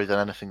story than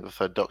anything the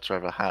third Doctor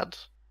ever had.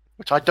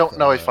 Which I don't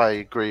know if I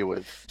agree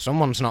with.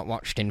 Someone's not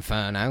watched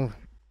Inferno.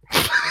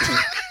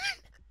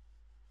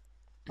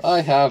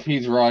 I have.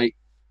 He's right.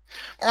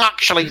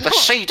 Actually, the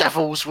Sea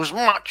Devils was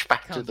much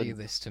better Can't do than...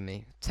 this to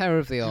me. Terror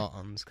of the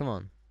Autons. Come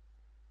on.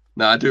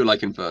 No, I do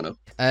like Inferno.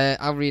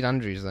 I'll read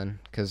Andrew's then,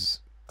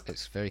 because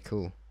it's very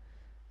cool.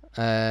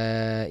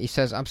 He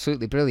says,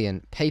 absolutely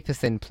brilliant.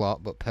 Paper-thin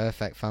plot, but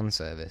perfect fan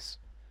service.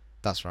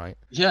 That's right.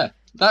 Yeah,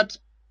 that's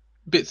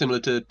a bit similar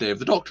to Day of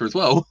the Doctor as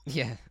well.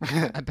 Yeah.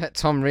 I bet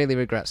Tom really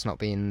regrets not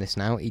being in this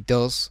now. He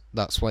does.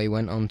 That's why he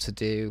went on to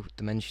do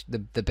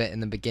the bit in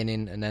the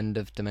beginning and end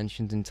of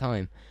Dimensions in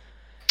Time.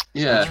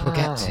 Yeah. Which we'll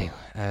get to.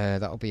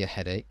 That'll be a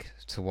headache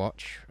to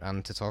watch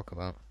and to talk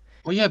about.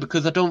 Well, yeah,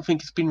 because I don't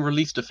think it's been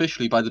released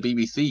officially by the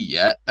BBC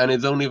yet, and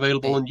it's only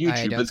available on I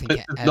YouTube. don't It's think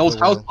it ever Noel's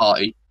House will.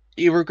 Party.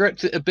 He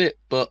regrets it a bit,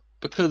 but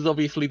because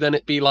obviously then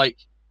it'd be like,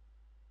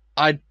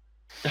 I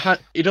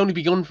it'd only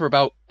begun for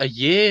about a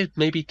year,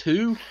 maybe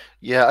 2.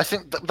 Yeah, I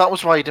think that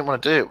was why he didn't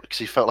want to do it, because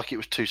he felt like it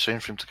was too soon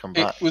for him to come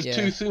back. It was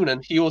too soon,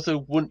 and he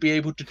also wouldn't be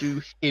able to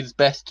do his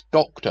best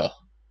Doctor.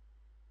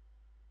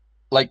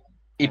 Like,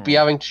 he'd be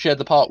having to share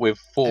the part with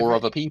 4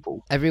 other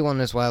people. Everyone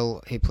as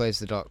well who plays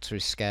the Doctor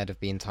is scared of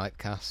being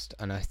typecast,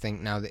 and I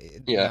think now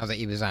that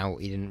he was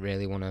out, he didn't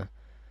really want to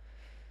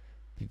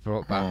be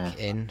brought back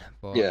in.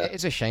 But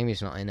it's a shame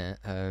he's not in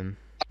it.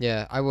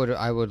 Yeah, I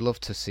would love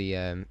to see.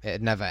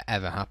 It'd never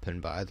ever happen,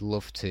 but I'd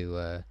love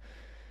to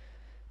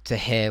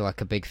hear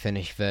like a Big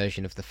Finish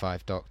version of the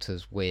 5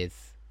 Doctors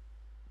with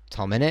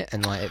Tom in it,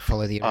 and like it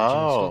follow the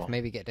original stuff.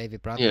 Maybe get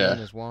David Bradley in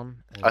as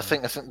one. I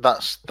think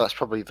that's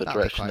probably the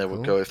direction they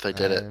would go if they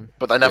did it,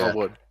 but they never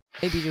would.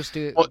 Maybe just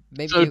do it. Well,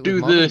 maybe so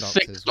do the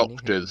 6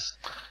 Doctors.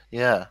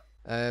 Yeah.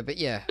 But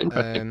yeah.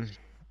 Interesting.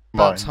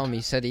 About Tom,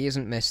 he said he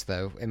isn't missed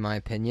though, in my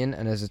opinion.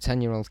 And as a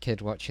 10-year-old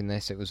kid watching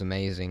this, it was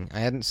amazing.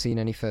 I hadn't seen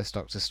any First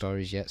Doctor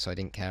stories yet, so I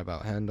didn't care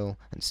about Handel,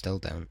 and still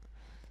don't.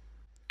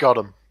 Got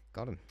him.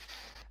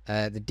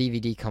 The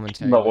DVD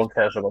commentary. No one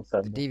cares about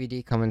that. The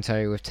DVD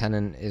commentary with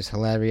Tennant is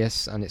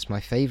hilarious, and it's my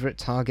favourite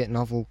Target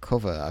novel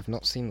cover. I've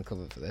not seen the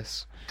cover for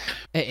this.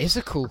 It is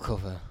a cool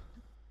cover.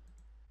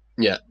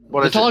 Yeah.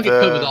 The Target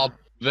covers are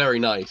very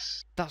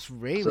nice. That's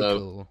really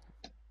cool.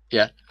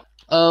 Yeah.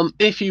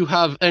 If you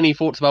have any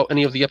thoughts about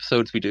any of the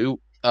episodes we do,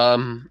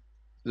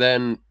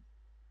 then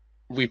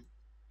we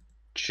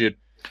should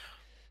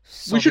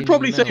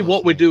probably say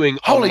what we're doing.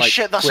 Holy on,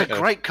 shit, that's Twitter. a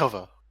great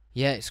cover.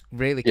 Yeah, it's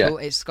really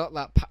cool. Yeah. It's got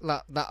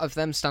that of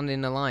them standing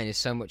in a line is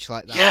so much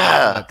like that.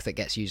 Yeah. That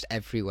gets used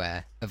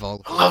everywhere of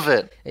all. I love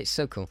it. It's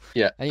so cool.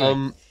 Yeah.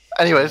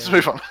 Anyway, let's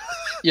move on.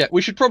 Yeah,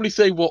 we should probably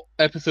say what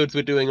episodes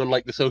we're doing on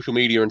like the social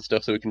media and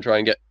stuff, so we can try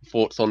and get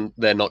thoughts on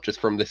there, not just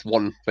from this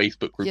one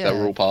Facebook group that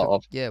we're all part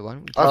of. Yeah, why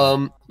don't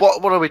we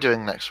what are we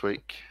doing next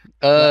week?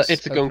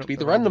 It's going to be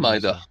the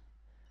randomizer,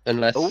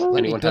 unless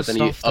anyone has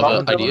any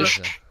other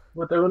ideas.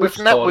 We're doing we've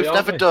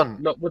never done.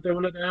 No, we're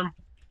doing it.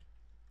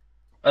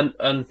 A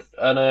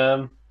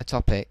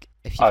topic.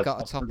 If you've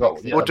got a topic,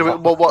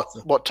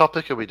 what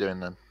topic are we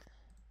doing then?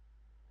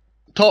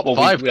 Top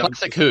 5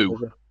 classic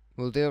Who.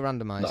 We'll do a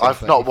randomizer.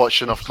 I've not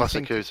watched enough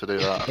Classic Who to do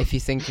that. If you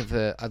think of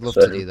I'd love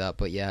to do that,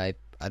 but yeah,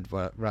 I'd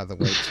rather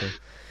wait till.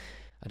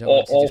 I don't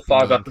all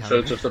 5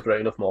 episodes of The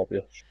Brain of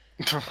Morbius,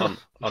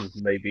 and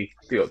maybe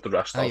the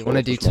rest. Oh, you want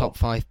to do top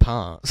 5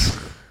 parts?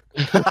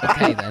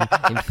 Okay then,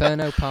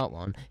 Inferno Part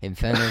 1,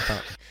 Inferno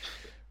Part.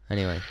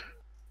 Anyway,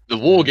 the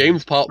War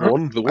Games Part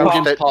 1, the War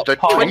Games Part 2,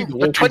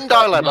 the Twin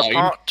Dilemma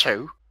Part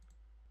 2.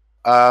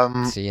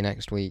 See you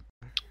next week.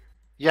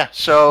 Yeah.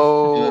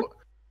 So.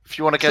 If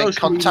you want to get in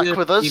contact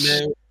with us,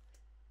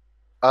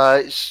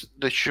 it's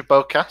the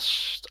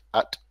Shabocast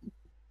at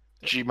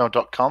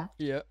gmail.com.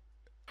 Yeah.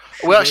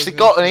 We actually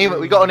got an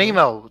email. We got an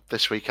email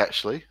this week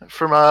actually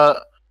from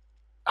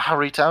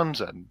Harry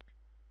Townsend.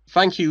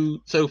 Thank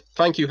you,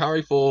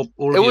 Harry, for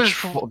all of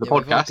the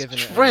podcast.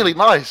 It's really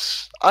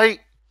nice.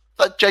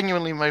 That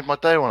genuinely made my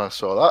day when I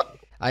saw that.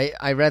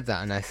 I read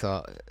that and I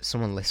thought,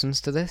 someone listens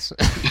to this.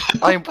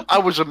 I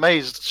was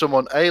amazed.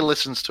 Someone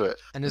listens to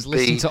it and has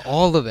listened to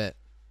all of it.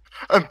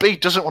 And B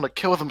doesn't want to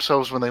kill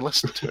themselves when they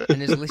listen to it.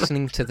 And is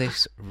listening to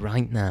this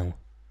right now.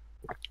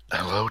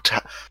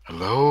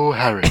 Hello,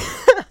 Harry.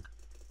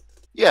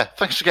 Yeah,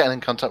 thanks for getting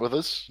in contact with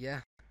us.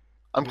 Yeah.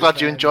 I'm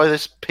glad you enjoy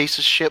this piece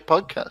of shit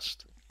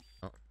podcast.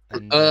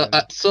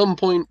 At some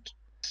point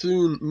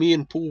soon, me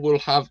and Paul will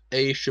have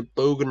a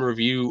Shabogan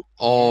review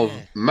of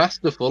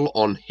Masterful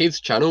on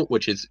his channel,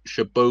 which is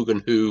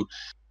Shabogan Who.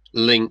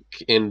 Link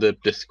in the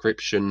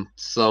description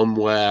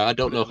somewhere. I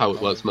don't know how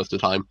it works most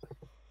of the time.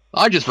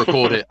 I just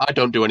record it. I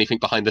don't do anything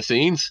behind the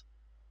scenes.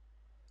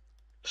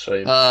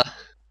 Same.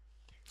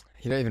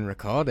 You don't even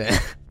record it.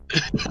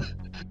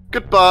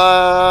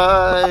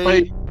 Goodbye.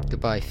 Bye.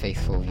 Goodbye,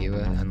 faithful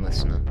viewer and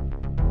listener.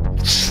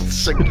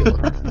 Singular.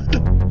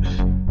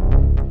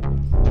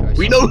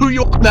 We know who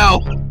you are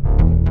now.